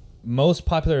most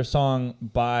popular song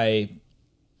by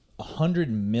 100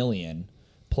 million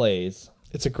plays.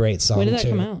 It's a great song. When did that too.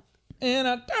 come out? And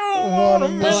I don't want to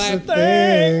miss miss a a thing.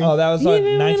 thing. Oh, that was Even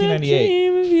when I 1998.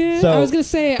 dream of you. So I was gonna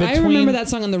say I between- remember that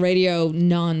song on the radio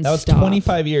nonstop. That was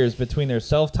 25 years between their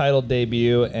self-titled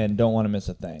debut and Don't Want to Miss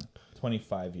a Thing.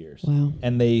 25 years. Wow.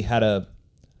 And they had a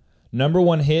number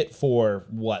 1 hit for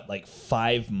what, like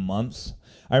 5 months?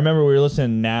 I remember we were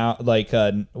listening now, like,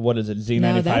 what is it,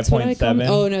 No, that's what I call. Z95.7?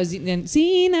 Oh no,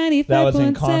 Z95.7. That was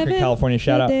in Concord, California.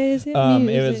 Shout out. Today's hit It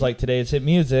music. was like Today's Hit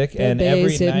Music, and Today's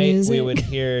every hit night we music. would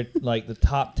hear like the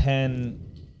top 10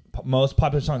 most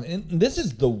popular songs. And this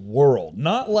is the world,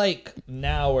 not like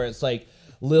now where it's like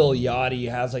Lil Yachty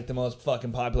has like the most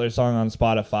fucking popular song on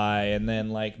Spotify, and then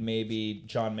like maybe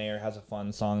John Mayer has a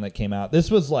fun song that came out.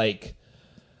 This was like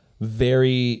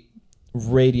very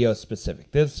radio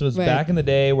specific. This was Right. back in the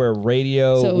day where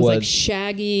radio So it was like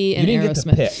Shaggy and you didn't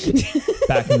Aerosmith. get to pick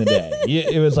back in the day.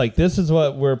 It was like, this is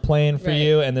what we're playing for Right.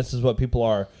 you, and this is what people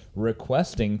are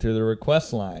requesting through the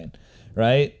request line,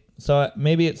 right? So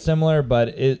maybe it's similar, but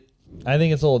I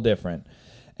think it's a little different.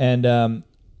 And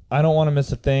I Don't Want to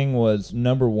Miss a Thing was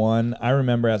number 1. I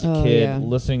remember as a Oh, kid yeah.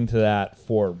 listening to that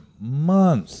for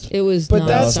months. It was, But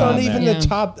that's nonstop, not man. even Yeah. the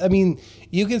top. I mean,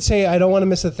 you could say I Don't Want to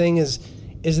Miss a Thing is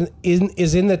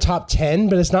in the top 10,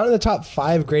 but it's not in the top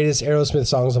 5 greatest Aerosmith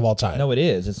songs of all time. No, it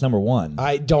is. It's number 1.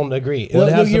 I don't agree. Well,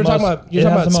 it has the you're talking most- about it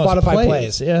has the most Spotify plays.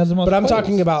 plays. It has the most but I'm plays.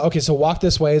 talking about, okay, so Walk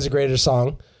This Way is a greater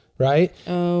song, right?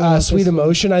 Oh, Walk Sweet This Way.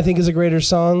 Emotion I think is a greater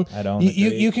song. I don't You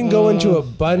agree. you can go into a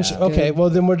bunch. Yeah. Okay, Good. well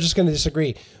then we're just going to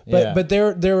disagree. But Yeah. but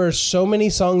there were so many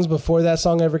songs before that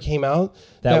song ever came out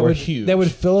That were would huge. that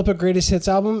would fill up a greatest hits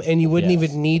album, and you wouldn't Yes.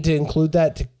 even need to include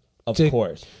that Of to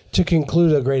course. to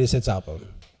conclude a greatest hits album.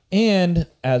 And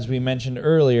as we mentioned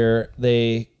earlier,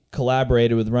 they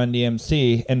collaborated with Run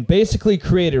DMC and basically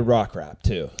created rock rap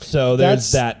too. So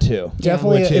there's That's- that too.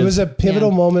 Definitely, Which it is- was a pivotal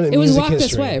Yeah. moment in It was music Walk history.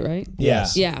 This Way, right?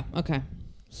 Yes. Yeah. Okay.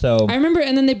 So I remember,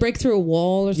 and then they break through a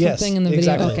wall or Yes, something in the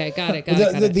exactly. video. Okay, got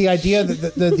it. The idea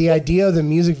the idea of the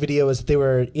music video is that they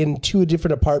were in 2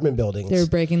 different apartment buildings. They were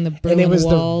breaking the Berlin and it was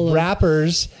Wall. the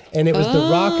rappers and it was the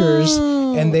rockers,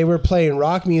 and they were playing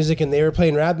rock music and they were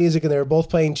playing rap music, and they were both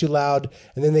playing too loud,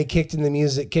 and then they kicked in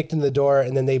the door,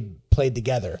 and then they played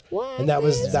together. And that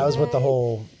was what the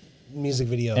whole music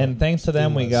video. and thanks to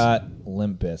them, theme we was. got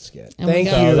Limp Bizkit. And we Thank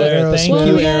got- you, there- thank Well,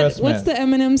 you, we got, Aerosmith. what's the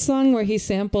Eminem song where he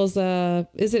samples?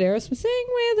 Is it Aerosmith? Sing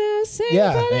with us, sing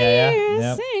Yeah. for the Yeah, years,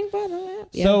 yeah. sing for the last.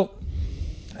 Yeah. So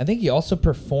I think he also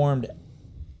performed.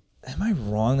 Am I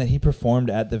wrong that he performed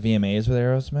at the VMAs with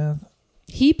Aerosmith?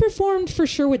 he performed for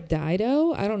sure with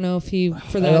Dido. I don't know if he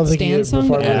for I don't that think he stand song,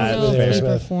 but I performed don't know with if he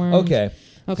Aerosmith. performed. Okay.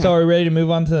 Okay. So are we ready to move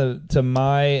on to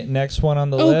my next one on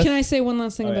the list? Oh, can I say one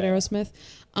last thing about yeah. Aerosmith?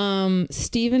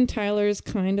 Steven Tyler's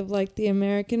kind of like the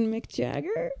American Mick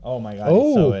Jagger. Oh my God,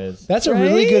 he so is. That's a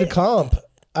really Right? good comp.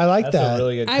 I like That's that. a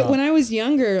really good comp. When I was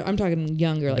younger, I'm talking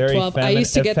younger, like Very 12. I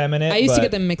used to get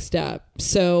effeminate, them mixed up.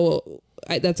 So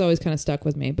that's always kind of stuck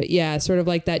with me. But yeah, sort of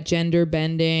like that gender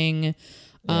bending,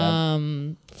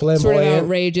 Flamboyant. sort of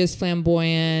outrageous,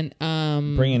 flamboyant,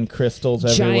 bringing crystals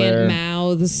giant everywhere.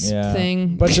 mouths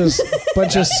thing. bunch of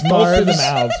Most of scarves. the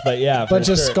mouths, but yeah, Bunch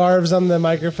for of sure. scarves on the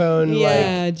microphone.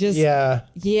 Yeah, like, just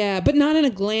yeah. but not in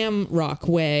a glam rock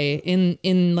way.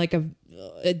 In like a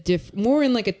more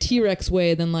in like a T-Rex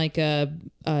way than like a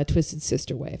Twisted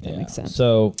Sister way. If that makes sense.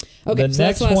 So Okay, the so that's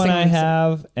next the last one thing I I wanted to say.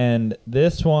 have, and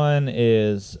this one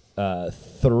is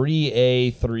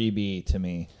 3A, 3B to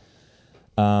me.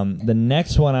 The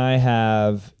next one I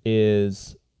have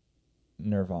is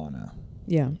Nirvana.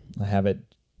 Yeah. I have it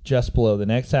just below the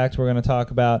next act we're going to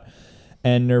talk about.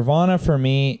 And Nirvana, for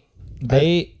me,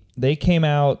 they came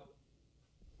out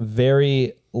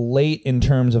very late in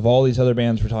terms of all these other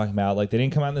bands we're talking about. Like, they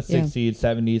didn't come out in the 60s,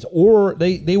 70s, or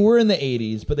they were in the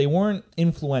 80s, but they weren't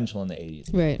influential in the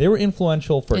 80s. Right. They were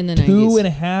influential for In the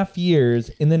 2.5 years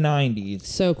in the 90s.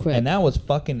 So quick. And that was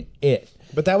fucking it.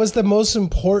 But that was the most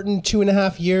important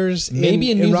 2.5 years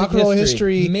Maybe in music rock and roll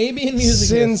history. history. Maybe in music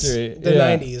since history. the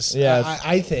Yeah. 90s. Yes.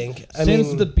 I think.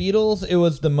 Since the Beatles, it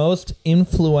was the most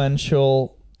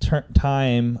influential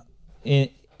time in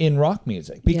rock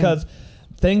music because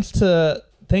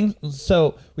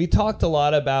so we talked a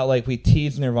lot about, like, we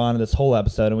teased Nirvana this whole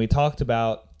episode, and we talked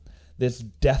about this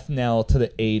death knell to the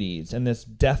 80s and this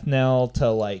death knell to,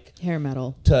 like, hair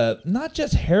metal, to not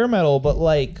just hair metal, but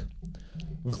like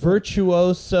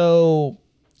virtuoso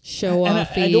show and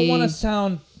off. I don't want to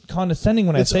sound condescending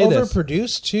when I say this. It's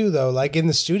overproduced too, though. Like in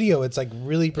the studio, it's like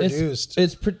really produced.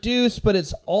 It's produced, but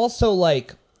it's also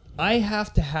like I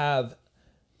have to have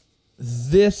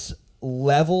this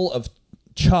level of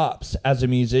chops as a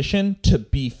musician to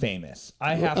be famous.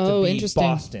 I have to be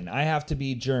Boston. I have to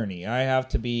be Journey. I have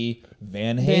to be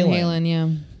Van Halen. Van Halen, yeah.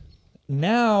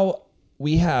 Now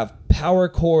we have power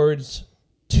chords,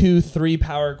 2-3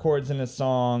 power chords in a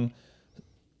song,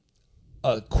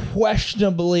 a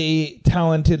questionably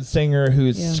talented singer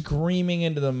who's screaming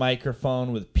into the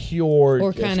microphone with pure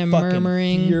or just kind of fucking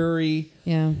murmuring fury.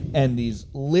 Yeah. And these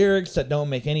lyrics that don't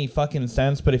make any fucking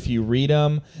sense, but if you read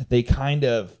them, they kind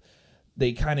of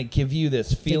give you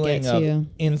this feeling of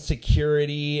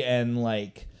insecurity and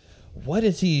like, what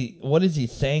is he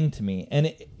saying to me?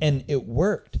 And it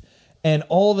worked. And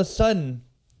all of a sudden,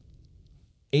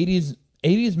 80s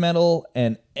metal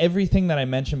and everything that I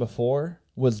mentioned before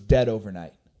was dead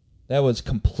overnight. That was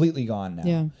completely gone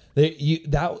now.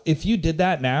 Yeah. If you did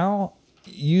that now,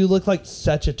 you look like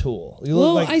such a tool. You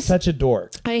look like such a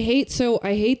dork. I hate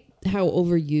how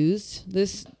overused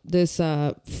this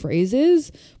phrase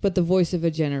is, but the voice of a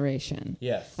generation.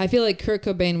 Yes. I feel like Kurt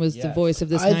Cobain was the voice of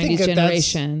this 90s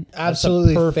generation. That's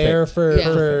absolutely fair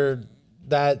for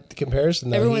that comparison.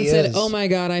 Though. Everyone said, "Oh my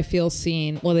God, I feel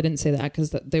seen." Well, they didn't say that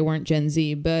because they weren't Gen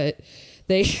Z, but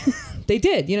they they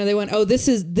did. You know, they went, "Oh, this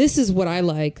is what I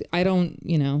like." I don't,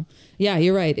 Yeah,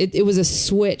 you're right. It was a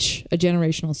switch, a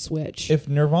generational switch. If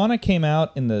Nirvana came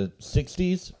out in the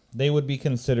 60s, they would be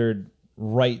considered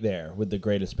right there with the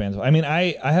greatest bands. I mean,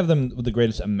 I have them with the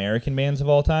greatest American bands of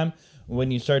all time.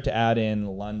 When you start to add in the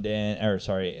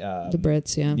Brits, the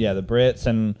Brits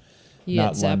and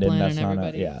not London, that's not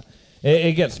everybody.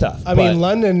 It gets tough. I mean,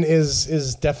 London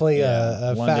is definitely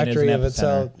a factory is of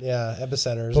itself. Yeah,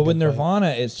 epicenter. But with Nirvana,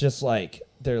 it's just like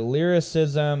their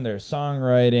lyricism, their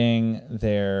songwriting,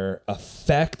 their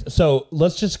effect. So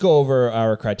let's just go over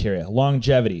our criteria.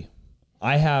 Longevity.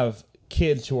 I have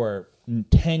kids who are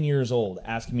 10 years old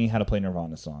asking me how to play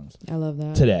Nirvana songs. I love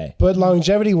that. Today. But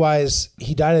longevity-wise,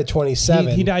 he died at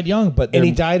 27. He died young, but... And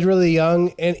he died really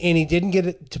young, and he didn't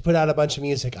get to put out a bunch of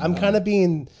music. I'm kind of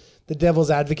being the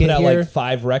devil's advocate put out here. like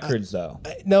 5 records, though.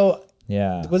 No.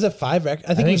 Yeah. Was it 5 records?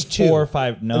 I think it was 2. 4 or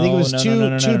 5. No, I think it was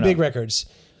two no. big records.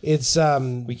 It's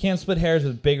we can't split hairs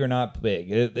with big or not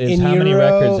big. It's in how many Euro,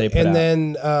 records they put and out.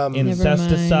 then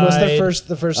Incesticide. What's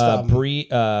the first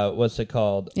album? What's it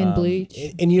called? In Bleach.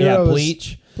 In Euro,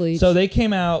 Bleach. So they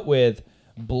came out with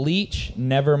Bleach,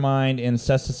 Nevermind,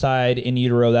 Incesticide, In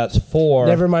Utero. That's 4.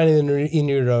 Nevermind in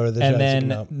Utero. And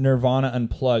then Nirvana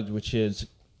Unplugged, which is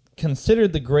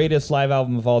considered the greatest live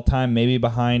album of all time, maybe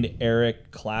behind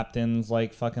Eric Clapton's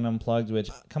like fucking Unplugged, which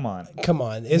come on.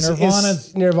 It's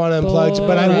Nirvana's Nirvana Unplugged,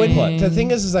 but I boring. wouldn't. The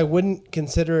thing is I wouldn't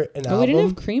consider it an Oh, we didn't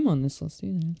album. have Cream on this list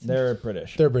either. They're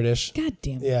British. They're British. God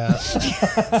damn it. Yeah.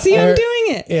 See, I'm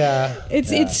doing it. Yeah.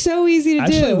 It's so easy to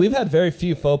Actually, do. we've had very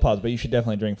few faux pas, but you should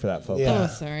definitely drink for that faux Yeah. Oh,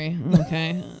 sorry.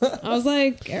 Okay. I was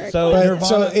like, Eric. So But, Nirvana,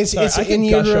 so it's sorry, I in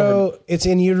could gush utero. over- It's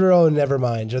in utero and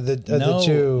Nevermind are the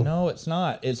two. No, it's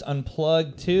not. It's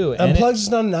Unplugged too. And Unplugged is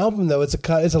not an album though. It's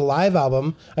a live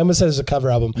album. I almost said it's a cover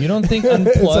album. you don't think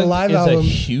Unplugged live is album. a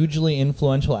hugely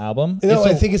influential album? No, It's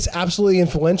I think it's absolutely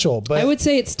influential. But I would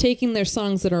say it's taking their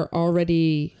songs that are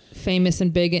already famous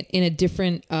and big in a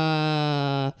different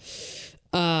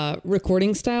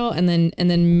recording style, and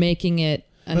then making it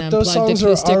an But those unplugged songs are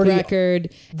acoustic already- record,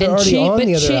 they're and already on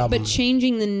the other album. but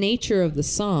changing the nature of the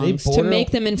songs to border-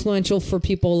 make them influential for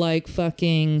people like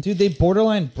fucking. Dude, they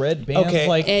borderline bred bands Okay.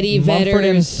 like Eddie Mumford and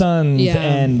Vedder's- Sons yeah.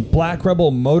 and Black Rebel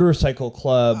Motorcycle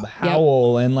Club,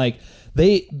 Howl, and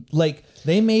they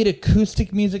made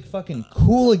acoustic music fucking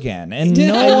cool again, and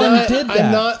no one did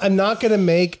that. I'm not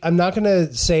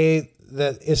gonna say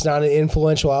that it's not an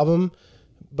influential album.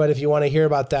 But if you want to hear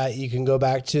about that, you can go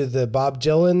back to the Bob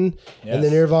Dylan and the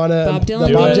Yes. Nirvana. Bob the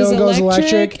Dylan Bob goes Dylan goes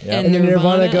electric, electric, and and the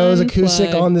Nirvana Nirvana goes acoustic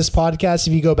Unplugged. on this podcast.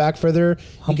 If you go back further,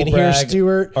 you can hear Brag,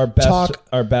 Stuart our best talk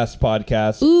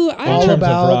podcast. Ooh, in I terms all of raw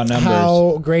about numbers.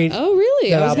 how great. Oh,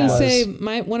 really? that I was gonna album say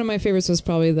was. one of my favorites was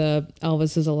probably the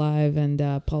Elvis is Alive and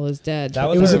Paul is Dead. That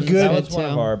was, It was our, a good- that was one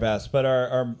of our best, but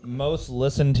our most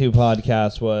listened to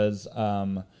podcast was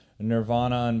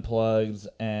Nirvana Unplugged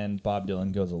and Bob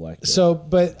Dylan Goes Electric. So,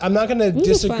 but I'm not going to was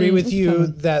disagree fun- with it was you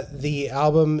fun. that the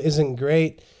album isn't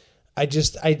great. I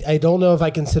don't know if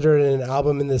I consider it an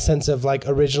album in the sense of like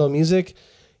original music.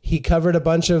 He covered a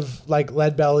bunch of like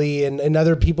Lead Belly and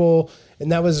other people,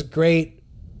 and that was great.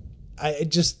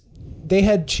 They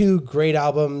had two great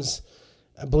albums.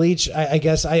 Bleach, I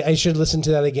guess I should listen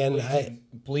to that again.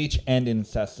 Bleach and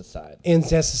Incesticide.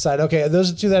 Incesticide. Okay,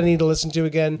 those are two that I need to listen to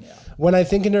again. Yeah. When I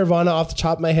think of Nirvana off the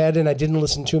top of my head, and I didn't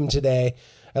listen to them today,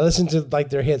 I listened to like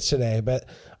their hits today, but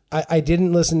I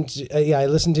didn't listen to. I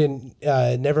listened to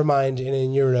Nevermind and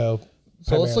In Utero.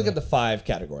 So let's look at the 5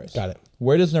 categories. Got it.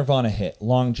 Where does Nirvana hit?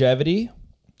 Longevity,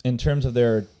 in terms of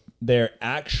their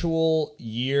actual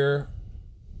year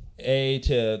A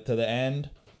to the end,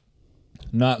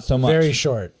 not so much. Very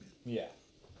short. Yeah.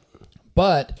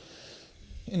 But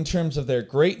in terms of their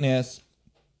greatness,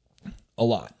 a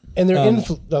lot. And their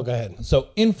go ahead. So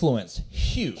influence,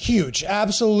 huge. Huge,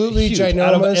 absolutely Huge. ginormous.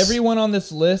 Out of everyone on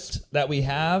this list that we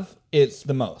have, it's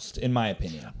the most, in my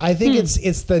opinion. I think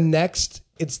it's the next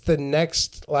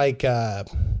like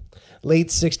late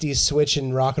 60s switch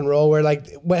in rock and roll, where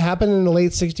like what happened in the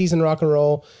late 60s in rock and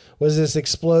roll was this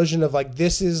explosion of like,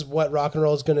 this is what rock and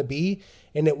roll is going to be.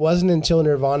 And it wasn't until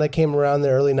Nirvana came around in the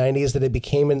early 90s that it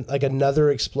became like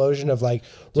another explosion of like,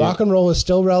 rock and roll is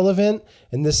still relevant,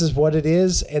 and this is what it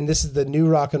is, and this is the new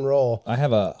rock and roll. I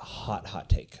have a hot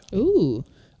take. Ooh.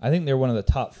 I think they're one of the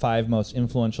top 5 most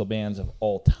influential bands of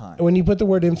all time. When you put the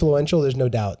word influential, there's no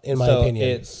doubt, in my opinion.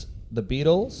 It's the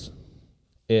Beatles,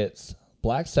 it's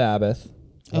Black Sabbath,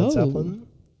 Led Zeppelin.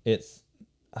 it's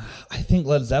I think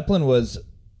Led Zeppelin was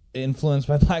influenced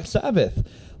by Black Sabbath.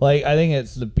 Like, I think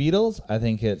it's the Beatles, I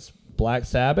think it's Black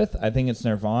Sabbath, I think it's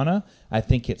Nirvana, I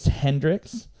think it's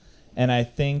Hendrix, and I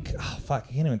think I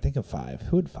can't even think of 5.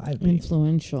 Who would 5 be?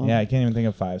 Influential. Yeah, I can't even think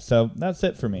of 5. So that's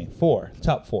it for me. 4,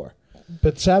 top 4.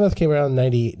 But Sabbath came around in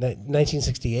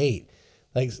 1968.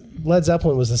 Like Led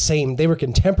Zeppelin was the same. They were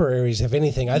contemporaries, if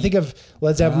anything. I think of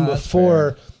Led Zeppelin That's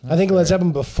before. fair. I think Led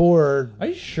Zeppelin before. Are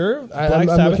you sure I'm Black Sabbath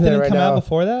looking at it didn't right come now. out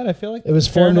before that? I feel like It was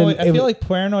formed in- Paranoid. I feel like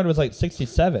Paranoid was like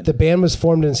 67. The band was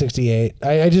formed in '68.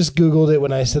 I just Googled it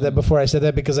when I said that before I said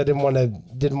that because I didn't want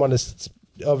to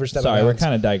overstep. Sorry, my we're bounds.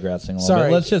 kind of digressing a little Sorry.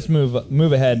 bit. Let's just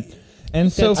move ahead.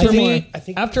 And so That's for me, I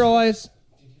think- after all, I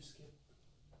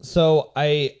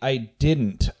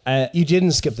didn't. You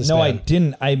didn't skip this. No, I band.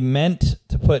 didn't. I meant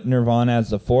to put Nirvana as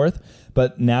the 4th,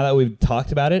 but now that we've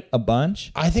talked about it a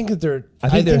bunch, I think that they're. I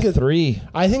think they're that- 3.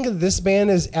 I think that this band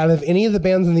is out of any of the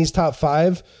bands in these top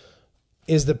 5,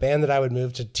 is the band that I would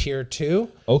move to tier 2.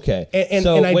 Okay, And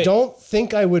so, I wait, don't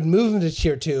think I would move them to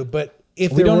tier 2, but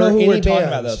if we there don't were know who any we're bands, talking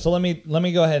about though. So let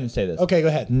me go ahead and say this. Okay, go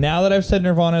ahead. Now that I've said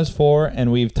Nirvana is 4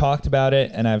 and we've talked about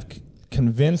it and I've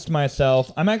convinced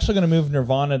myself, I'm actually going to move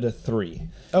Nirvana to 3.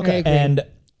 Okay. I agree. And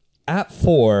at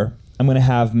 4, I'm going to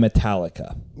have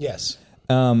Metallica. Yes.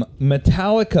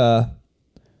 Metallica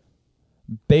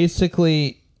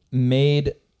basically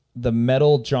made the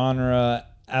metal genre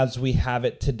as we have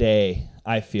it today,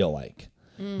 I feel like.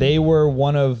 They were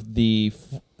one of the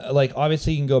like,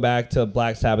 obviously you can go back to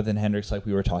Black Sabbath and Hendrix like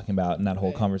we were talking about in that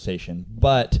whole conversation.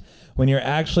 But when you're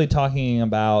actually talking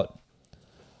about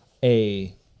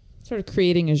a sort of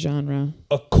creating a genre,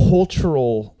 a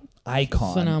cultural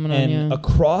icon, phenomenon, and a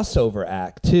crossover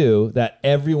act too, that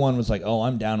everyone was like, oh,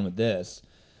 I'm down with this.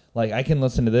 Like, I can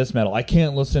listen to this metal. I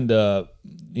can't listen to,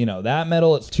 that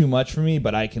metal. It's too much for me,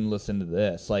 but I can listen to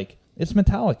this. Like, it's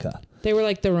Metallica. They were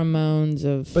like the Ramones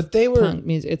of punk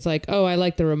music. It's like, oh, I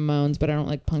like the Ramones, but I don't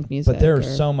like punk music. But they're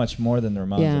so much more than the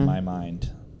Ramones in my mind.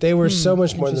 They were so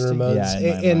much more than the Ramones.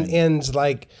 Yeah, and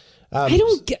like... I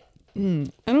don't get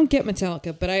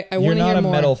Metallica, but I want to hear more. You're not a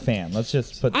metal fan. Let's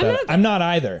just put that... I'm not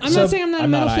either. I'm not saying I'm not a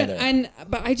metal fan.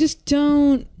 But I just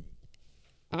don't...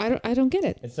 I don't get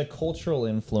it. It's the cultural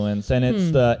influence, and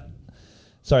it's the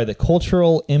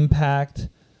cultural impact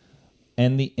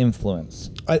and the influence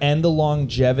and the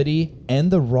longevity and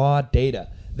the raw data.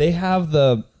 They have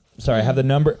I have the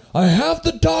number. I have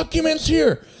the documents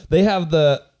here. They are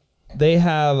the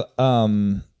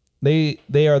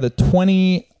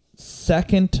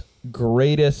 22nd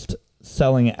greatest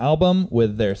selling album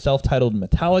with their self-titled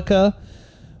Metallica.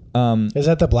 Is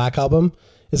that the Black Album?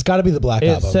 It's got to be the Black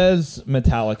Album. It says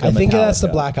Metallica. I think that's the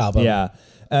Black Album. Yeah.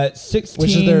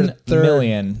 16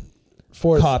 million copies.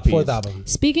 Fourth album.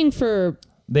 Speaking for...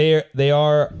 They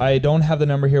are... I don't have the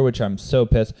number here, which I'm so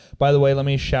pissed. By the way, let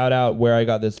me shout out where I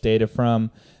got this data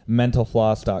from.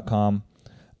 Mentalfloss.com.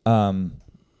 And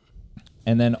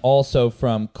then also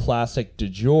from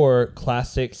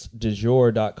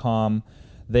classicsdujour.com.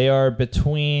 They are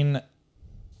between,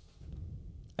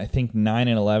 I think, 9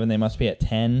 and 11. They must be at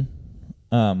 10.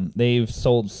 They've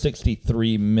sold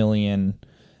 63 million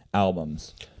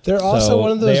albums. They're also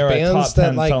one of those bands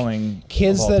that, like,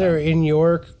 kids that are in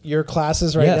your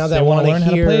classes right now that want to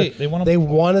hear, they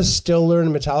want to still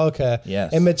learn Metallica.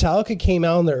 Yes. And Metallica came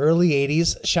out in the early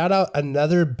 80s. Shout out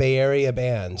another Bay Area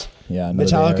band. Yeah,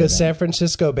 Metallica, San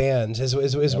Francisco band is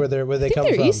where they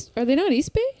come from. Are they not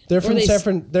East Bay? They're from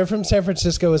San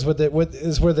Francisco. Is where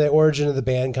the origin of the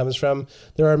band comes from.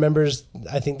 There are members,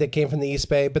 I think, that came from the East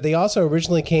Bay, but they also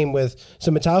originally came with.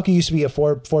 So Metallica used to be a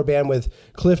four band with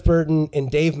Cliff Burton and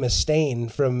Dave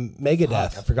Mustaine from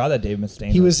Megadeth. I forgot that Dave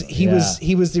Mustaine. He was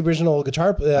the original lead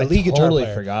guitar player.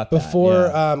 Forgot that. Before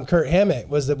Kurt Hammett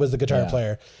was the guitar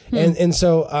player, and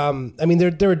so I mean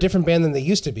they're a different band than they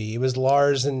used to be. It was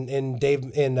Lars and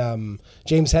Dave and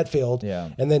James Hetfield,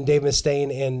 and then Dave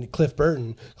Mustaine and Cliff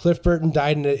Burton. Cliff Burton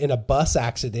died in a bus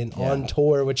accident on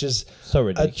tour, which is so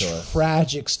ridiculous. A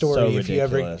tragic story. So if ridiculous. you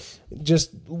ever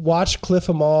just watch Cliff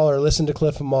 'Em All or listen to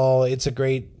Cliff 'Em All, it's a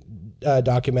great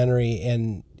documentary,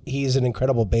 and he's an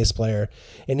incredible bass player,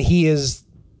 and he is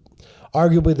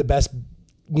arguably the best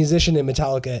musician in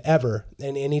Metallica ever.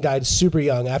 And he died super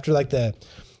young after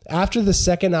the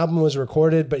second album was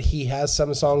recorded, but he has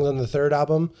some songs on the third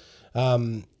album.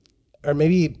 Or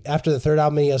maybe after the third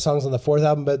album, he has songs on the fourth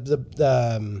album, but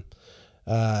the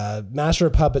Master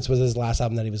of Puppets was his last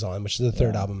album that he was on, which is the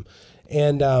third album.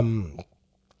 And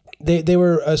they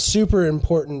were a super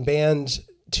important band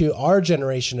to our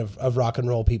generation of rock and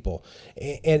roll people.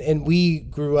 And we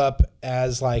grew up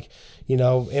as and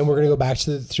we're going to go back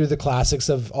through the classics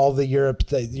of all the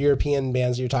European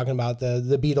bands that you're talking about,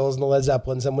 the Beatles and the Led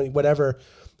Zeppelins and whatever.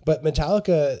 But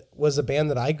Metallica was a band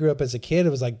that I grew up as a kid.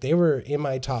 It was like they were in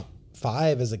my top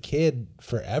 5 as a kid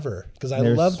forever because I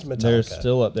loved Metallica. They're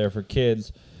still up there for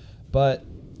kids. But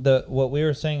what we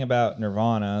were saying about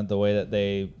Nirvana, the way that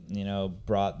they,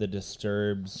 brought the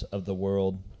Disturbs of the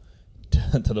world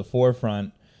to the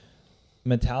forefront,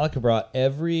 Metallica brought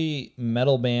every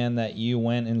metal band that you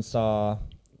went and saw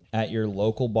at your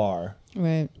local bar.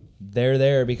 Right. They're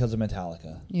there because of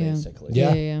Metallica, basically.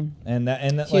 Yeah. And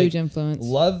that huge influence.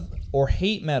 Love or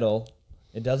hate metal,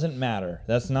 it doesn't matter.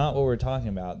 That's not what we're talking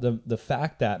about. The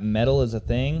fact that metal is a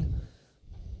thing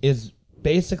is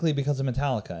basically because of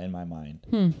Metallica in my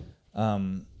mind. I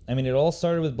mean, it all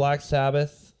started with Black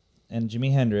Sabbath and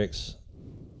Jimi Hendrix,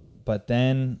 but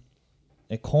then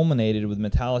it culminated with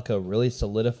Metallica really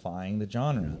solidifying the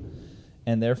genre.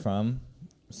 And they're from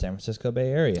San Francisco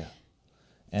Bay Area.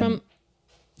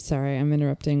 Sorry, I'm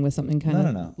interrupting with something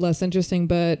kind of less interesting,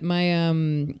 but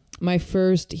my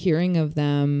first hearing of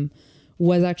them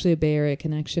was actually a Bay Area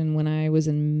connection when I was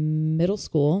in middle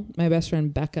school. My best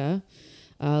friend Becca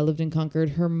lived in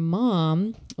Concord. Her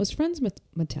mom was friends with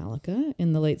Metallica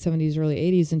in the late 70s, early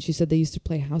 80s, and she said they used to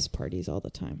play house parties all the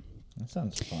time. That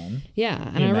sounds fun. Yeah, Can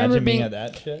and you I remember imagine being at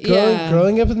that shit? Yeah.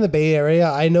 Growing up in the Bay Area,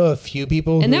 I know a few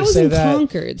people and who that was say in that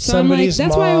Concord. So I'm like, somebody's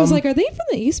that's why I was mom like, are they from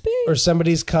the East Bay? or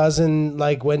somebody's cousin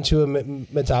like went to a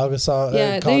Metallica song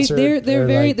Yeah, concert. they're or,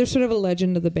 very like, they're sort of a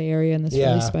legend of the Bay Area in this Yeah.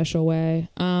 really special way.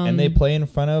 And they play in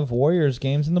front of Warriors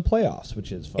games in the playoffs,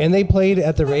 which is fun. and they played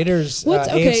at the Raiders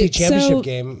AFC Championship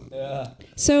game. Yeah.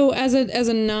 So as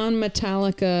a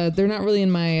non-Metallica, they're not really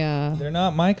in my. They're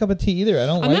not my cup of tea either. I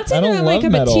don't I'm like. not saying I they're don't not my love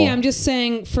cup metal. of tea. I'm just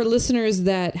saying for listeners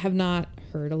that have not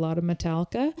heard a lot of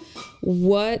Metallica,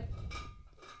 what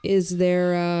is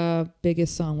their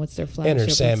biggest song? What's their flagship? Enter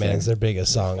What's Sandman's their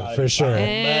biggest song for sure.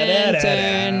 Enter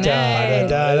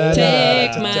Da-da-da-da-da.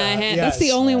 Take my hand. That's the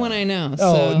Yes. only one I know.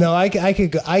 Oh so. no, I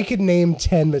could name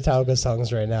 10 Metallica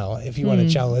songs right now if you want to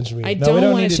challenge me. I No, we don't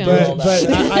don't want need to to do challenge. all you.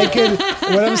 that. But I could.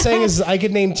 What I'm saying is, I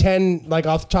could name 10 like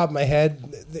off the top of my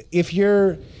head. If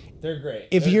They're great.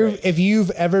 if They're you're great. if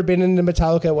you've ever been into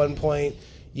Metallica at one point,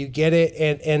 you get it,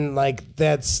 and like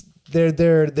that's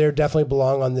they're definitely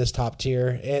belong on this top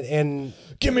tier, and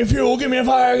give me fuel, give me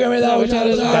fire, give me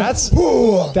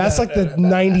that. that's like the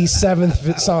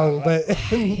 97th song, but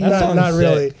not song's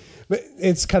really. sick. But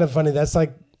it's kind of funny. That's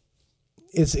like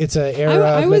it's an era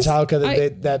I of was- Metallica I-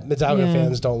 that Metallica Yeah.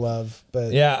 fans don't love,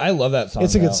 but Yeah, I love that song.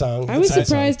 it's a though. good song. I was It's a good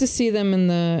song. surprised to see them in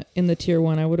the tier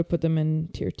 1. I would have put them in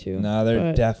tier 2. No, they're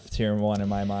but def tier 1 in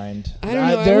my mind. I don't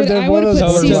know. They're I one would of have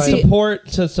those put So borderline-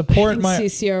 CC. to support my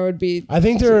CCR would be. I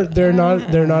think they're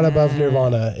not above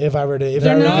Nirvana. If I were to, if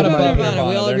They're I were to not give above my Nirvana. opinion.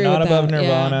 We all They're agree not with above that,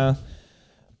 Nirvana.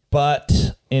 But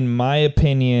in my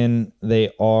opinion,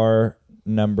 they are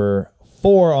number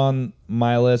 4 on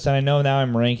my list. And I know now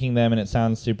I'm ranking them, and it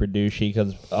sounds super douchey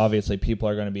because obviously people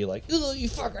are going to be like, "Ugh, you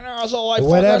fucking asshole! I fucking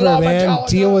Whatever, love man. Metallica."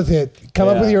 Deal with it. Come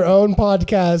up Yeah. with your own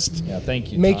podcast. Yeah,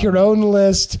 thank you. Make Tom. your own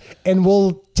list, and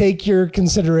we'll take your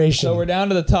consideration. So we're down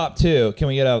to the top 2. Can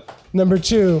we get up? Number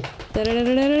 2.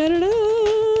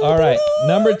 All right,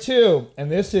 number 2,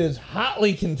 and this is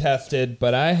hotly contested,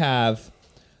 but I have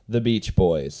the Beach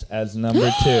Boys as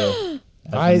number 2.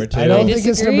 I don't think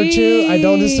it's number 2. I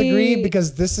don't disagree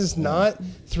because this is not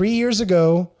 3 years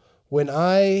ago when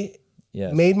I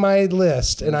Yes. made my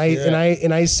list and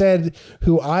I said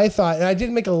who I thought, and I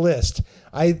didn't make a list.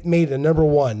 I made a number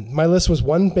 1. My list was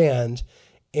one band,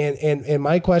 and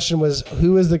my question was,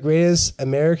 who is the greatest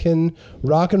American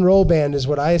rock and roll band? Is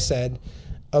what I said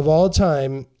of all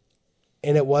time,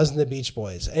 and it wasn't the Beach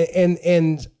Boys.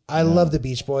 And I love the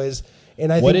Beach Boys,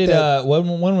 and I What think did that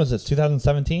when was this?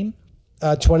 2017.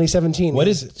 2017. What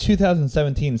did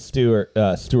 2017 Stewart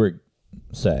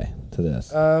say to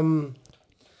this?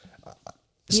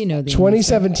 You know the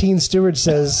 2017 Stewart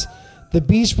says the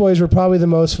Beach Boys were probably the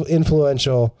most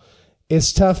influential.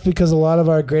 It's tough because a lot of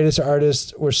our greatest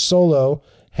artists were solo.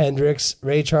 Hendrix,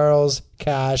 Ray Charles,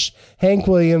 Cash, Hank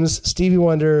Williams, Stevie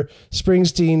Wonder,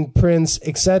 Springsteen, Prince,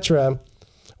 etc.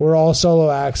 were all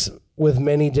solo acts with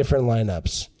many different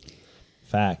lineups.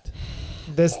 Fact.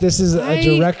 This is a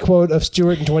direct quote of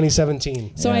Stewart in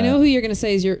 2017. So I Yeah. know who you're going to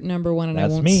say is your number 1, and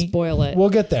That's I won't me. spoil it. We'll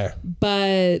get there.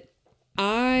 But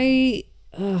I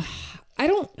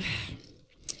don't.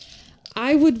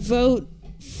 I would vote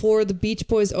for the Beach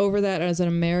Boys over that as an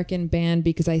American band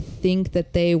because I think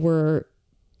that they were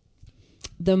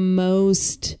the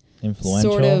most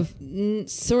Influential.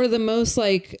 sort of the most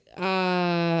like.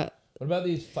 What about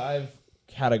these 5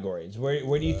 categories?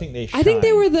 Where do you think they shine? I think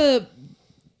they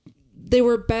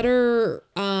were better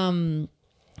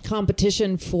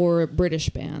competition for British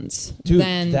bands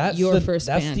than your first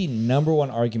That's band. the number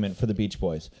 1 argument for the Beach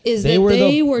Boys. Is they were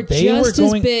just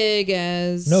as big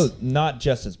as No, not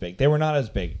just as big. They were not as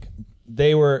big.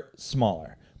 They were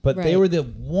smaller. But they Right. were the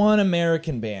one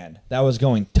American band that was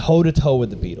going toe to toe with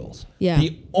the Beatles. Yeah.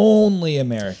 The only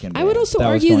American band. I would also was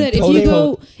argue going that if toe you to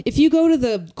go toe- if you go to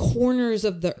the corners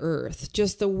of the earth,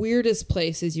 just the weirdest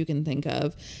places you can think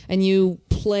of, and you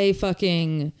play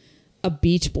fucking a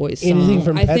Beach Boys song, Anything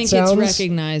from I Pet think Sounds? it's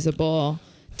recognizable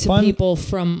to Fun- people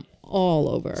from all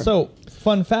over. So,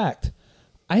 fun fact,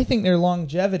 I think their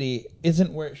longevity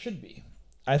isn't where it should be.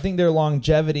 I think their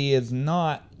longevity is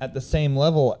not at the same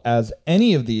level as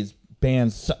any of these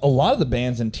bands, a lot of the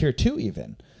bands in tier 2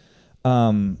 even.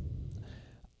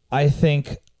 I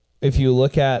think if you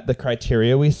look at the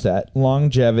criteria we set,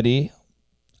 longevity,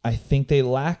 I think they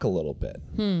lack a little bit.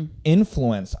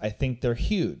 Influence, I think they're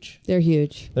huge. They're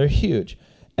huge. They're huge.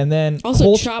 And then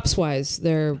Also, chops wise,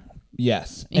 they're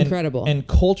yes, incredible. And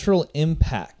cultural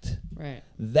impact. right.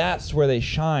 That's where they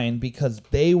shine because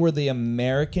they were the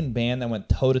American band that went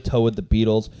toe to toe with the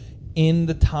Beatles in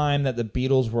the time that the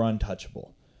Beatles were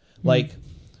untouchable. Like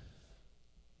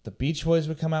the Beach Boys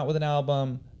would come out with an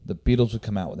album, the Beatles would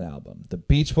come out with an album. The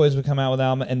Beach Boys would come out with an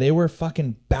album, and they were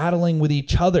fucking battling with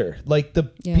each other. Like, the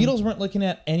Beatles weren't looking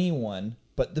at anyone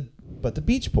but the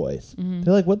Beach Boys. Mm-hmm.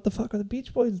 They're like, what the fuck are the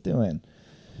Beach Boys doing?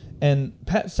 And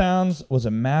Pet Sounds was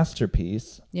a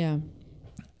masterpiece. Yeah.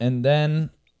 And then,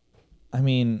 I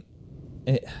mean,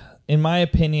 in my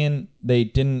opinion, they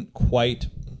didn't quite,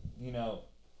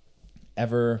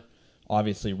 ever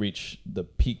obviously reach the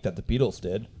peak that the Beatles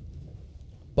did.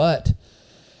 But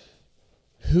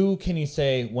who can you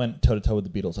say went toe-to-toe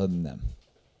with the Beatles other than them?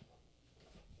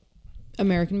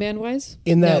 American band wise?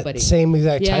 In that Nobody. same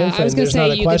exact time frame, I was going to say,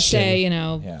 not a you question. could say,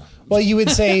 Yeah. Well, you would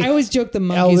say I always joke the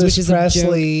Monkees, which Elvis is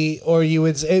Presley, a joke. or you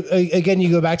would say, again, you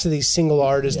go back to these single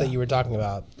artists that you were talking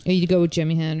about. Or you go with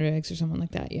Jimi Hendrix or someone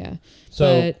like that, yeah.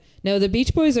 So, but no, the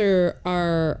Beach Boys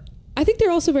are I think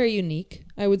they're also very unique,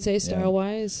 I would say,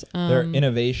 style-wise. Their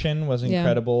innovation was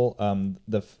incredible.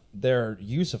 Their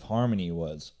use of harmony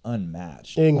was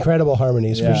unmatched. Incredible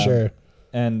harmonies, for sure.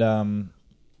 And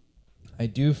I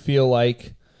do feel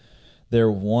like they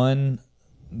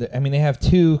have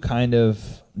two kind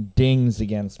of dings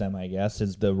against them, I guess,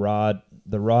 is the raw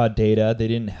data. They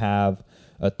didn't have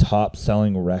a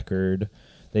top-selling record.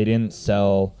 They didn't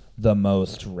sell the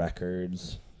most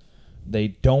records. They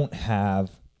don't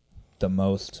have the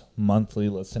most monthly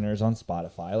listeners on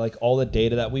Spotify. Like, all the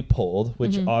data that we pulled,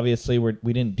 which obviously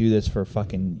we didn't do this for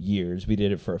fucking years. We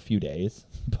did it for a few days.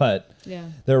 But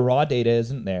their raw data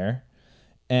isn't there.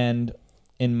 And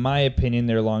in my opinion,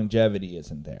 their longevity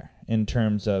isn't there in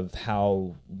terms of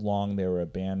how long they were a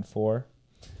band for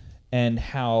and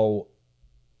how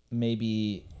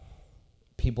maybe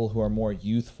people who are more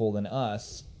youthful than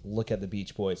us look at the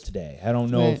Beach Boys today. I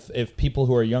don't know if people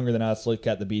who are younger than us look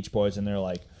at the Beach Boys and they're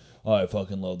like, oh, I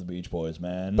fucking love the Beach Boys,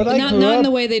 man. But not in the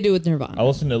way they do with Nirvana. I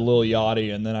listened to Lil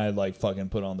Yachty and then I fucking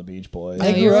put on the Beach Boys.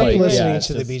 I grew up listening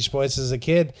to the Beach Boys as a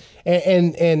kid,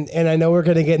 and I know we're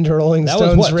going to get into Rolling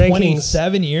Stones was what, rankings.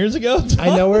 27 years ago? Tom?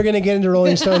 I know we're going to get into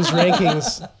Rolling Stones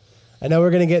rankings.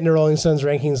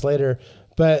 Later,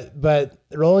 but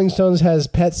Rolling Stones has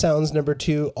Pet Sounds number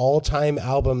 2 all-time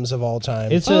albums of all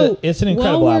time. It's an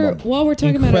incredible album. While we're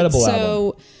talking incredible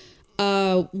about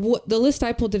it, the list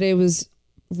I pulled today was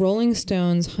Rolling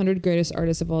Stones 100 Greatest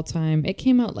Artists of All Time. It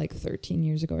came out 13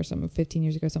 years ago or something, 15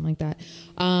 years ago, something like that.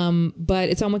 But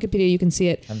it's on Wikipedia. You can see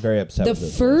it. I'm very upset with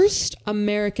this. The first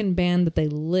American band that they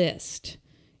list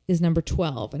is number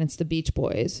 12, and it's the Beach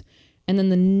Boys. And then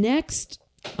the next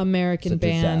American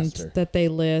band that they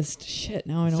list,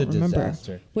 now I don't remember.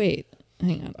 Disaster. Wait,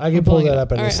 hang on. I can pull that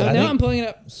up in a second. Now I'm pulling it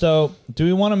up. So, do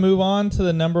we want to move on to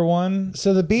the number one?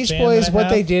 So the Beach Boys, what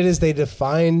they did is they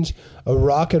defined a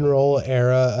rock and roll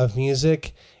era of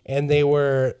music, and they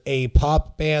were a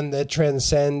pop band that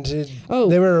transcended.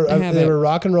 They were a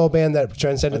rock and roll band that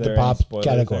transcended the pop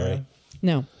category.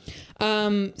 No.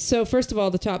 So first of all,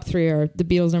 the top 3 are the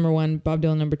Beatles number 1, Bob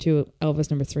Dylan number 2,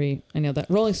 Elvis number 3. I nailed that.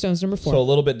 Rolling Stones number 4. So a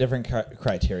little bit different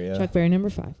criteria. Chuck Berry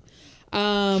number 5.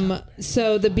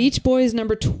 So the Beach Boys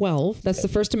number 12. That's the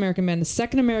first American band. The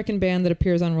second American band that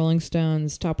appears on Rolling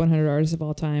Stone's top 100 artists of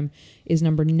all time is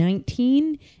number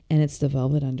 19, and it's the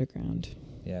Velvet Underground.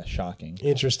 Yeah, shocking.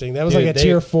 Interesting. That was a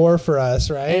tier 4 for us,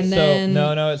 right? And then,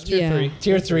 no, it's tier 3.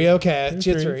 Tier 3, okay.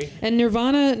 Tier 3. And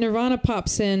Nirvana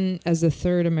pops in as the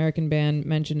third American band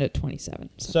mentioned at 27.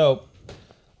 So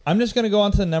I'm just going to go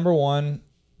on to the number 1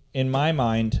 in my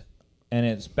mind, and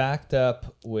it's backed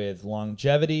up with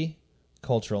longevity,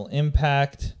 cultural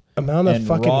impact, amount of and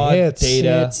fucking raw hits,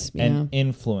 data, and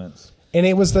influence. And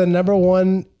it was the number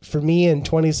 1 for me in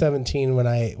 2017 when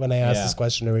I asked this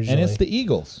question originally. And it's the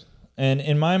Eagles. And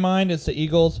in my mind, it's the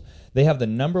Eagles. They have the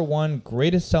number 1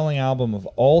 greatest selling album of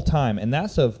all time, and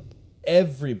that's of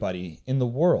everybody in the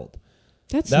world.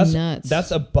 That's nuts. That's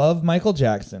above Michael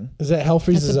Jackson. Is that Hell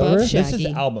Freezes above Over? Shaggy. This is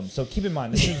the album. So keep in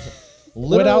mind, this is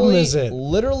what album is it?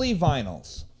 Literally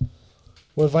vinyls.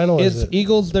 What vinyl is it? It's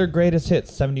Eagles, their greatest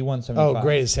hits, 71, 75. Oh,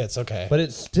 greatest hits, okay. But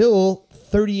it's still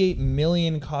 38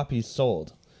 million copies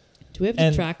sold. Do we have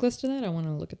the track list of that? I want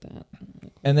to look at that.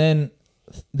 And then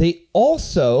they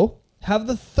also have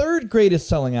the third greatest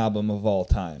selling album of all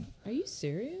time. Are you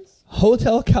serious?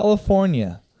 Hotel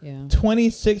California. Yeah.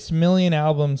 26 million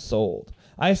albums sold.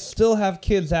 I still have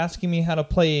kids asking me how to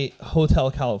play Hotel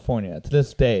California to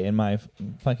this day in my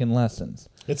fucking lessons.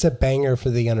 It's a banger for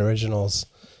the unoriginals.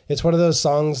 It's one of those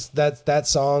songs that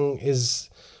song is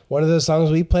one of those songs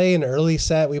we play an early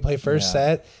set. We play first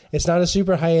Yeah. set. It's not a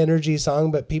super high energy song,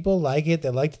 but people like it. They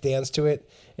like to dance to it.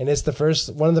 And it's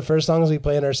one of the first songs we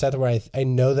play in our set where I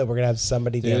know that we're gonna have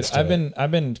somebody Dude, dance to it.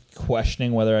 I've been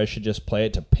questioning whether I should just play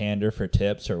it to pander for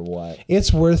tips or what.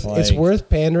 It's worth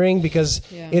pandering because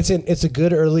Yeah. it's a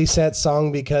good early set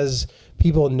song because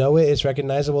people know it. It's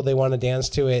recognizable. They want to dance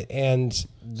to it, and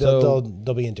they'll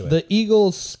be into it. The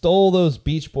Eagles stole those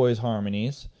Beach Boys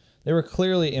harmonies. They were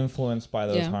clearly influenced by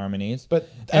those Yeah. harmonies. But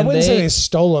I And wouldn't say they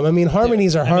stole them. I mean,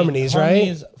 harmonies are harmonies,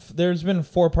 right? There's been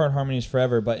 4-part harmonies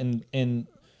forever, but in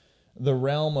the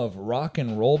realm of rock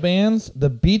and roll bands,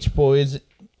 the Beach Boys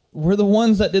were the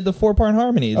ones that did the 4-part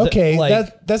harmonies. Okay,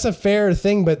 Like, that's a fair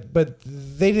thing, but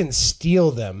they didn't steal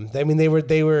them. I mean, they were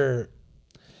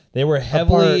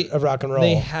heavily part of rock and roll.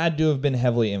 They had to have been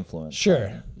heavily influenced.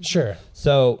 sure.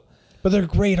 So But they're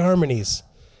great harmonies,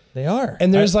 they are.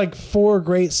 and there's like 4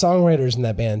 great songwriters in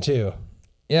that band too.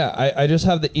 Yeah, I just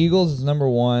have the Eagles as number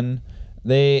 1.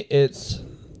 It's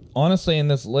honestly in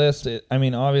this list.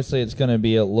 Obviously it's going to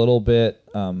be a little bit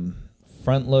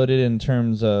front loaded in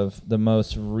terms of the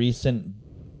most recent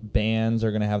bands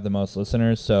are going to have the most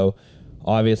listeners. So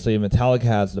obviously Metallica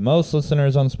has the most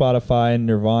listeners on Spotify.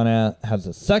 Nirvana has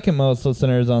the second most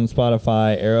listeners on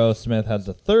Spotify. Aerosmith has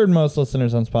the third most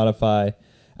listeners on Spotify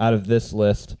out of this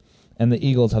list, and the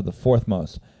Eagles have the 4th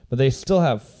most. But they still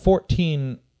have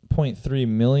 14.3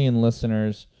 million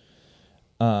listeners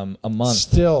a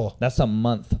month. That's a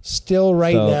month. Still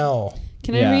right So- now.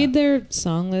 Can Yeah. I read their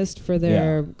song list for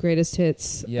their greatest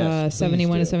hits? Yes, please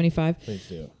 71 to do. 75. Please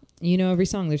do. You know every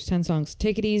song. There's 10 songs.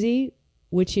 Take It Easy,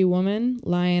 Witchy Woman,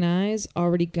 Lion Eyes,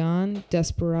 Already Gone,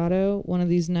 Desperado, One of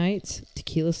These Nights,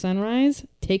 Tequila Sunrise,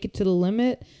 Take It to the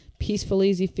Limit, Peaceful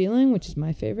Easy Feeling, which is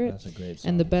my favorite, That's a great song.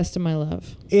 and The Best of My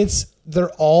Love. They're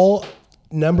all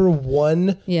number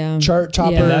 1 Yeah. chart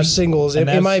topper Yeah. singles. and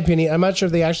In my opinion, I'm not sure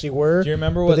if they actually were. Do you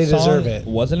remember but what they song deserve it.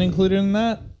 wasn't included in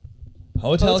that?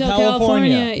 Hotel Hotel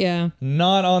California. Yeah.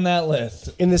 Not on that list.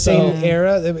 In the same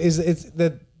era, it's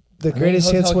the greatest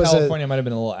Hotel hits was California might have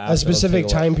been a little after. a specific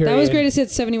Let's take a time look. period. That was greatest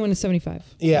hits 71 to 75.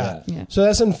 Yeah. Yeah. So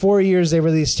that's in 4 years they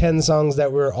released 10 songs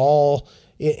that were all,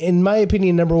 in my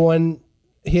opinion, number 1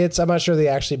 hits. I'm not sure they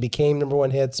actually became number 1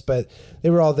 hits, but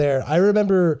they were all there. I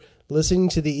remember listening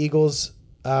to the Eagles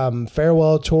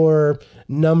farewell tour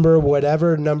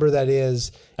whatever number that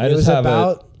is. It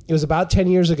was about 10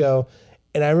 years ago,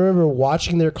 and I remember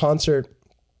watching their concert,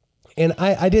 and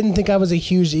I didn't think I was a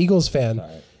huge Eagles fan. Sorry.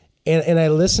 And I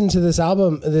listened to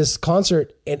this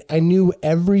concert, and I knew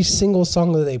every single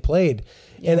song that they played.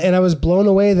 And I was blown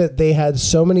away that they had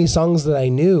so many songs that I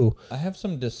knew. I have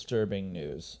some disturbing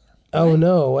news. Oh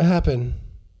no, what happened?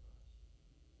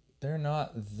 They're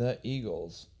not the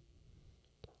Eagles.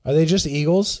 Are they just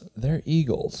Eagles? They're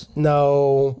Eagles.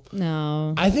 No.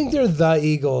 No. I think they're the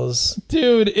Eagles.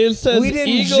 Dude, it says We didn't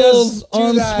Eagles just do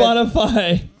on that.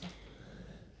 Spotify.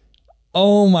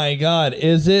 Oh my God.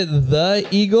 Is it the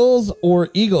Eagles or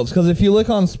Eagles? Because if you look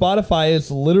on Spotify,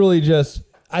 it's literally just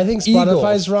I think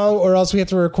Spotify's Eagles. wrong, or else we have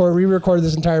to re-record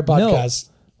this entire podcast.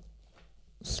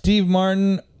 Steve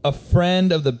Martin, a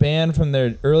friend of the band from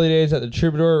their early days at the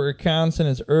Troubadour, recounts in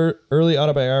his early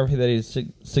autobiography that he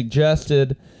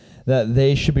suggested that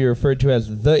they should be referred to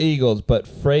as the Eagles, but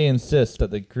Frey insists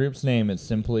that the group's name is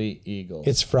simply Eagles.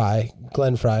 It's Fry,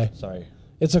 Glenn Fry. Sorry.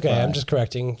 It's okay. Fry. I'm just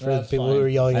correcting for the That's people fine. who are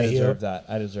yelling I at you.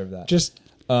 I deserve that. Just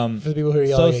for the people who are So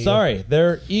yelling at you. sorry,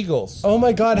 they're Eagles. Oh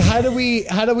my God! How do we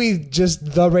just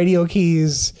the Radio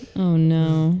Keys, Oh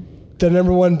no. the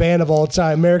number 1 band of all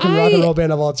time, American rock and roll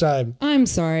band of all time? I'm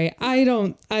sorry.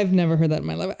 I've never heard that in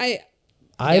my life.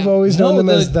 I've Yeah. always known No, them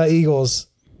the- as the Eagles,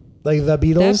 like the That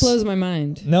Beatles. blows my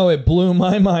mind. No, it blew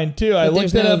my mind too. I But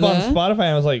looked there's it no up on the? Spotify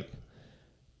and I was like,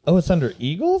 oh, it's under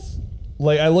Eagles?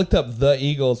 Like, I looked up the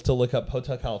Eagles to look up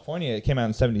Hotel California. It came out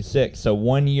in 76. So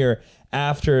 1 year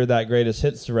after that greatest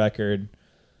hits record,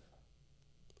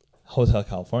 Hotel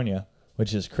California,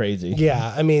 which is crazy.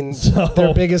 Yeah, I mean, So-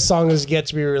 their biggest song is yet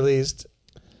to be released.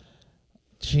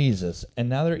 Jesus. And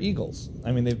now they're Eagles.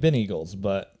 I mean, they've been Eagles,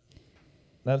 but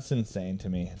that's insane to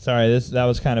me. Sorry, that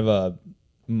was kind of a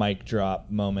mic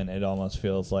drop moment. It almost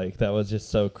feels like that was just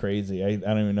so crazy. I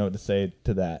don't even know what to say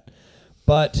to that.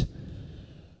 But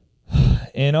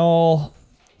in all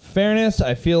fairness,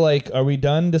 I feel like, are we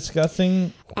done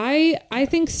discussing? I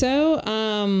think so.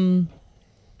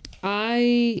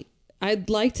 I'd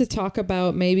like to talk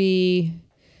about maybe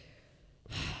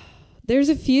there's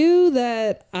a few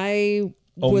that I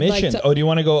would like Omissions. to Do you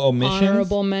want to go omissions?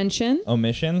 honorable mention.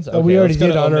 Omissions? Oh, we Okay, already let's go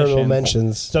did to honorable omissions.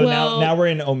 mentions. So Well- now we're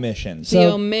in omissions.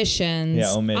 The omissions.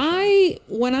 Yeah, omissions.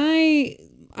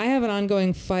 I have an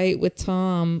ongoing fight with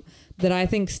Tom that I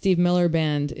think Steve Miller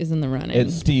Band is in the running.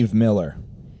 It's Steve Miller.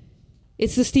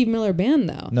 It's the Steve Miller Band,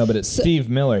 though. No, but it's Steve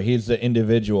Miller. He's the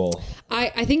individual.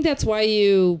 I think that's why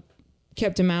you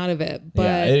kept him out of it. But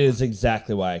yeah, it is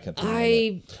exactly why I kept him out of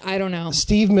it. I don't know.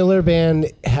 Steve Miller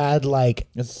Band had like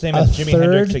It's the same as Jimi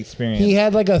Hendrix Experience. He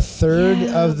had like a third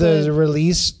Yeah, of the but-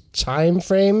 release time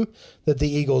frame that the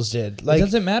Eagles did. Like, it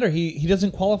doesn't matter. He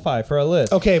doesn't qualify for a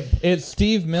list. okay, It's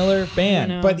Steve Miller Band.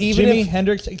 know. but even Jimi if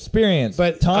Hendrix Experience.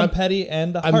 But Tom I'm- Petty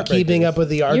and the I'm Heartbreakers. keeping up with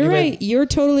the You're argument. right. You're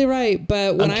totally right.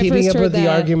 But when I'm I keeping first up heard with that, the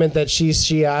argument that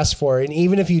she asked for, and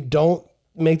even if you don't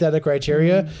make that a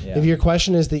criteria, Yeah. if your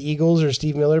question is the Eagles or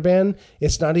Steve Miller Band,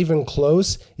 it's not even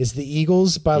close. It's the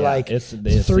Eagles by Yeah, like it's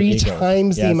the 3 Eagles.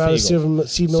 times Yeah, the it's amount of the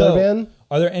Eagles. Steve Miller Band.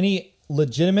 Are there any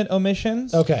legitimate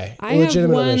omissions? Okay, I have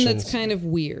legitimate one omissions. that's kind of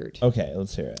weird. Okay,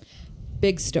 let's hear it.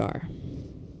 Big Star.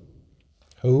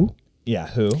 Who? Yeah,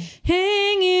 who?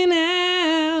 Hanging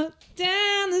out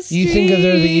down the street. You think of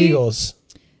they're the Eagles?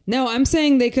 No, I'm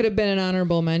saying they could have been an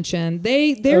honorable mention.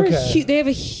 They're Okay. they have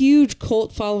a huge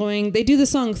cult following. They do the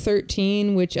song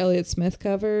 13, which Elliott Smith I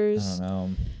covers. don't know.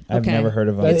 I've Okay. never heard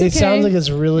of them. It It's okay. sounds like it's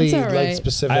really It's all like right.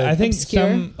 specific. I think Obscure.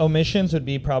 some omissions would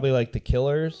be probably like the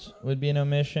Killers would be an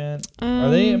omission.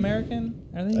 Are they American?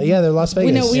 Are they? yeah, they're Las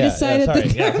Vegas. know, we decided sorry.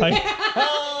 that Yeah, they're- like,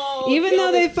 oh, Even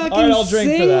though they All fucking right, I'll drink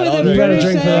sing for that. with I'll a drink. You gotta British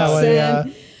drink for that one,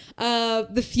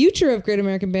 accent. The future of great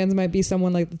American bands might be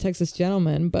someone like the Texas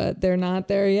Gentlemen, but they're not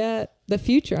there yet. The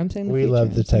future, I'm saying. We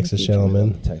love the Texas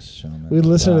Gentlemen. Texas Gentlemen. We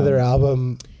listened to their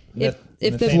album. If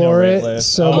the Nathaniel Floor it Rateliff.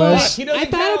 so Oh, much. he I doesn't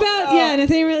thought count. about Oh.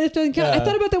 Nathaniel Rateliff doesn't count. Yeah. I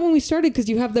thought about that when we started because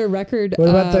you have their record What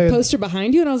about the- poster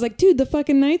behind you, and I was like, dude, the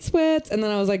fucking Night Sweats, and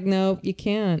then I was like, no, you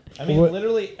can't. I mean, What-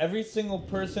 literally every single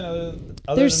person other than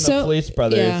There's the so- Fleece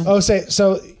Brothers. yeah. Oh,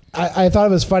 so I thought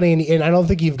it was funny, and I don't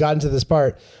think you've gotten to this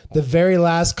part. The very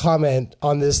last comment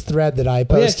on this thread that I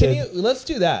Oh, yeah, posted. let's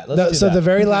do that. Let's No, do so that. the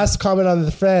very last comment on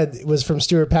the thread was from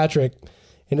Stuart Patrick,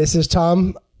 and it says,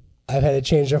 "Tom, I've had a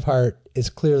change of heart. It's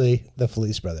clearly the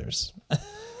Felice Brothers."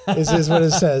 This is what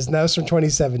it says. And that was from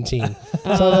 2017. So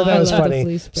I thought that I was love the funny.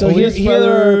 Felice So Felice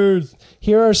Brothers.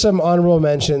 here are some honorable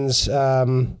mentions.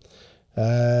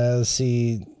 Let's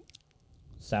see.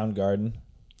 Soundgarden.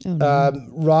 Oh, no.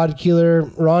 Ron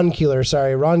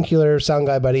Keeler, sound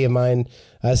guy buddy of mine,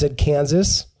 said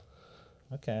Kansas.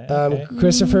 Okay. okay.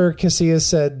 Christopher Casillas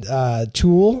said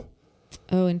Tool.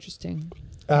 Oh, interesting.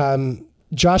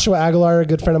 Joshua Aguilar, a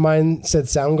good friend of mine, said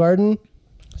Soundgarden.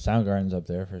 Soundgarden's up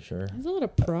there for sure. There's a lot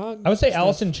of prog. I would say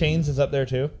Alice in Chains is up there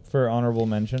too for honorable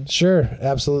mention. Sure,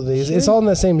 absolutely. It's all in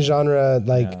the same genre.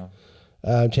 Like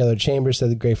Yeah. Taylor Chambers said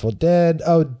The Grateful Dead.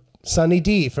 Oh, Sonny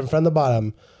D from the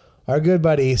bottom, our good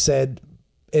buddy, said,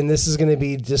 and this is going to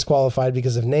be disqualified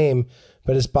because of name,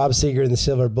 but it's Bob Seger and the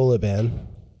Silver Bullet Band.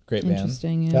 Great band.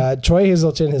 Interesting. Yeah. Troy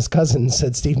Hazelton, his cousin,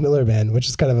 said Steve Miller Band, which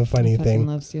is kind of a funny Fucking thing.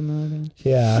 love Steve Miller Band.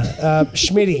 Yeah.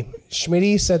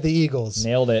 Schmitty said the Eagles.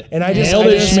 Nailed it. And I just, Nailed I,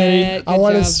 it, just Schmitty. I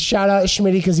want to job. shout out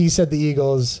Schmitty because he said the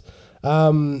Eagles.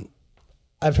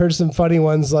 I've heard some funny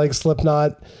ones like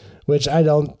Slipknot, which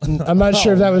I'm not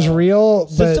sure if that was real, but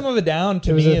System of a Down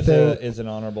to it was me a thing. is an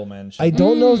honorable mention. I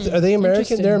don't know. Are they American?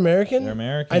 Interesting. They're American? They're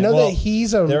American. I know Well, that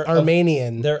he's they're of-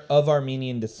 Armenian. They're of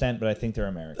Armenian descent, but I think they're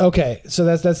American. Okay, so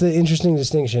that's an interesting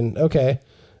distinction. Okay.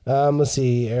 Let's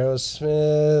see.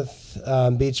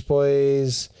 Aerosmith, Beach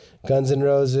Boys, Guns N'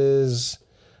 Roses,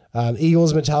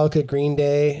 Eagles, Metallica, Green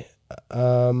Day,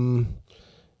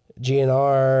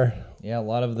 GNR. Yeah, a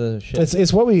lot of the shit.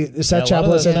 It's what we Seth Yeah, a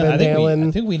lot of Chaplin said the- Van I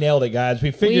Halen. think we nailed it, guys.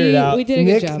 We figured it out. We did a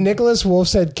good job. Nicholas Wolf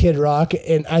said Kid Rock,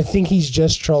 and I think he's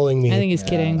just trolling me. I think he's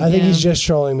kidding. I think Yeah. he's just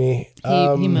trolling me. He I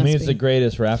must mean, it's be. the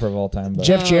greatest rapper of all time. But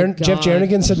Jeff Oh, Jeff God.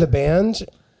 Jernigan said the band.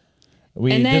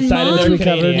 we and then decided mom, they're we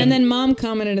covered. Canadian. and then mom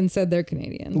commented and said they're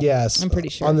Canadian. Yes, I'm pretty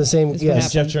sure. on the same. Is what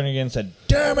Yes, Jeff Jernigan said,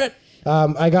 "Damn it!"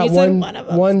 I got He said one of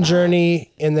them's one not.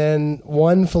 Journey, and then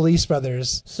one Felice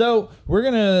Brothers. So we're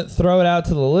gonna throw it out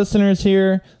to the listeners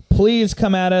here. Please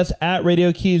come at us at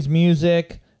Radio Keys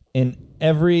Music in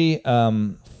every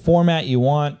format you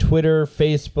want: Twitter,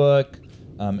 Facebook,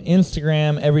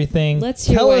 Instagram, everything. Let's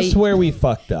hear tell why- us where we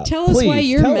fucked up. Tell us Please, why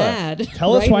you're tell us. mad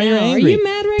Tell us right why you're now. Are angry. you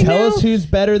mad right tell now? us who's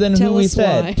better than Tell who we us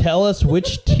said. why. Tell us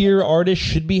which tier artist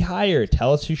should be higher.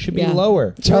 Tell us who should be Yeah.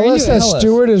 lower. Tell We're us into that it. Tell us.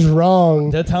 Stewart is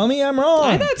wrong. Tell me I'm wrong.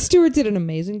 I thought Stuart did an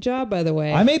amazing job, by the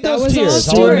way. I made That those was all tiers.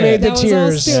 Stuart. Stewart made the That was all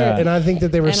tiers, Stuart. Yeah. and I think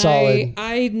that they were And solid.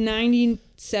 I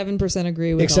 97%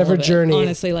 agree with Except all for of it. Journey.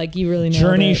 Honestly, like you really nailed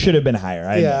Journey it. should have been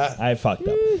higher. Yeah. I fucked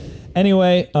up.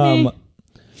 Anyway, we're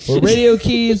Radio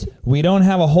Keys. We don't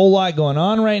have a whole lot going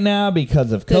on right now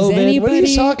because of Does COVID. any- What are you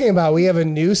Buddy. talking about? We have a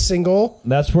new single.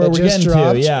 That's where that we're just getting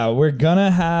dropped. to. Yeah, we're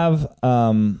gonna have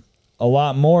a a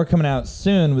lot more coming out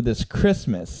soon with this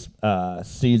Christmas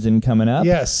season coming up.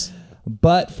 Yes.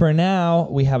 But for now,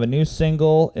 we have a new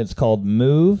single. It's called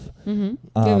Move. Do you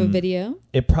have a video?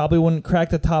 It probably wouldn't crack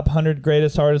the top 100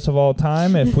 greatest artists of all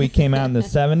time if we came out in the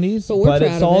 70s. But we're proud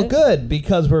it's of all it. good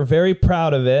because we're very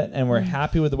proud of it and we're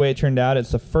happy with the way it turned out.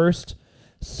 It's the first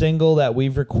single that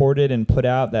we've recorded and put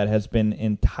out that has been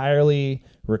entirely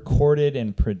recorded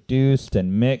and produced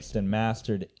and mixed and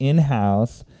mastered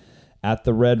in-house at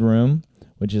the Red Room,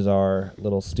 which is our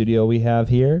little studio we have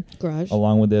here. Garage.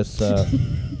 Along with this...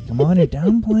 come on, you're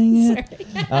downplaying it.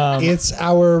 It's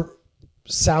our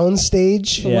sound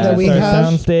stage Yeah, that we it's our have.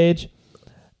 sound stage.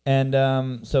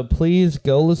 And so please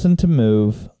go listen to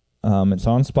Move. It's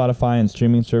on Spotify and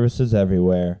streaming services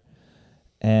everywhere.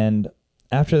 And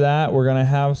after that, we're gonna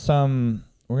have some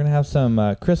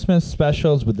Christmas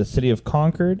specials with the City of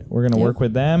Concord. We're gonna work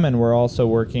with them, and we're also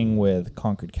working with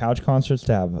Concord Couch Concerts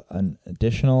to have an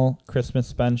additional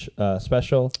Christmas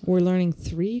special. We're learning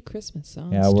 3 Christmas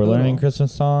songs. Yeah, we're total. learning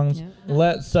Christmas songs. Yeah.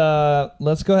 Let's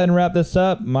go ahead and wrap this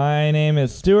up. My name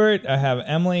is Stuart. I have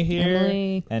Emily here,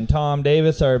 Emily. and Tom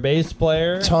Davis, our bass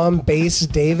player. Tom Bass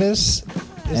Davis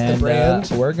is and the brand.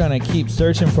 we're gonna keep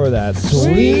searching for that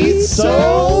sweet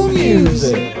soul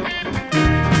music.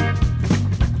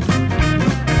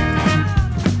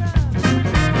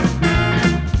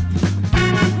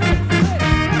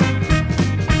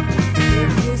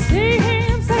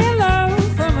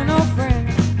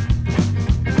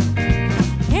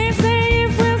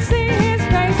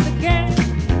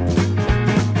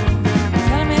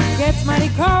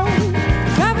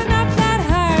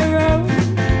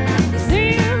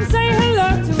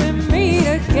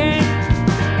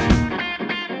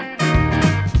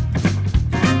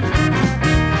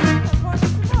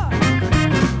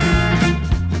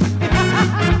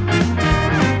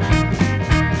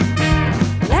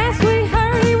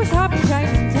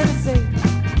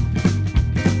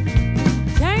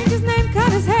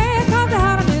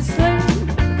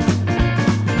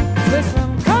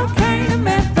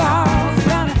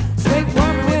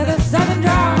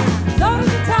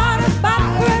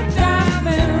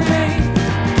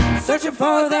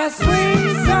 For that